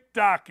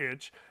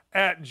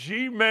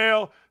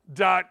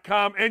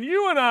 OutkickDockage@gmail.com. And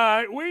you and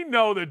I, we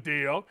know the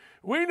deal.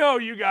 We know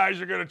you guys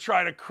are going to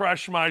try to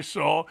crush my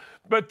soul,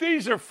 but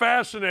these are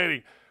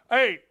fascinating.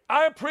 Hey,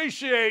 I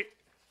appreciate,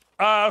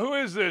 who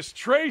is this?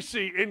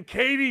 Tracy in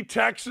Katy,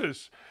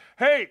 Texas.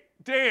 Hey,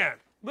 Dan,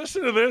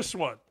 listen to this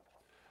one.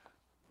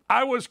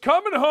 I was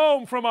coming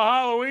home from a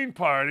Halloween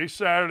party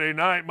Saturday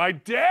night. My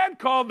dad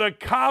called the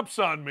cops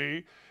on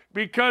me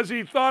because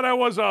he thought I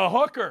was a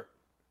hooker.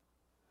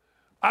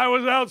 I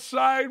was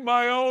outside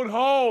my own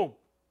home.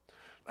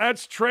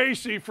 That's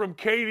Tracy from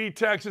Katy,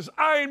 Texas.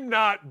 I'm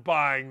not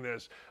buying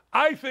this.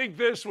 I think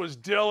this was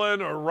Dylan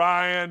or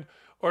Ryan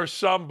or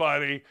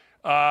somebody.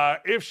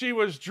 If she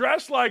was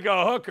dressed like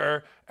a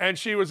hooker and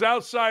she was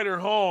outside her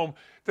home,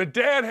 the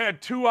dad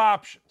had two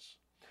options.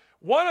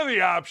 One of the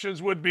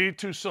options would be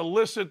to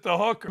solicit the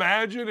hooker.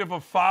 Imagine if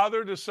a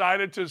father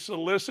decided to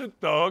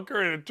solicit the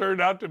hooker and it turned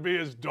out to be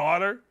his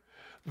daughter.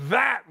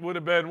 That would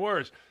have been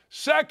worse.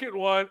 Second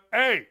one,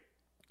 hey,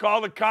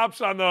 call the cops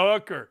on the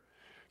hooker.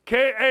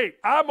 Hey,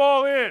 I'm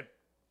all in.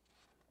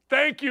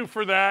 Thank you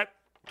for that.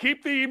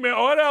 Keep the email.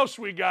 What else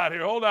we got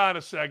here? Hold on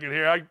a second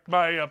here.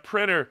 My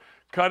printer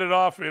cut it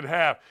off in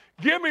half.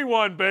 Give me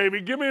one,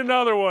 baby. Give me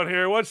another one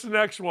here. What's the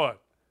next one?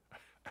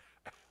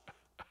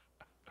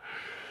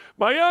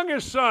 My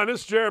youngest son,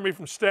 this is Jeremy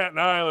from Staten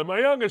Island. My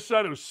youngest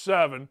son, who's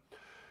 7,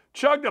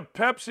 chugged a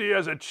Pepsi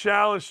as a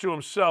challenge to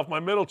himself. My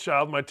middle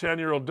child, my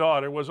 10-year-old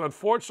daughter, was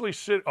unfortunately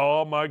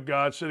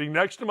sitting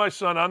next to my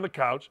son on the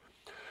couch.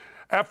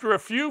 After a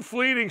few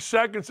fleeting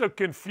seconds of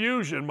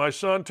confusion, my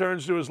son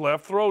turns to his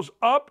left, throws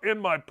up in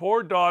my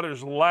poor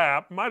daughter's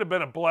lap. Might have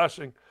been a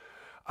blessing.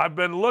 I've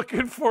been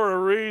looking for a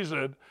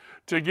reason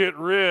to get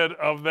rid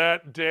of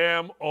that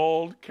damn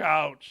old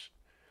couch.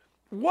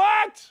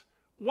 What?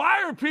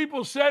 Why are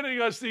people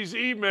sending us these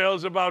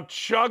emails about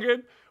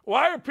chugging?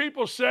 Why are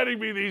people sending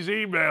me these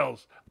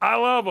emails? I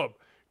love them.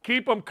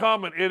 Keep them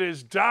coming. It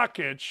is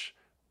Dockich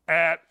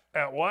at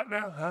what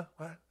now? Huh?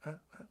 What?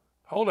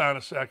 Hold on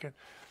a second.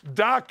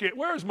 Dockich,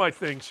 where's my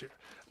things here?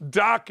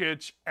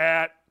 Dockich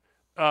at,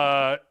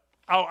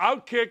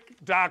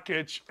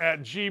 outkickdockich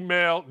at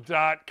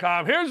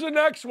gmail.com. Here's the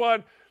next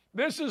one.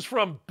 This is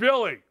from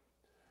Billy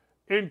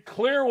in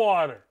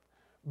Clearwater.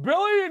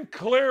 Billy in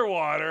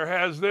Clearwater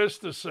has this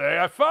to say.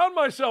 I found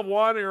myself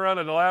wandering around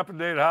a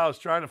dilapidated house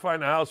trying to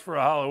find a house for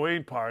a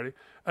Halloween party.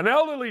 An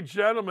elderly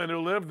gentleman who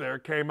lived there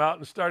came out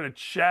and started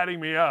chatting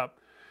me up.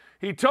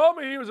 He told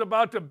me he was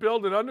about to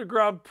build an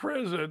underground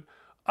prison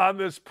on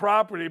this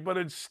property, but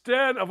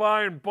instead of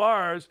iron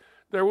bars,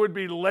 there would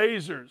be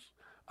lasers.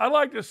 I'd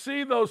like to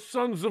see those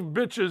sons of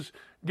bitches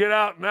get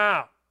out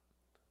now.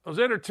 I was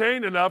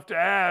entertained enough to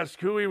ask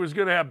who he was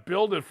going to have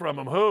build it from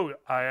him. Who?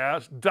 I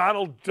asked.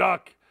 Donald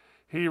Duck,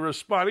 he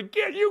responded.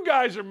 Get, you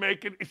guys are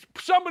making,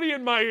 somebody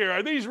in my ear,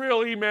 are these real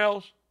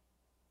emails?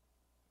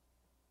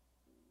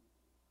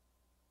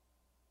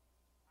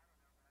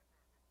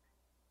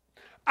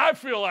 I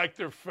feel like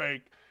they're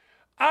fake.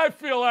 I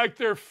feel like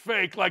they're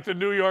fake, like the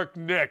New York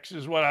Knicks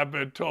is what I've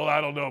been told.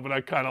 I don't know, but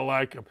I kind of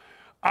like them.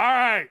 All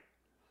right,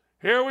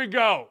 here we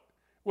go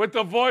with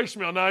the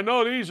voicemail. Now, I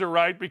know these are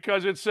right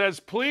because it says,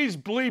 please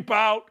bleep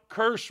out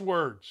curse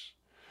words.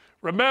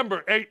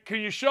 Remember, hey, can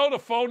you show the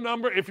phone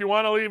number if you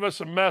want to leave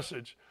us a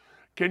message?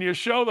 Can you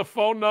show the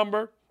phone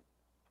number?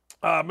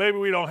 Maybe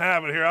we don't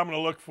have it here. I'm going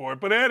to look for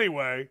it. But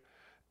anyway,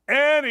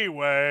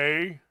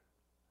 let's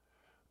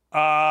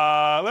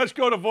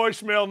go to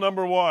voicemail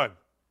number 1.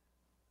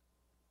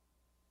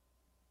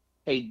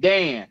 Hey,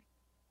 Dan,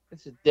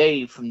 this is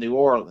Dave from New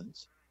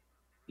Orleans.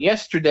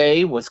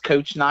 Yesterday was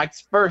Coach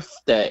Knight's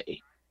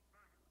birthday.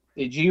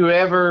 Did you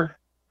ever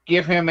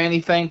give him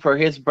anything for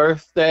his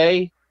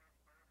birthday?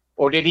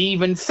 Or did he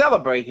even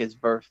celebrate his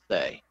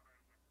birthday?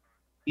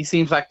 He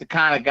seems like the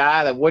kind of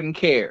guy that wouldn't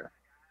care.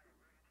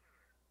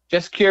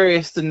 Just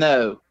curious to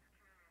know.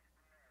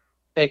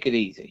 Take it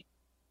easy.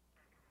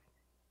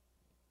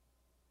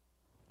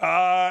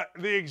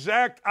 The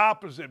exact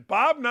opposite.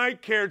 Bob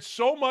Knight cared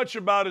so much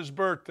about his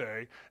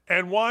birthday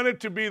and wanted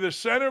to be the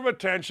center of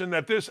attention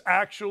that this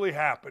actually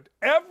happened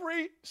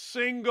every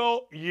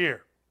single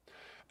year.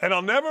 And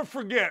I'll never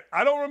forget,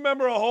 I don't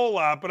remember a whole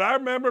lot, but I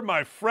remember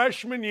my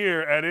freshman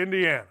year at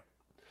Indiana.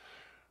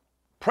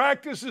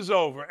 Practice is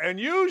over, and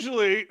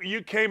usually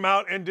you came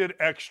out and did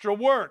extra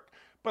work.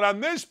 But on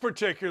this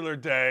particular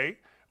day,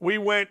 we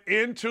went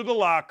into the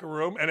locker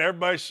room, and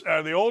everybody,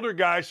 the older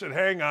guy said,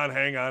 hang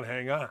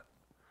on.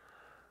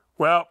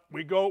 Well,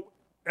 we go,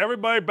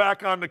 everybody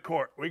back on the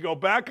court. We go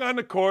back on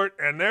the court,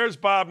 and there's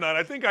Bob Knight.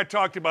 I think I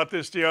talked about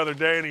this the other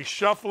day, and he's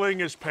shuffling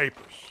his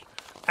papers,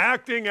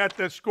 acting at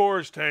the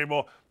scorer's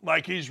table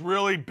like he's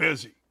really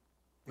busy.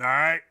 All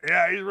right?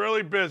 Yeah, he's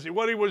really busy.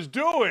 What he was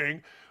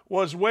doing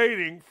was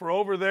waiting for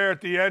over there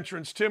at the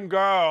entrance, Tim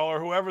Garl, or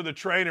whoever the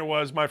trainer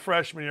was, my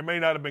freshman year, may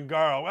not have been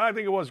Garl. Well, I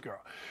think it was Garl,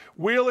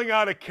 wheeling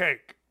out a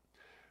cake.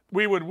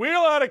 We would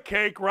wheel out a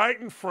cake right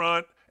in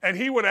front, and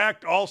he would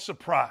act all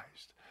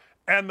surprised.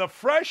 And the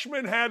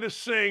freshmen had to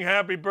sing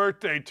happy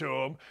birthday to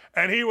him,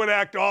 and he would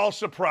act all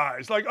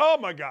surprised, like, oh,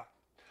 my God.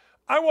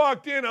 I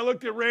walked in, I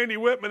looked at Randy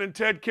Whitman and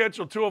Ted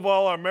Kitchell, 2 of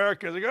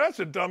All-Americans. I go, that's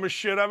the dumbest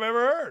shit I've ever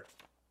heard.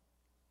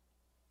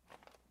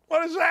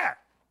 What is that?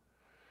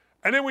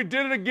 And then we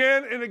did it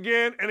again and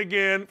again and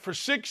again for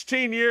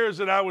 16 years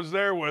that I was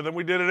there with him.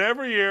 We did it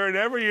every year, and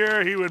every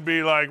year he would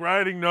be like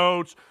writing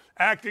notes,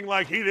 acting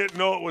like he didn't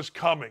know it was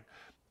coming.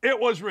 It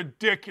was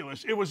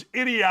ridiculous. It was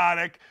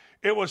idiotic.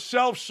 It was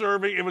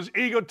self-serving. It was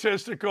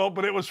egotistical,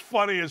 but it was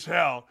funny as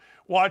hell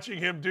watching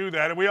him do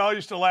that. And we all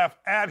used to laugh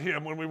at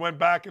him when we went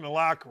back in the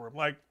locker room.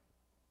 Like,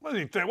 what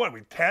are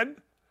we, 10?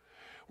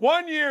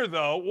 One year,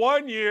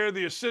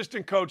 the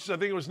assistant coach, I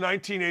think it was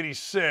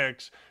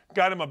 1986,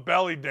 got him a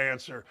belly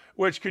dancer,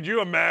 which, could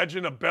you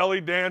imagine a belly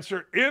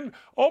dancer in,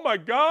 oh my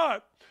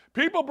God,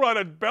 people brought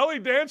a belly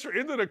dancer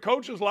into the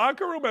coach's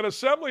locker room at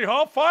Assembly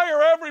Hall.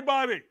 Fire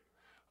everybody.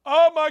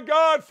 Oh my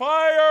God,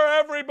 fire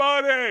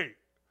everybody.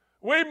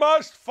 We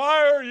must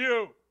fire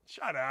you.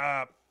 Shut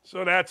up.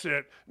 So that's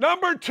it.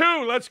 Number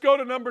 2. Let's go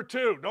to number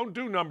 2. Don't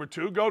do number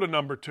 2. Go to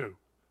number 2.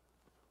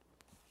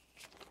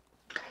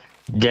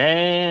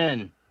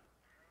 Dan,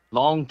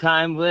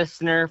 long-time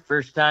listener,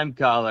 first-time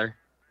caller.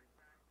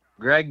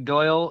 Greg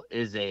Doyle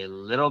is a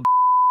little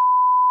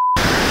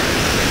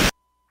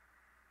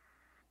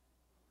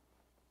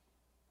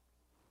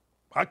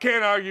I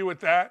can't argue with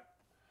that.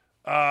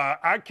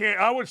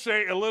 I would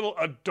say a little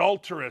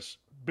adulterous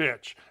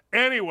bitch.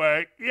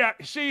 Anyway, yeah,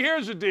 see,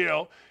 here's the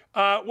deal.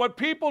 What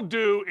people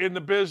do in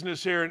the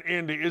business here in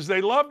Indy is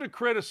they love to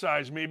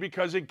criticize me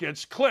because it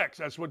gets clicks.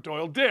 That's what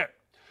Doyle did.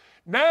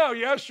 Now,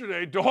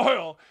 yesterday,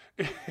 Doyle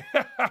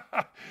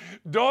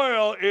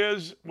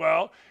is,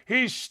 well,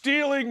 he's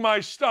stealing my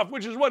stuff,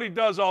 which is what he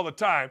does all the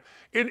time.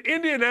 In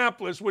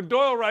Indianapolis, when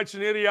Doyle writes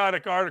an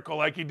idiotic article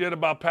like he did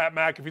about Pat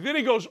McAfee, then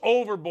he goes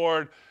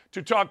overboard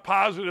to talk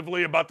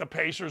positively about the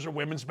Pacers or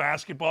women's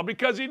basketball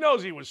because he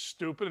knows he was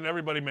stupid and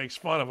everybody makes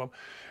fun of him.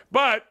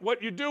 But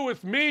what you do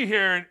with me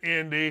here in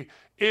Indy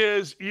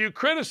is you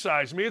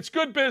criticize me. It's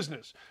good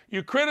business.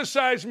 You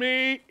criticize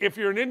me if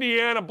you're an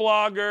Indiana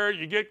blogger,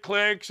 you get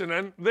clicks,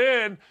 and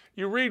then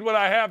you read what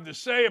I have to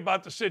say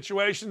about the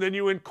situation, then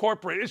you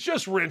incorporate. It's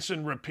just rinse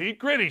and repeat.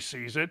 Gritty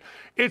sees it.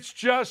 It's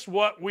just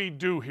what we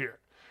do here.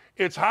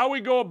 It's how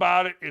we go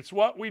about it. It's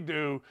what we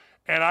do.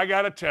 And I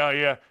got to tell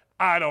you,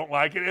 I don't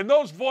like it. And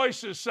those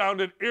voices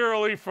sounded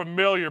eerily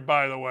familiar,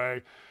 by the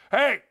way.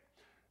 Hey,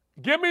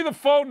 give me the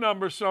phone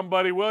number,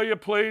 somebody, will you,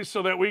 please,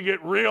 so that we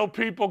get real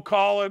people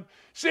calling.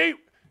 See,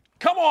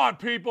 come on,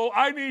 people.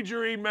 I need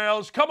your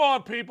emails. Come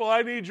on, people.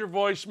 I need your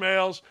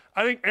voicemails.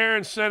 I think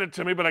Aaron sent it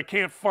to me, but I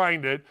can't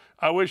find it.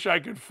 I wish I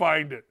could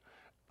find it.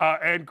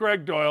 And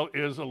Greg Doyle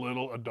is a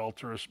little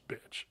adulterous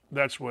bitch.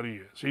 That's what he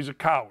is. He's a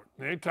coward.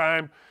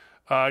 Anytime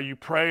you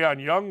prey on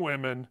young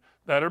women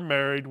that are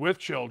married with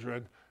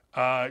children,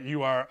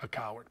 you are a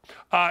coward.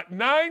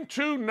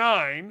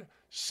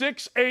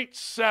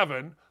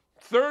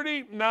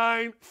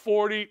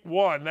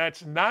 929-687-3941.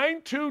 That's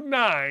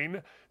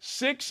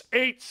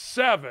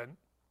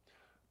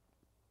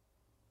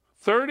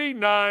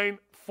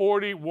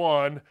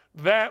 929-687-3941.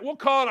 That, we'll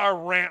call it our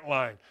rant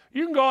line.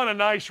 You can go on a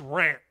nice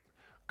rant.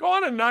 Go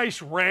on a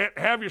nice rant.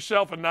 Have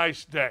yourself a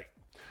nice day.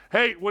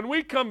 Hey, when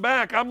we come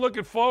back, I'm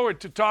looking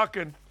forward to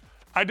talking.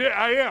 I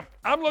am.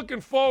 I'm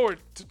looking forward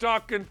to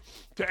talking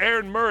to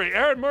Aaron Murray.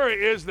 Aaron Murray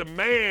is the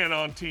man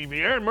on TV.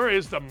 Aaron Murray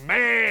is the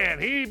man.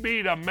 He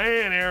be the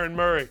man, Aaron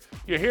Murray.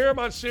 You hear him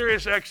on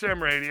Sirius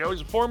XM radio.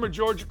 He's a former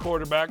Georgia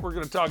quarterback. We're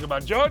going to talk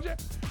about Georgia.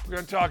 We're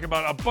going to talk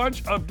about a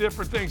bunch of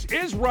different things.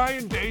 Is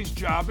Ryan Day's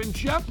job in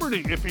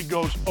jeopardy if he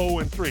goes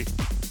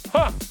 0-3?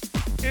 Huh.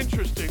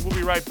 Interesting. We'll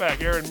be right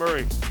back. Aaron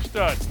Murray,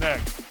 stud,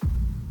 next.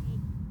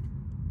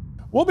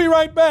 We'll be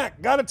right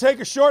back. Got to take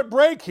a short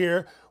break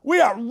here. We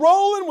are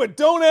rolling with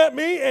Don't At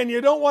Me, and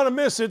you don't want to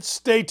miss it.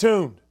 Stay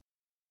tuned.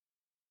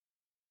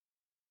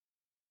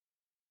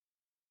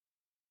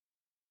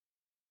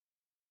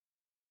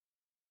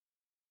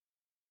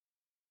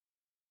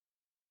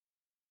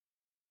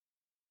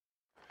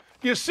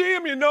 You see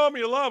him, you know him,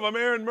 you love him.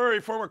 Aaron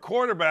Murray, former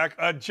quarterback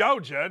of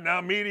Georgia,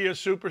 now media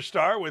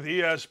superstar with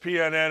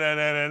ESPN,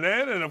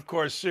 and of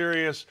course,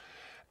 Sirius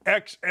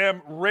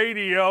XM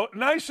Radio.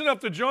 Nice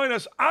enough to join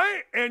us.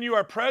 I and you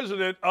are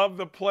president of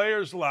the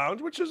Players Lounge,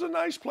 which is a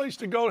nice place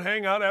to go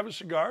hang out, have a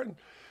cigar, and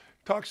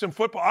talk some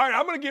football. All right,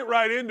 I'm going to get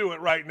right into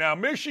it right now.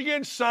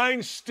 Michigan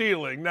sign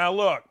stealing. Now,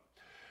 look,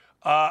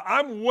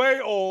 I'm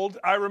way old.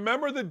 I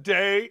remember the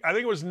day, I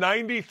think it was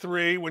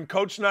 93, when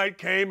Coach Knight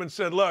came and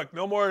said, look,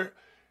 no more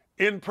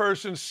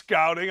in-person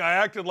scouting. I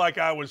acted like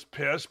I was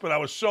pissed, but I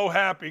was so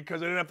happy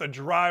because I didn't have to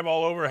drive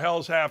all over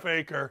Hell's Half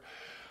Acre.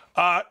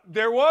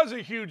 There was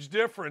a huge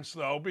difference,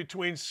 though,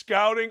 between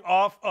scouting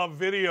off of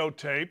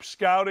videotape,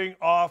 scouting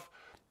off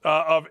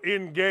of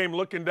in-game,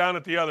 looking down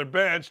at the other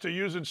bench, to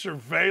using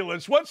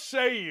surveillance. What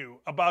say you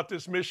about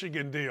this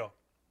Michigan deal?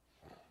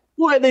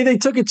 Well, they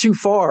took it too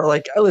far.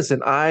 Like,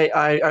 listen,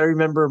 I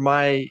remember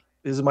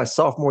this is my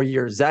sophomore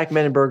year. Zach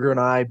Menenberger and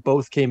I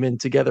both came in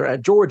together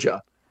at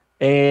Georgia,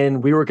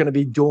 and we were going to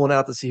be dueling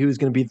out to see who's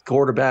going to be the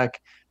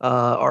quarterback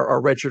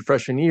our redshirt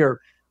freshman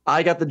year.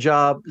 I got the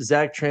job.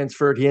 Zach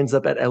transferred. He ends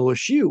up at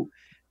LSU.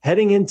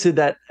 Heading into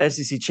that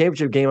SEC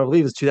championship game, I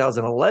believe it was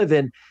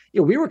 2011,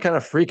 we were kind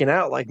of freaking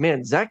out. Like,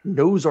 man, Zach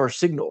knows our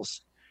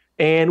signals.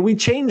 And we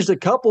changed a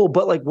couple,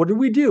 but like, what did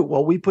we do?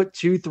 Well, we put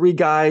 2-3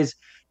 guys,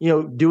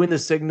 doing the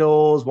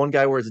signals. One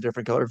guy wears a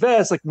different color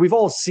vest. Like, we've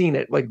all seen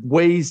it, like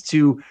ways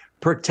to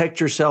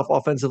protect yourself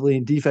offensively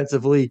and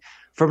defensively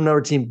from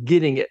another team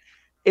getting it.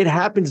 It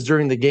happens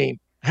during the game.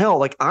 Hell,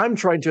 like, I'm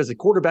trying to, as a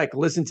quarterback,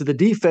 listen to the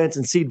defense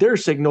and see their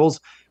signals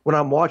when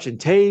I'm watching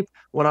tape,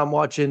 when I'm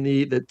watching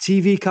the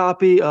TV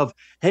copy of,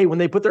 hey, when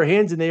they put their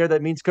hands in the air,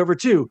 that means cover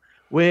 2.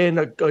 When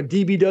a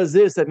DB does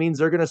this, that means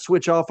they're going to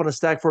switch off on a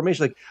stack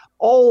formation. Like,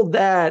 all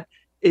that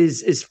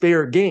is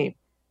fair game.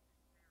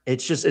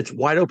 It's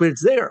wide open.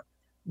 It's there.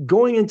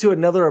 Going into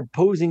another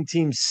opposing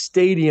team's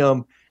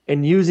stadium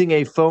and using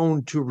a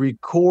phone to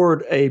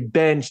record a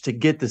bench to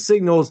get the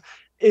signals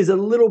is a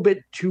little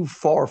bit too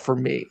far for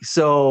me.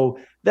 So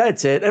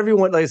that's it.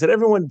 Everyone, like I said,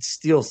 everyone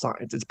steals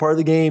signs. It's part of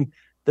the game.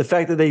 The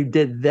fact that they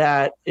did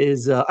that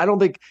is, I don't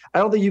think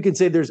you can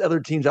say there's other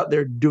teams out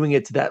there doing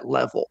it to that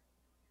level.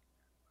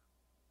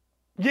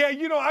 Yeah,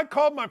 I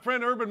called my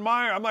friend Urban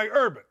Meyer. I'm like,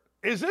 Urban,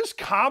 is this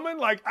common?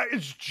 Like,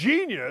 it's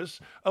genius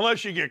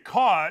unless you get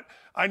caught.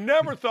 I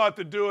never thought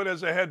to do it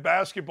as a head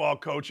basketball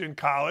coach in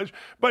college,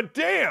 but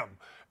damn,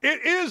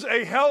 it is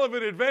a hell of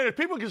an advantage.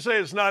 People can say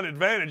it's not an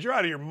advantage. You're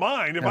out of your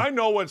mind. If I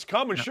know what's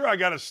coming, sure, I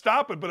got to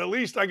stop it, but at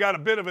least I got a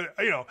bit of it.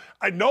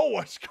 I know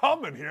what's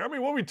coming here. I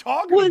mean, what are we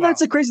talking about? Well,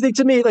 that's the crazy thing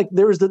to me. Like,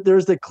 there's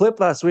the clip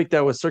last week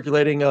that was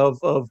circulating of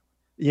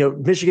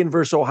Michigan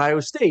versus Ohio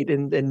State,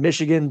 and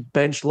Michigan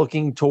bench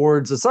looking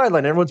towards the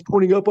sideline. Everyone's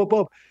pointing up.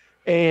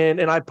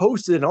 And I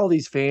posted, and all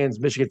these fans,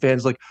 Michigan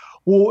fans, like,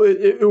 well,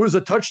 it was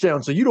a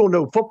touchdown, so you don't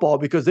know football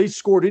because they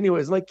scored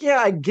anyways. I'm like, yeah,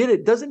 I get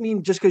it. Doesn't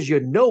mean just because you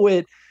know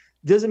it,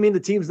 doesn't mean the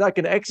team's not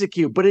going to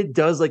execute, but it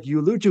does, like you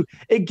allude to,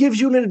 it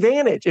gives you an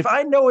advantage. If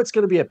I know it's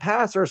going to be a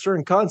pass or a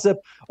certain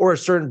concept or a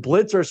certain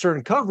blitz or a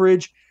certain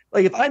coverage,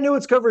 like if I know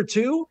it's covered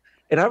 2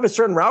 and I have a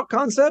certain route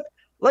concept,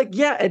 like,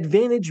 yeah,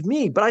 advantage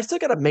me, but I still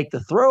got to make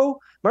the throw.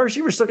 My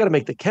receiver still got to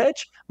make the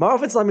catch. My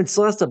offensive lineman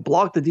still has to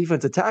block the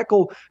defensive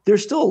tackle.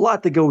 There's still a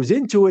lot that goes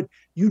into it.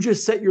 You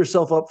just set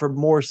yourself up for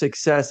more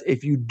success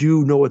if you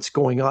do know what's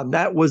going on.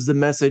 That was the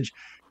message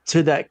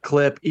to that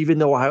clip, even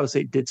though Ohio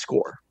State did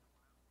score.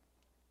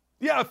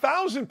 Yeah,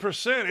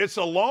 1,000%. It's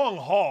a long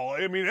haul.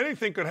 I mean,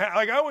 anything could happen.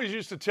 Like I always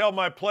used to tell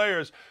my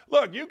players,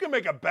 look, you can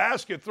make a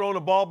basket throwing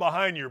a ball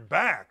behind your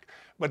back,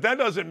 but that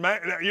doesn't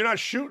matter. You're not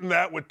shooting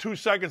that with 2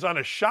 seconds on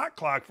a shot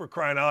clock, for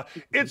crying out.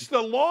 It's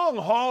the long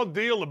haul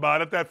deal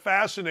about it that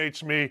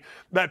fascinates me,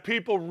 that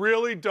people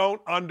really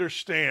don't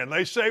understand.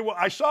 They say, well,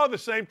 I saw the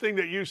same thing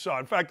that you saw.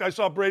 In fact, I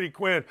saw Brady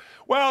Quinn.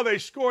 Well, they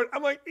scored.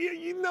 I'm like,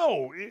 you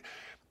know.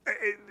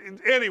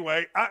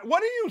 Anyway, what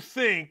do you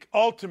think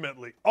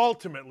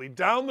ultimately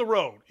down the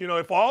road,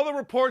 if all the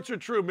reports are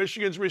true,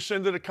 Michigan's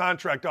rescinded a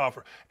contract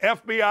offer,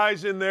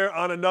 FBI's in there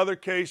on another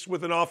case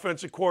with an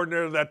offensive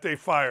coordinator that they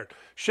fired,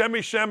 Shemi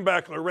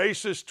Schembechler,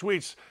 racist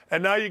tweets,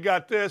 and now you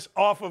got this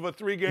off of a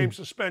 3-game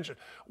suspension.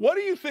 What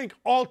do you think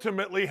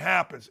ultimately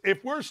happens?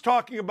 If we're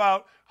talking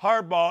about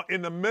Harbaugh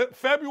in the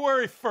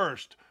February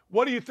 1st,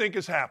 what do you think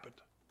has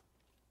happened?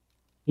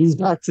 He's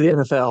back to the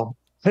NFL.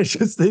 I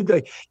just think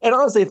and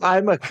honestly, if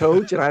I'm a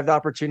coach and I have the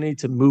opportunity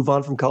to move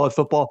on from college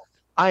football,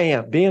 I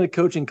am. Being a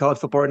coach in college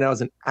football right now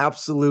is an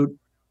absolute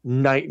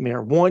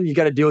nightmare. One, you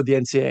got to deal with the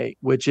NCAA,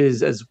 which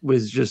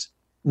was just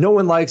no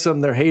one likes them.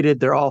 They're hated.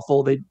 They're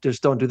awful. They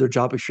just don't do their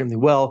job extremely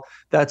well.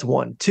 That's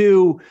one.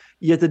 Two,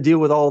 you have to deal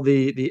with all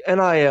the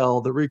NIL,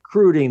 the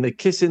recruiting, the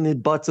kissing the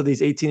butts of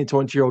these 18 to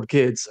 20-year-old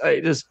kids.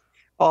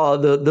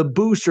 The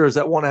boosters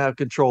that want to have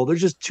control.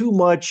 There's just too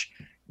much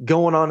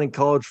going on in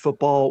college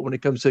football when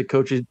it comes to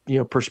coaches,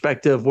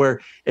 perspective, where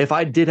if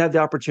I did have the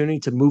opportunity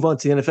to move on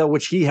to the NFL,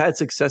 which he had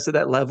success at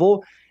that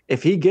level,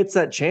 if he gets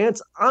that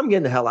chance, I'm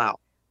getting the hell out.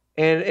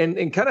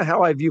 And kind of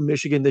how I view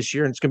Michigan this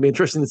year, and it's going to be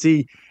interesting to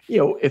see,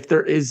 if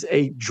there is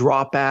a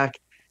drop back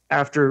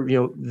after,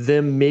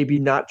 them maybe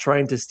not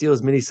trying to steal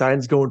as many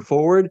signs going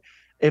forward,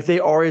 if they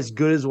are as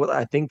good as what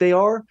I think they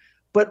are.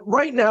 But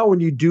right now, when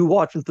you do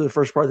watch them through the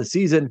first part of the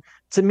season,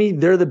 to me,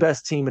 they're the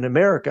best team in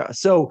America.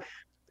 So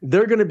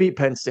they're going to beat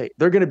Penn State.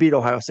 They're going to beat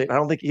Ohio State. I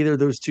don't think either of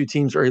those two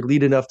teams are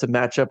elite enough to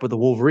match up with the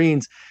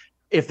Wolverines.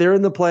 If they're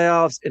in the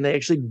playoffs and they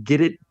actually get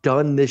it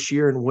done this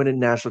year and win a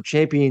national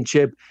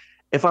championship,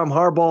 if I'm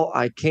Harbaugh,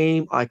 I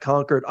came, I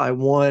conquered, I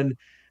won.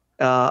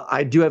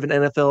 I do have an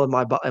NFL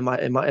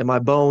in my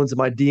bones, in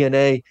my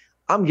DNA.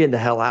 I'm getting the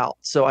hell out.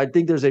 So I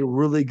think there's a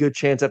really good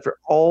chance, after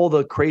all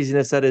the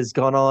craziness that has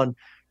gone on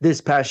this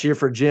past year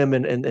for Jim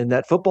and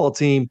that football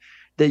team,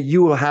 that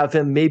you will have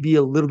him maybe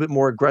a little bit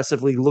more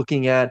aggressively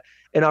looking at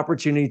an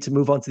opportunity to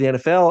move on to the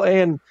NFL.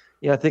 And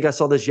I think I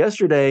saw this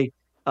yesterday.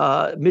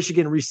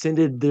 Michigan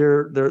rescinded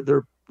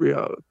their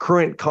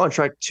current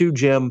contract to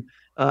Jim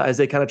as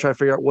they kind of try to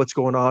figure out what's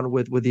going on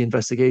with the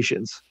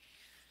investigations.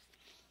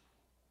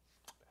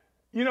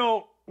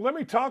 Let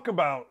me talk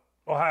about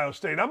Ohio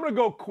State. I'm going to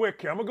go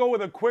quick here. I'm going to go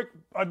with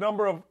a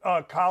number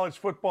of college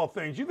football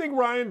things. You think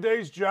Ryan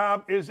Day's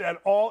job is at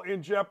all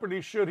in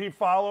jeopardy? Should he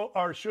fall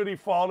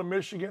to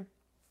Michigan?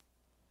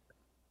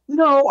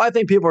 No, I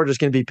think people are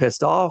just going to be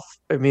pissed off.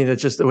 I mean,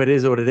 it's just it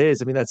is what it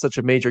is. I mean, that's such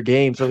a major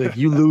game. So if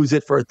you lose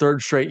it for a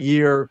third straight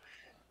year,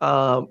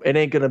 it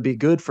ain't going to be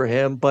good for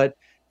him. But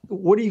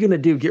what are you going to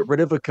do? Get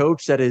rid of a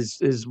coach that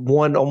is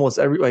won almost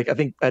I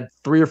think had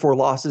 3 or 4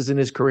 losses in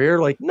his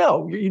career? Like,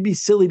 no, you'd be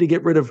silly to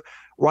get rid of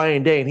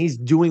Ryan Day. And he's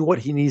doing what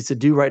he needs to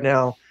do right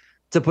now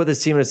to put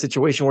this team in a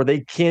situation where they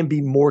can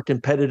be more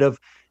competitive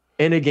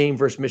in a game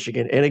versus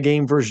Michigan, in a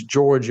game versus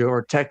Georgia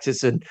or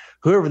Texas, and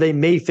whoever they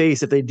may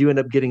face if they do end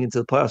up getting into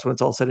the playoffs when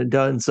it's all said and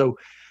done. So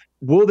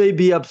will they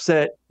be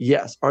upset?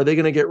 Yes. Are they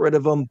going to get rid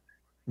of them?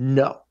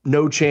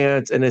 No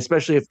chance. And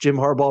especially if Jim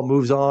Harbaugh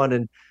moves on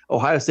and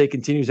Ohio State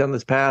continues down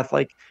this path,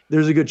 like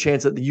there's a good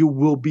chance that you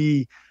will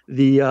be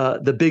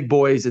the big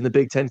boys in the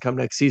Big Ten come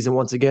next season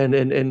once again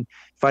and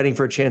fighting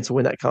for a chance to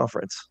win that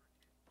conference.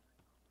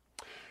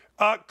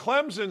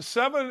 Clemson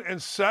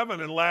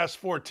 7-7 in last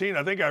 14.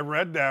 I think I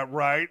read that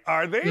right.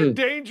 Are they in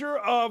danger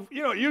of,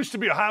 it used to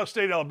be Ohio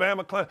State,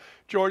 Alabama,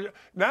 Georgia.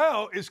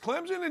 Now, is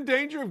Clemson in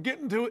danger of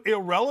getting to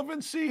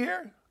irrelevancy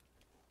here?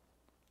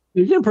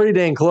 You're getting pretty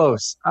dang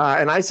close.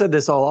 And I said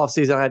this all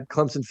offseason. I had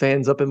Clemson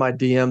fans up in my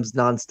DMs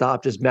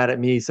nonstop, just mad at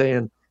me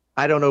saying,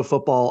 I don't know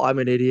football. I'm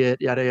an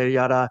idiot, yada, yada,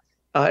 yada.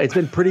 It's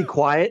been pretty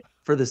quiet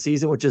for the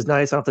season, which is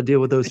nice. I don't have to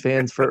deal with those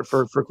fans for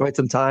quite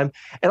some time.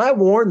 And I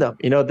warned them,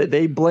 that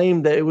they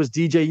blamed that it was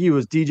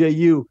DJU.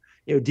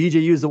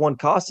 DJU is the one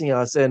costing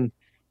us. And,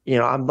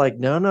 I'm like,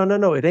 no.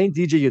 It ain't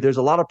DJU. There's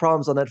a lot of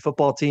problems on that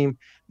football team.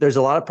 There's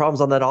a lot of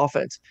problems on that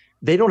offense.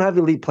 They don't have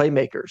elite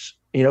playmakers.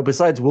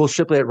 Besides Will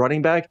Shipley at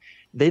running back,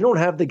 they don't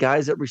have the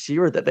guys at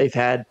receiver that they've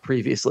had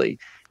previously.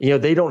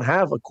 They don't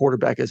have a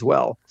quarterback as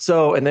well.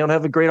 So, and they don't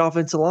have a great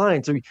offensive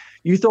line. So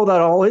you throw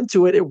that all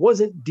into it. It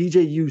wasn't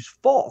DJU's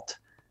fault.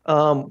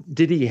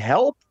 Did he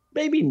help?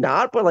 Maybe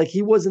not, but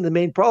he wasn't the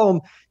main problem.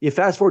 You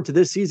fast forward to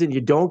this season,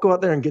 you don't go out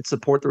there and get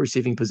support at the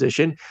receiving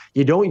position.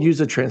 You don't use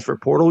the transfer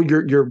portal.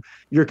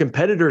 Your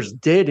competitors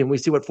did, and we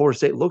see what Florida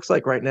State looks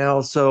like right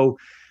now. So,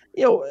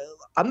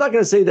 I'm not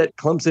going to say that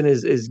Clemson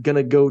is going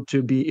to go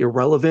to be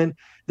irrelevant.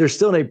 They're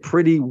still in a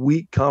pretty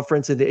weak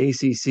conference in the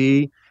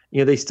ACC.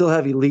 They still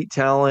have elite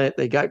talent.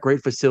 They got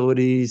great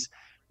facilities.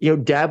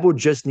 Dabo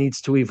just needs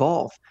to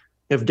evolve.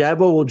 If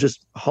Dabo will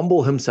just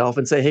humble himself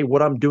and say, hey,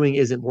 what I'm doing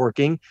isn't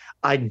working,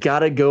 I got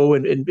to go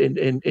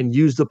and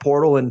use the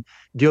portal and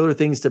do other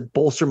things to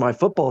bolster my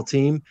football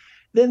team,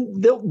 then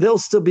they'll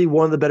still be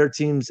one of the better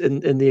teams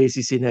in the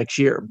ACC next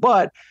year.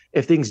 But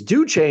if things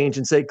do change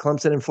and say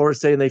Clemson and Florida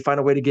State and they find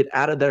a way to get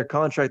out of their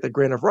contract, the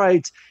grant of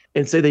rights,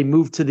 and say they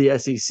move to the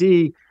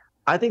SEC,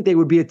 I think they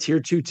would be a tier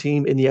 2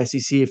 team in the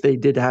SEC if they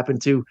did happen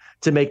to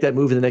make that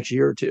move in the next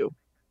year or two.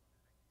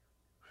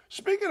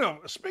 Speaking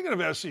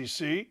of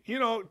SEC,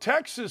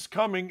 Texas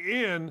coming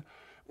in,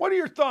 what are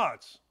your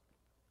thoughts?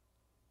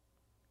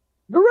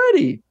 They're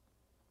ready.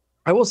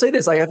 I will say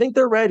this, I think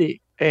they're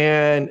ready.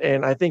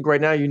 And I think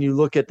right now when you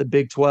look at the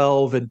Big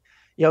 12 and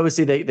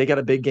obviously they got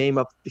a big game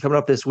coming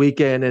up this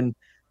weekend, and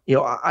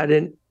I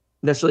didn't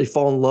necessarily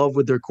fall in love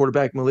with their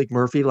quarterback Malik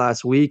Murphy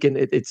last week, and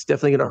it's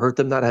definitely going to hurt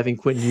them not having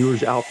Quinn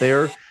Ewers out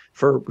there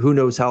for who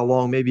knows how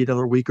long, maybe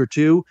another week or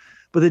two.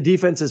 But the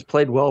defense has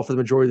played well for the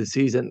majority of the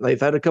season. They've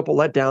had a couple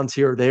letdowns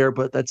here or there,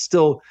 but that's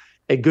still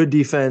a good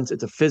defense.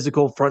 It's a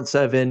physical front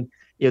seven.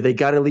 They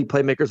got elite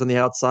playmakers on the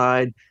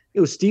outside.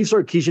 Steve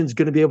Sarkisian's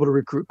going to be able to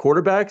recruit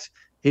quarterbacks.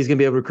 He's going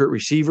to be able to recruit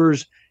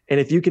receivers. And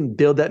if you can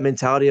build that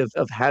mentality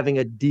of having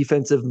a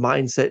defensive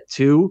mindset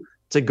too,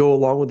 to go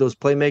along with those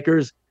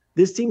playmakers,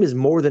 this team is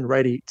more than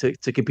ready to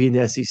compete in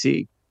the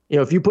SEC.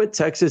 If you put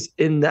Texas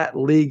in that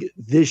league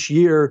this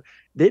year,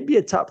 they'd be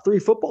a top 3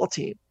 football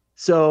team.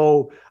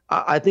 So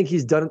I think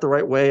he's done it the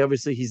right way.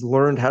 Obviously, he's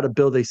learned how to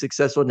build a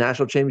successful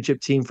national championship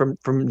team from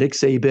Nick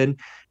Saban.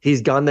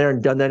 He's gone there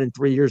and done that in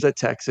 3 years at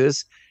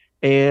Texas.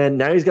 And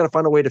now he's got to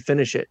find a way to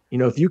finish it.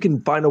 If you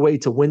can find a way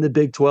to win the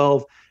Big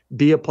 12,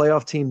 be a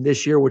playoff team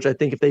this year, which I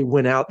think if they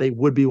win out, they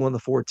would be one of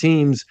the 4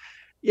 teams,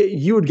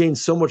 you would gain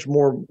so much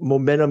more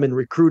momentum in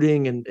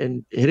recruiting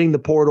and hitting the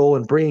portal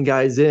and bringing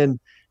guys in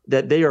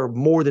that they are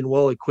more than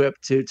well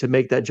equipped to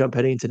make that jump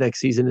heading into next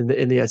season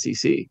in the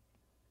SEC.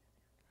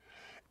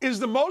 Is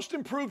the most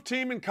improved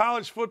team in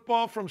college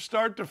football from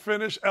start to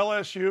finish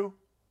LSU?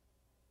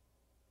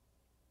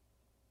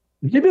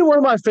 You've been one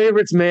of my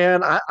favorites,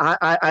 man.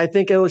 I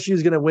think LSU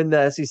is going to win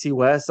the SEC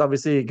West.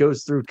 Obviously, it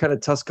goes through kind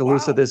of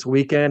Tuscaloosa this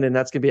weekend, and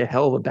that's going to be a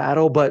hell of a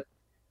battle. But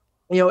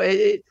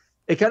it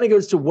kind of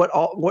goes to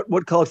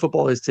what college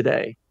football is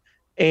today.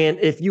 And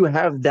if you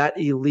have that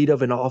elite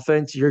of an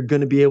offense, you're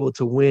going to be able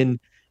to win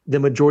the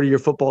majority of your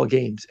football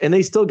games. And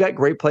they still got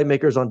great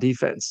playmakers on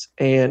defense.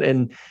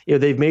 And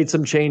they've made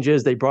some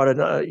changes. They brought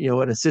in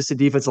an assistant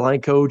defensive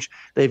line coach.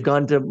 They've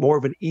gone to more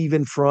of an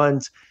even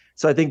front.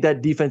 So I think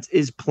that defense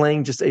is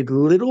playing just a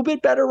little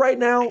bit better right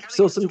now.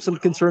 Still some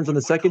concerns on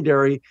the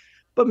secondary.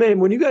 But, man,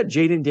 when you got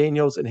Jaden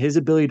Daniels and his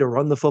ability to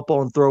run the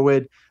football and throw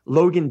it,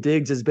 Logan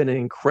Diggs has been an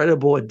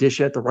incredible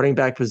addition at the running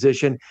back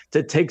position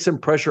to take some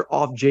pressure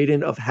off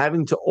Jaden of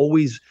having to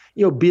always,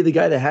 be the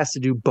guy that has to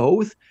do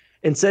both.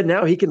 Instead,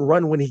 now he can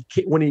run when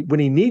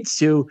he needs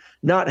to,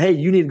 not, hey,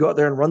 you need to go out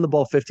there and run the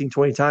ball 15,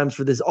 20 times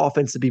for this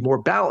offense to be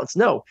more balanced.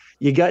 No,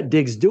 you got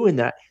Diggs doing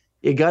that.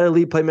 You got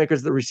elite playmakers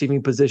at the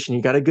receiving position.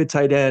 You got a good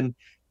tight end.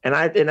 And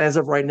as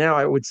of right now,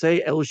 I would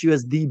say LSU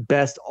has the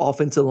best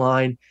offensive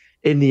line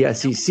in the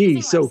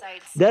SEC. So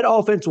that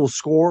offense will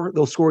score.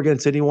 They'll score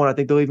against anyone. I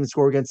think they'll even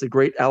score against the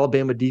great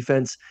Alabama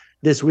defense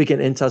this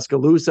weekend in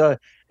Tuscaloosa.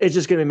 It's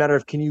just going to be a matter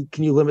of can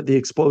you limit the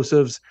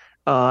explosives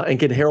and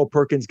can Harold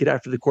Perkins get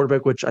after the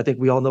quarterback, which I think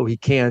we all know he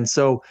can.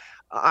 So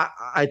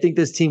I think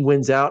this team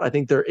wins out. I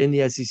think they're in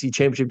the SEC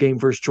championship game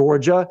versus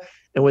Georgia.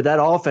 And with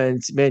that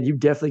offense, man, you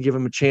definitely give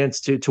them a chance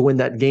to win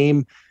that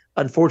game.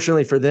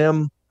 Unfortunately for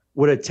them,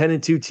 with a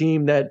 10-2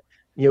 team that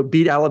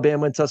beat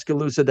Alabama in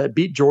Tuscaloosa, that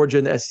beat Georgia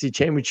in the SEC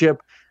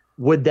championship,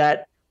 would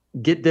that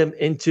get them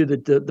into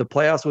the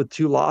playoffs with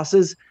 2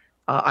 losses?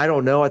 I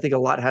don't know. I think a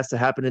lot has to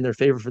happen in their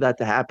favor for that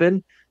to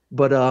happen.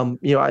 But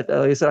like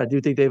I said, I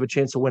do think they have a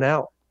chance to win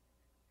out.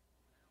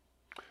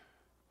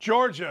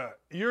 Georgia,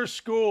 your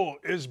school,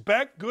 is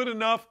Beck good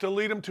enough to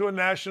lead them to a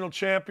national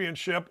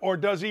championship, or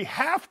does he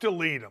have to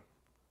lead them?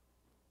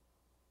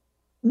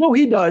 No,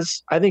 he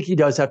does. I think he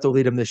does have to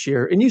lead them this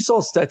year. And you saw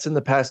Stetson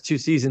the past 2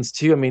 seasons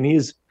too. I mean,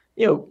 he's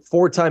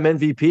 4-time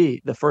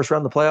MVP, the first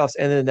round of the playoffs,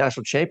 and then the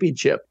national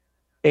championship.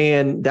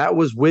 And that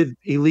was with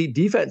elite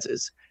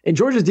defenses. And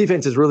Georgia's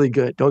defense is really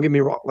good. Don't get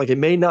me wrong. Like, it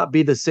may not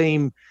be the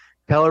same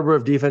caliber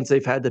of defense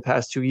they've had the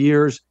past 2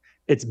 years.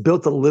 It's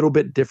built a little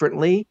bit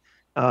differently.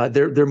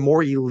 They're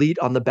more elite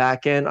on the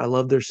back end. I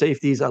love their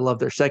safeties. I love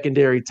their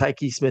secondary.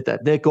 Tyke Smith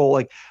at nickel.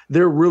 Like,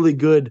 they're really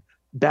good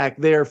back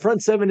there.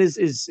 Front seven is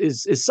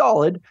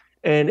solid,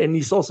 and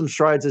you saw some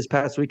strides this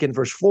past weekend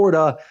versus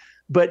Florida.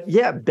 But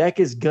yeah, Beck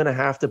is gonna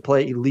have to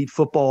play elite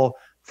football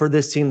for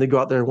this team to go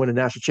out there and win a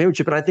national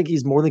championship, and I think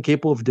he's more than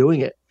capable of doing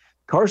it.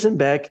 Carson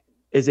Beck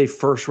is a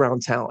first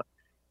round talent.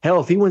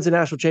 Hell, if he wins a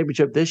national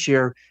championship this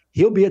year,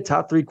 he'll be a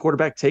top 3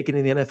 quarterback taken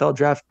in the NFL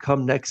draft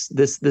come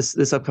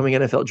this upcoming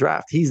NFL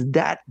draft. He's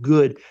that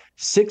good.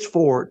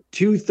 6'4",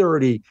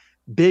 230,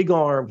 big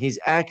arm. He's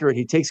accurate.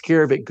 He takes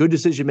care of it. Good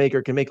decision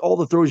maker. Can make all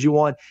the throws you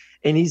want.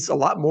 And he's a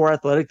lot more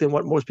athletic than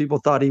what most people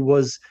thought he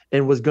was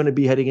and was going to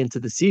be heading into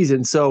the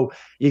season. So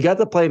you got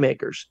the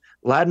playmakers.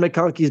 Ladd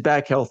McConkey's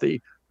back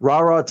healthy.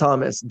 Ra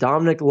Thomas,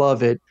 Dominic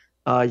Lovett.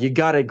 You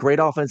got a great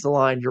offensive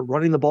line. You're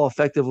running the ball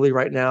effectively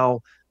right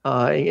now.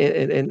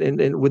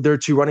 And with their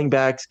 2 running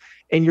backs,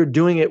 and you're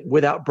doing it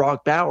without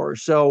Brock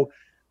Bowers. So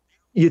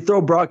you throw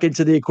Brock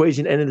into the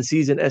equation, end of the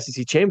season,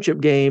 SEC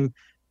championship game,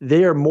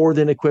 they are more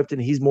than equipped,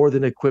 and he's more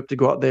than equipped to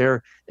go out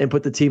there and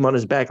put the team on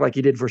his back like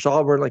he did for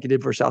Auburn, like he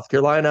did for South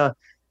Carolina,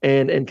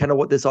 and kind of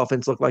what this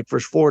offense looked like for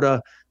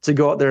Florida to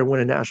go out there and win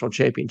a national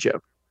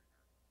championship.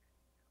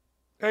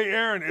 Hey,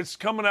 Aaron, it's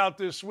coming out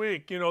this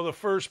week, the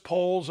first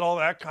polls, all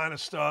that kind of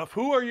stuff.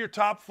 Who are your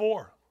top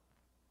 4?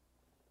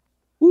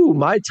 Ooh,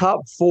 my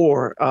top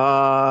 4.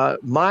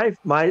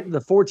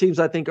 The 4 teams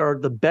I think are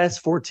the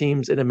best 4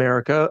 teams in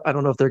America. I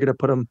don't know if they're going to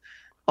put them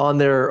on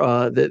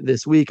there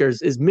this week.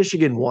 Is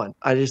Michigan 1?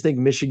 I just think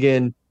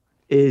Michigan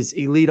is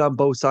elite on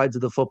both sides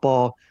of the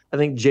football. I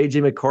think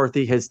J.J.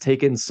 McCarthy has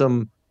taken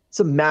some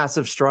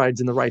massive strides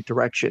in the right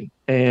direction,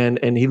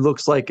 and he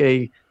looks like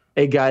a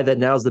guy that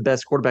now is the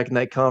best quarterback in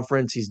that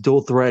conference. He's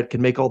dual threat,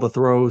 can make all the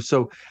throws.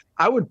 So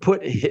I would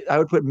put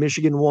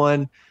Michigan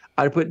 1.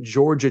 I'd put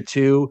Georgia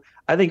 2.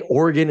 I think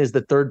Oregon is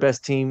the 3rd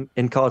best team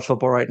in college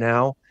football right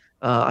now.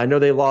 I know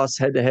they lost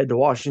head-to-head to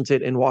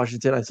Washington. In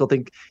Washington, I still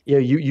think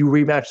you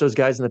rematch those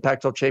guys in the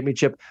Pac-12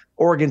 championship,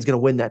 Oregon's going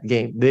to win that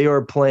game. They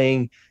are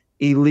playing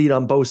elite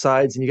on both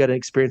sides, and you got an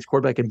experienced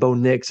quarterback in Bo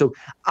Nix. So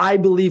I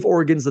believe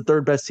Oregon's the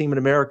 3rd best team in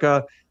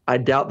America. I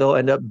doubt they'll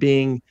end up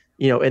being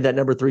in that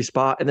number 3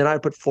 spot. And then I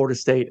put Florida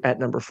State at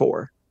number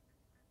 4.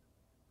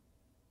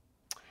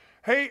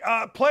 Hey,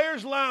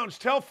 Players Lounge,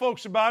 tell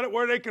folks about it,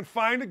 where they can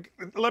find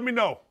it. Let me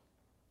know.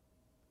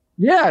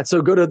 Yeah,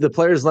 so go to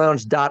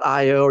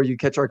theplayerslounge.io, or you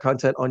catch our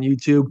content on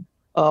YouTube.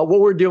 What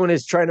we're doing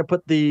is trying to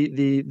put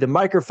the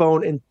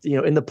microphone in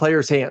the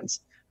players' hands.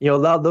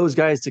 Allow those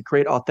guys to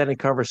create authentic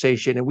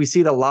conversation, and we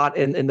see it a lot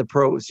in the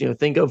pros.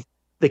 Think of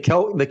the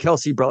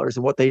Kelsey brothers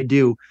and what they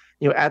do.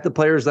 At the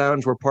Players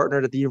Lounge, we're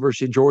partnered at the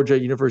University of Georgia,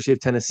 University of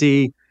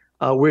Tennessee.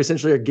 We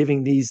essentially are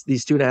giving these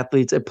student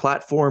athletes a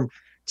platform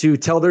to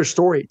tell their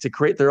story, to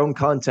create their own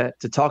content,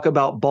 to talk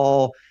about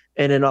ball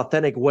in an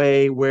authentic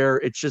way where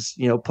it's just,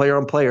 player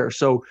on player.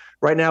 So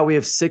right now we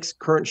have 6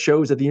 current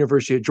shows at the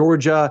University of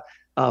Georgia,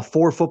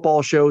 4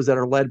 football shows that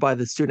are led by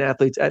the student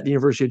athletes at the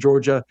University of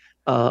Georgia,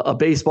 a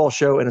baseball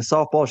show and a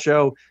softball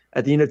show.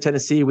 At the University of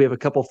Tennessee, we have a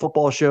couple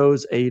football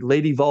shows, a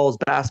Lady Vols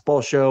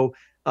basketball show,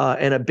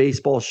 and a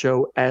baseball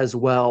show as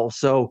well.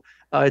 So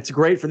it's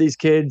great for these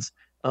kids.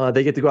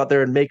 They get to go out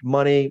there and make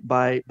money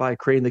by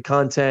creating the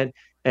content.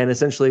 And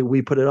essentially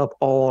we put it up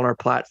all on our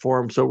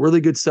platform. So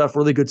really good stuff,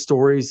 really good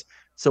stories.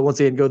 So once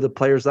again, go to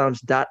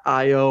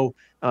theplayerslounge.io.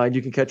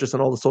 You can catch us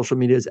on all the social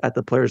medias at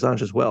the Players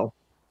Lounge as well.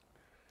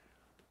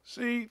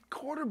 See,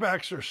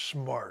 quarterbacks are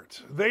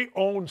smart. They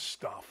own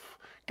stuff.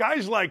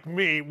 Guys like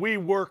me, we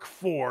work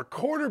for.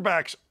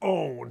 Quarterbacks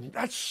own.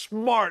 That's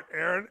smart,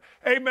 Aaron.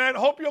 Hey, man,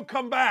 hope you'll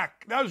come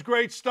back. That was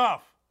great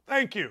stuff.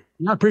 Thank you.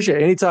 I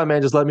appreciate it. Anytime,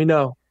 man. Just let me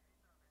know.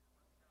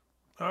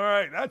 All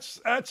right, that's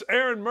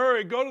Aaron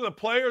Murray. Go to the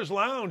Players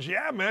Lounge.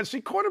 Yeah, man.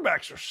 See,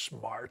 quarterbacks are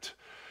smart.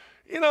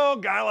 A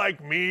guy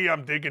like me,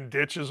 I'm digging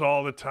ditches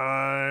all the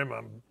time.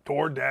 I'm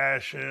door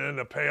dashing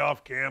to pay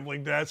off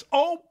gambling debts.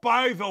 Oh,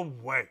 by the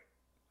way,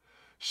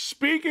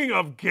 speaking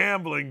of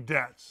gambling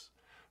debts,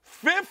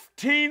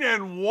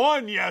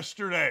 15-1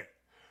 yesterday.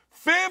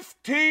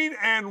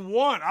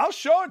 15-1. I'll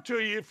show it to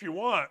you if you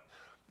want.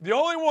 The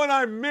only one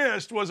I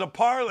missed was a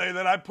parlay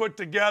that I put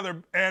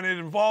together, and it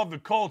involved the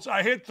Colts.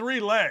 I hit 3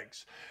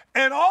 legs.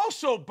 And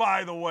also,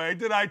 by the way,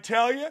 did I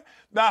tell you,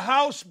 the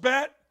house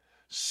bet,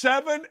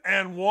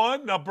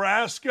 7-1,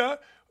 Nebraska,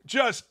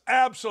 just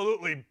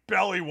absolutely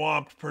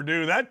belly-whomped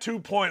Purdue. That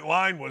 2-point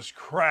line was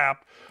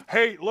crap.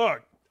 Hey,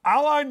 look,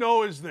 all I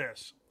know is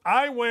this.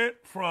 I went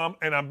from,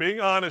 and I'm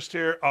being honest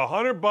here,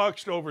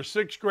 $100 to over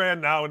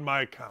 $6,000 now in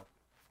my account.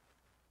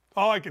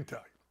 All I can tell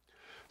you.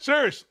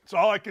 Seriously, it's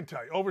all I can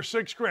tell you. Over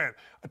 $6,000.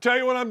 I tell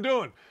you what I'm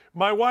doing.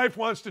 My wife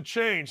wants to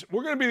change.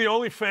 We're going to be the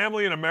only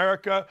family in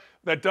America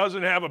that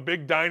doesn't have a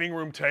big dining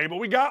room table.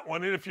 We got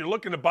one, and if you're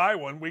looking to buy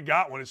one, we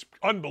got one. It's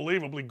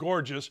unbelievably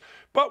gorgeous,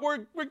 but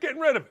we're getting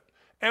rid of it.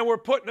 And we're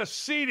putting a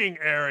seating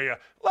area,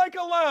 like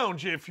a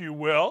lounge, if you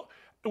will.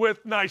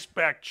 with nice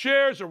back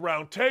chairs, a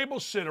round table,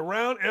 sit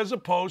around, as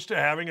opposed to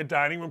having a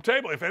dining room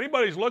table. If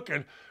anybody's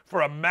looking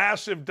for a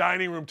massive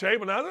dining room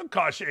table, now it'll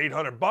cost you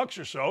 $800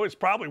 or so. It's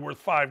probably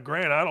worth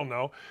 $5,000. I don't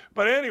know.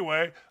 But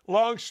anyway,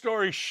 long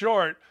story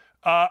short,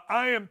 I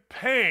am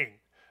paying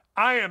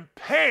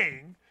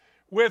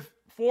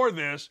for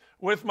this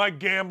with my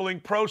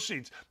gambling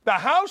proceeds. The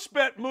house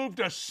bet moved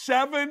to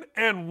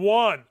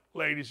 7-1,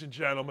 ladies and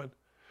gentlemen.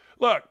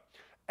 Look,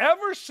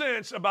 ever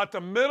since about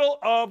the middle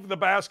of the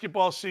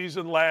basketball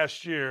season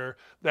last year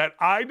that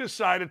I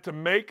decided to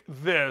make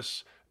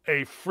this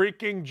a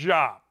freaking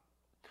job.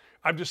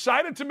 I've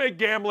decided to make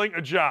gambling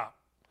a job.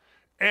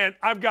 And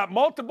I've got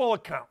multiple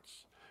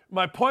accounts.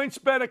 My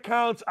PointsBet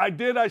accounts, I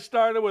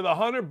started with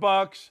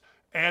 $100,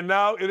 and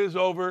now it is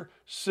over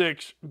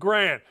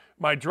 $6,000.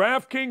 My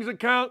DraftKings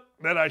account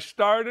that I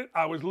started,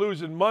 I was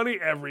losing money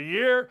every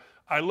year.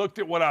 I looked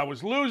at what I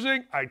was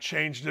losing. I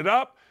changed it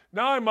up.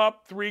 Now I'm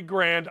up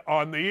 $3,000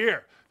 on the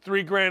year.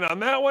 $3,000 on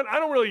that one. I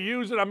don't really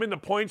use it. I'm into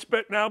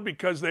PointsBet now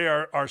because they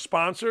are our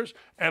sponsors,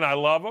 and I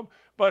love them.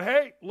 But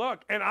hey,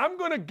 look, and I'm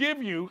going to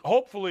give you,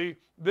 hopefully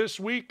this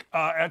week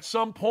at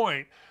some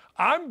point,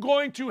 I'm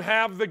going to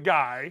have the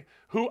guy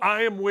who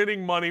I am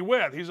winning money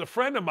with. He's a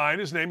friend of mine.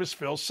 His name is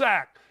Phil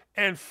Sack.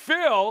 And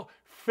Phil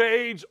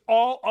fades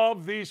all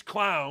of these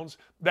clowns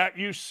that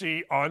you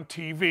see on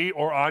TV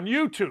or on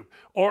YouTube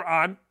or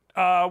on,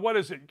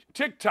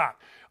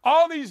 TikTok.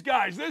 All these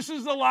guys, this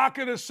is the lock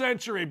of the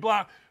century,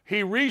 blah.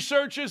 He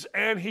researches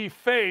and he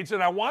fades.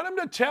 And I want him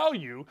to tell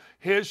you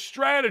his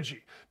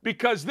strategy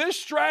because this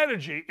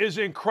strategy is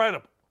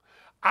incredible.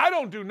 I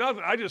don't do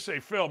nothing. I just say,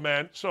 Phil,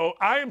 man. So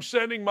I am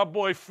sending my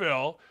boy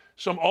Phil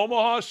some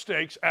Omaha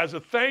steaks as a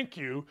thank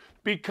you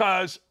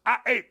because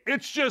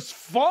it's just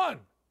fun.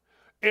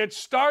 It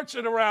starts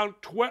at around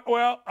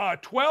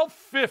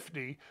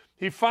 12:50.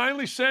 He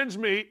finally sends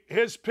me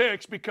his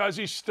picks because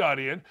he's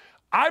studying.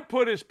 I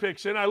put his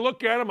picks in. I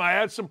look at them. I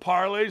add some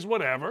parlays,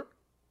 whatever.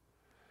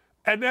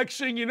 And next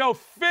thing you know,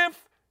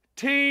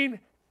 15-1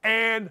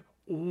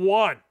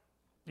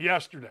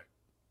 yesterday.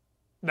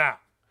 Now,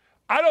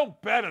 I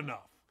don't bet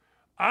enough.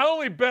 I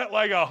only bet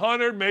like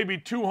 100, maybe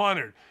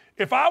 200.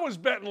 If I was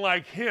betting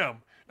like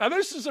him, now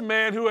this is a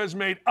man who has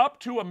made up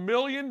to $1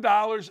 million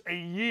a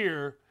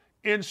year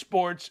in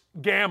sports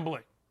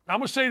gambling. I'm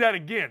going to say that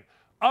again,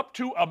 up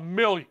to $1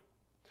 million.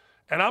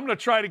 And I'm going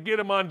to try to get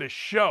him on the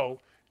show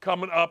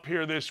coming up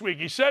here this week.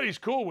 He said he's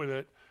cool with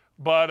it,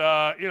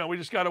 but, we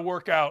just got to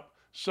work out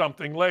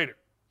something later.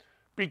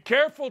 Be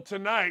careful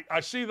tonight.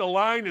 I see the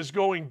line is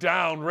going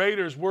down.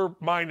 Raiders were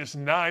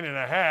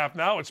 -9.5.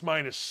 Now it's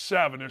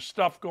 -7. There's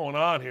stuff going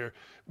on here.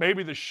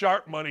 Maybe the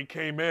sharp money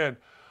came in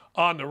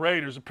on the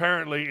Raiders.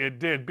 Apparently it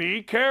did.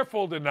 Be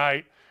careful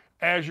tonight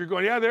as you're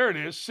going. Yeah, there it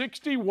is.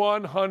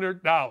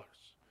 $6,100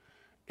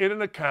 in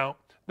an account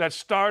that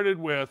started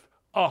with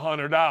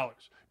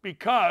 $100.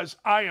 Because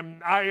I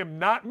am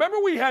not. Remember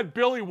we had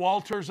Billy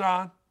Walters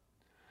on?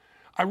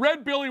 I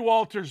read Billy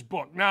Walters'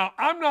 book. Now,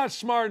 I'm not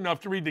smart enough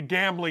to read the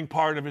gambling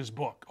part of his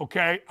book,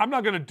 okay? I'm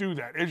not going to do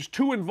that. It's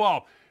too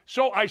involved.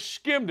 So I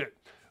skimmed it.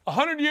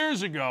 100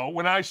 years ago,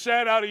 when I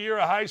sat out a year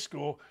of high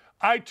school,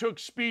 I took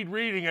speed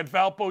reading at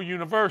Valpo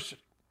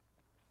University.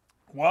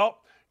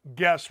 Well,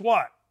 guess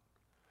what?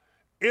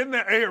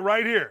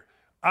 Right here,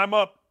 I'm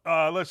up,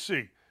 let's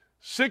see,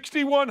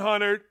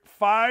 6,100,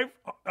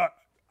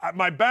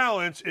 my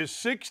balance is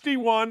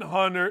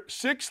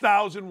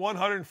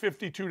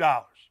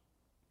 $6,152.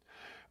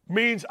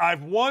 Means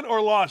I've won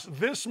or lost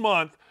this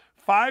month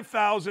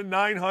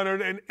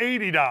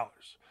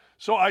 $5,980.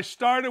 So I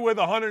started with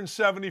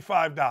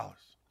 $175.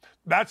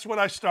 That's what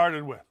I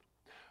started with.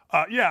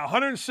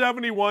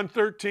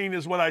 171.13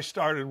 is what I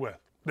started with.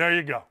 There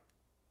you go.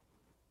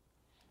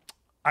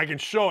 I can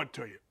show it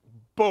to you.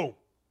 Boom.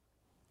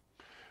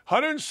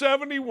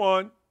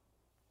 171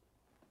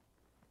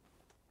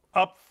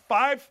 up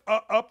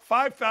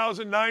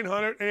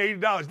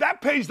 $5,980.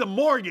 That pays the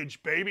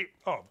mortgage, baby.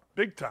 Oh,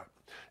 big time.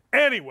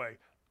 Anyway,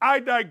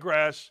 I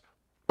digress.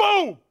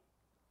 Boom!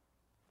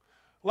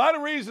 A lot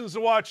of reasons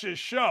to watch this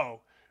show,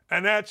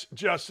 and that's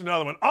just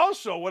another one.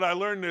 Also, what I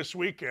learned this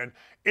weekend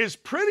is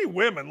pretty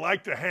women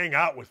like to hang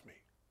out with me.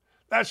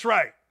 That's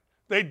right.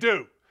 They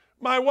do.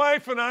 My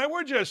wife and I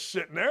were just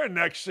sitting there, and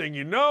next thing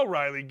you know,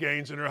 Riley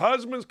Gaines and her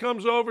husband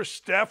comes over,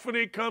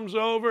 Stephanie comes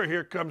over,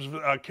 here comes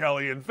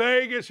Kelly in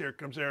Vegas, here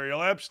comes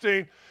Ariel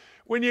Epstein.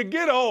 When you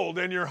get old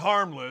and you're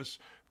harmless,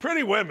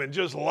 pretty women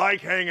just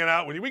like hanging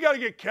out with you. We got to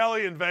get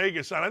Kelly in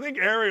Vegas on. I think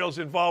Ariel's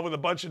involved with a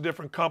bunch of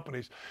different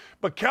companies.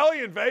 But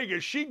Kelly in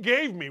Vegas, she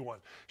gave me one.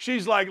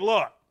 She's like,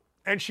 look,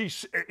 and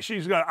she's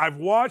got, I've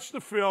watched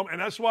the film, and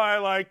that's why I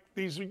like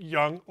these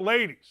young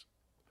ladies.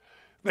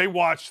 They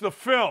watch the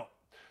film.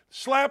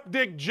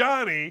 Slapdick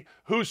Johnny,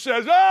 who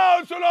says, oh,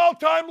 it's an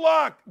all-time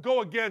lock,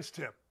 go against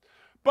him.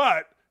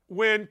 But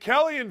when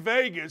Kelly in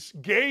Vegas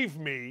gave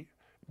me,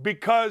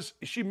 because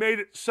she made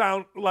it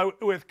sound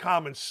like, with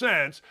common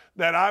sense,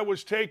 that I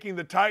was taking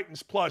the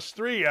Titans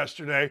 +3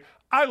 yesterday,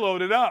 I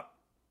loaded up.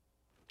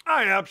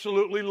 I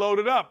absolutely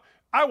loaded up.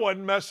 I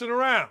wasn't messing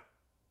around.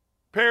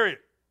 Period.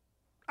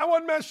 I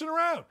wasn't messing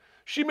around.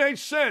 She made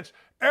sense.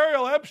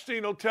 Ariel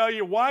Epstein will tell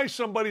you why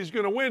somebody's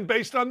going to win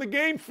based on the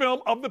game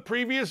film of the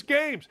previous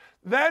games.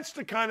 That's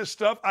the kind of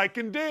stuff I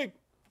can dig.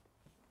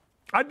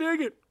 I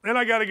dig it. And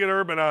I got to get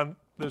Urban on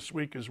this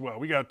week as well.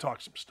 We got to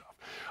talk some stuff.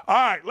 All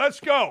right, let's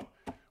go.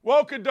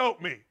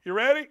 Woke-a-dope me. You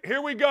ready?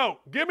 Here we go.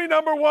 Give me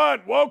number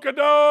one. Woke-a-dope.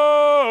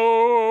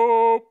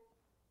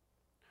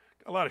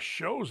 Got a lot of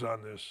shows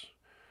on this.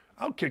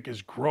 Outkick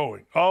is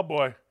growing. Oh,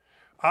 boy.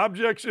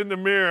 Objects in the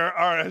mirror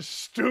are as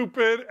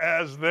stupid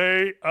as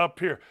they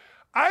appear.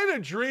 I had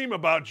a dream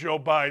about Joe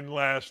Biden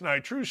last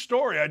night. True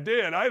story, I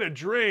did. I had a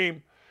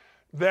dream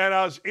that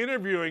I was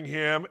interviewing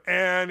him,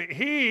 and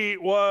he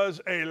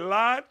was a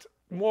lot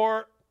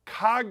more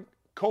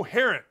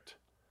coherent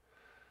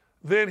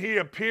than he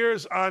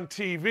appears on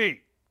TV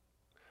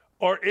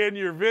or in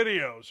your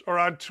videos or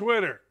on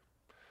Twitter.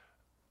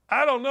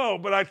 I don't know,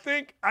 but I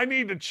think I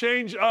need to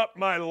change up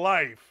my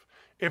life.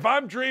 If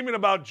I'm dreaming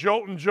about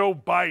Joe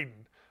Biden,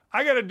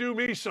 I got to do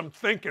me some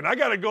thinking. I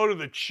got to go to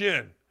the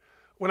chin.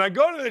 When I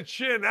go to the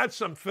chin, that's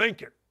some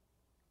thinking.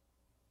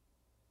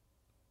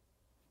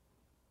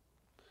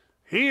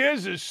 He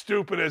is as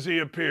stupid as he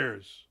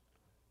appears.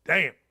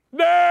 Damn.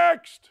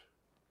 Next!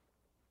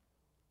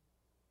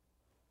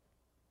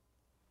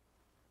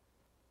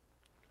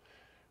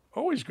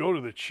 Always go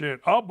to the chin.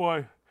 Oh,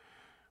 boy.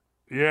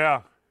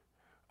 Yeah.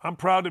 I'm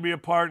proud to be a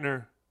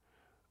partner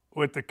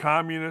with the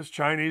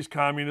Chinese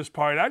Communist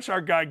Party. That's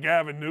our guy,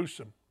 Gavin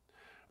Newsom.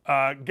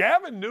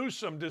 Gavin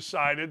Newsom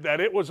decided that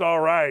it was all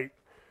right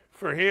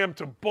for him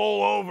to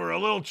bowl over a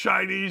little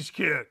Chinese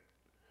kid.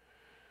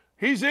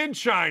 He's in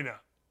China,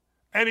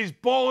 and he's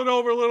bowling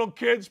over little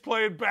kids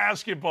playing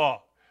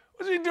basketball.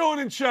 What's he doing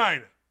in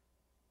China?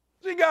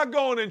 What's he got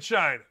going in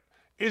China?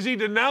 Is he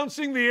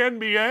denouncing the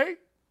NBA?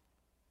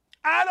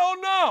 I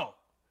don't know.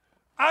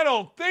 I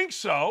don't think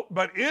so,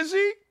 but is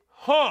he?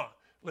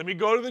 Let me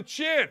go to the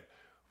chin.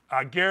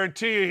 I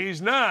guarantee you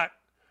he's not.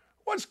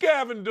 What's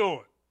Gavin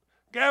doing?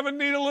 Gavin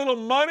need a little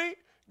money?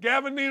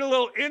 Gavin need a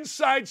little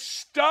inside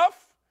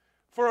stuff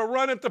for a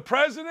run at the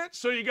president?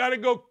 So you got to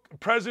go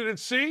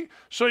presidency?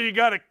 So you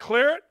got to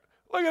clear it?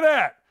 Look at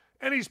that.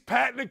 And he's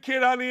patting a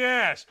kid on the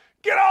ass.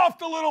 Get off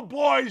the little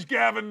boys,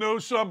 Gavin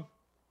Newsom.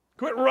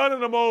 Quit running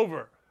them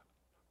over.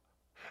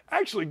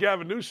 Actually,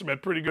 Gavin Newsom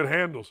had pretty good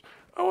handles.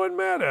 I wasn't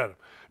mad at him.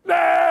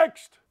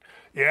 Next!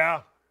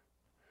 Yeah.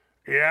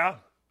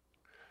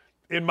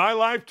 In my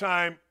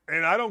lifetime,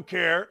 and I don't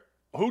care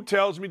who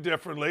tells me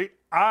differently,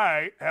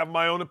 I have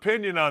my own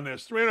opinion on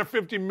this.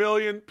 350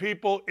 million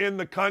people in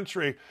the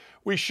country.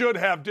 We should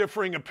have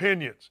differing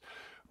opinions.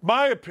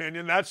 My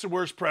opinion, that's the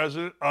worst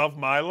president of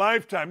my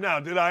lifetime. Now,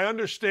 did I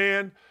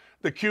understand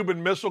the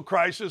Cuban Missile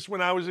Crisis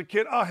when I was a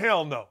kid? Oh,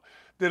 hell no.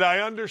 Did I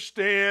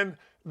understand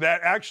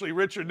that actually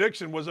Richard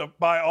Nixon was,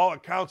 by all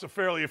accounts, a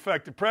fairly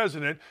effective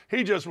president?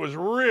 He just was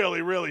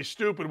really, really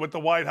stupid with the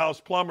White House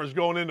plumbers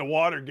going into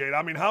Watergate.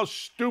 I mean, how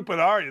stupid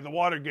are you? The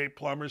Watergate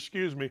plumbers,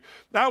 excuse me.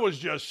 That was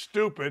just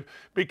stupid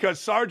because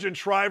Sergeant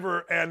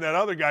Shriver and that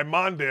other guy,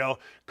 Mondale,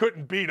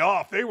 couldn't beat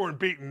off. They weren't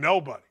beating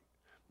nobody.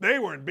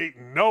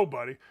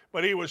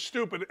 But he was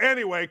stupid.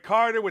 Anyway,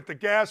 Carter with the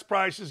gas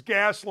prices,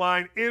 gas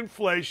line,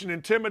 inflation,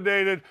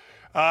 intimidated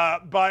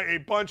by a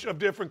bunch of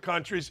different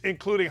countries,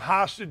 including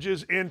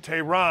hostages in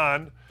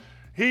Tehran.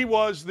 He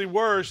was the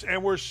worst,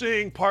 and we're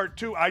seeing part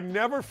two. I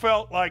never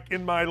felt like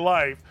in my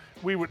life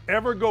we would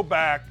ever go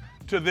back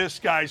to this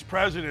guy's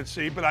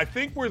presidency, but I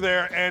think we're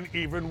there and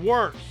even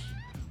worse.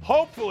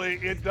 Hopefully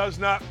it does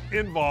not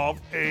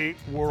involve a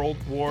World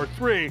War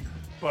III.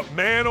 But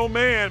man, oh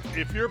man,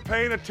 if you're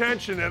paying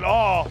attention at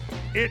all,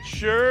 it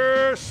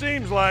sure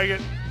seems like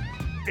it.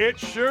 It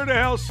sure to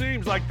hell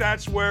seems like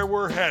that's where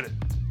we're headed.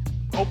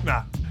 Hope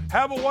not.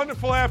 Have a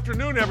wonderful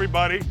afternoon,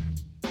 everybody.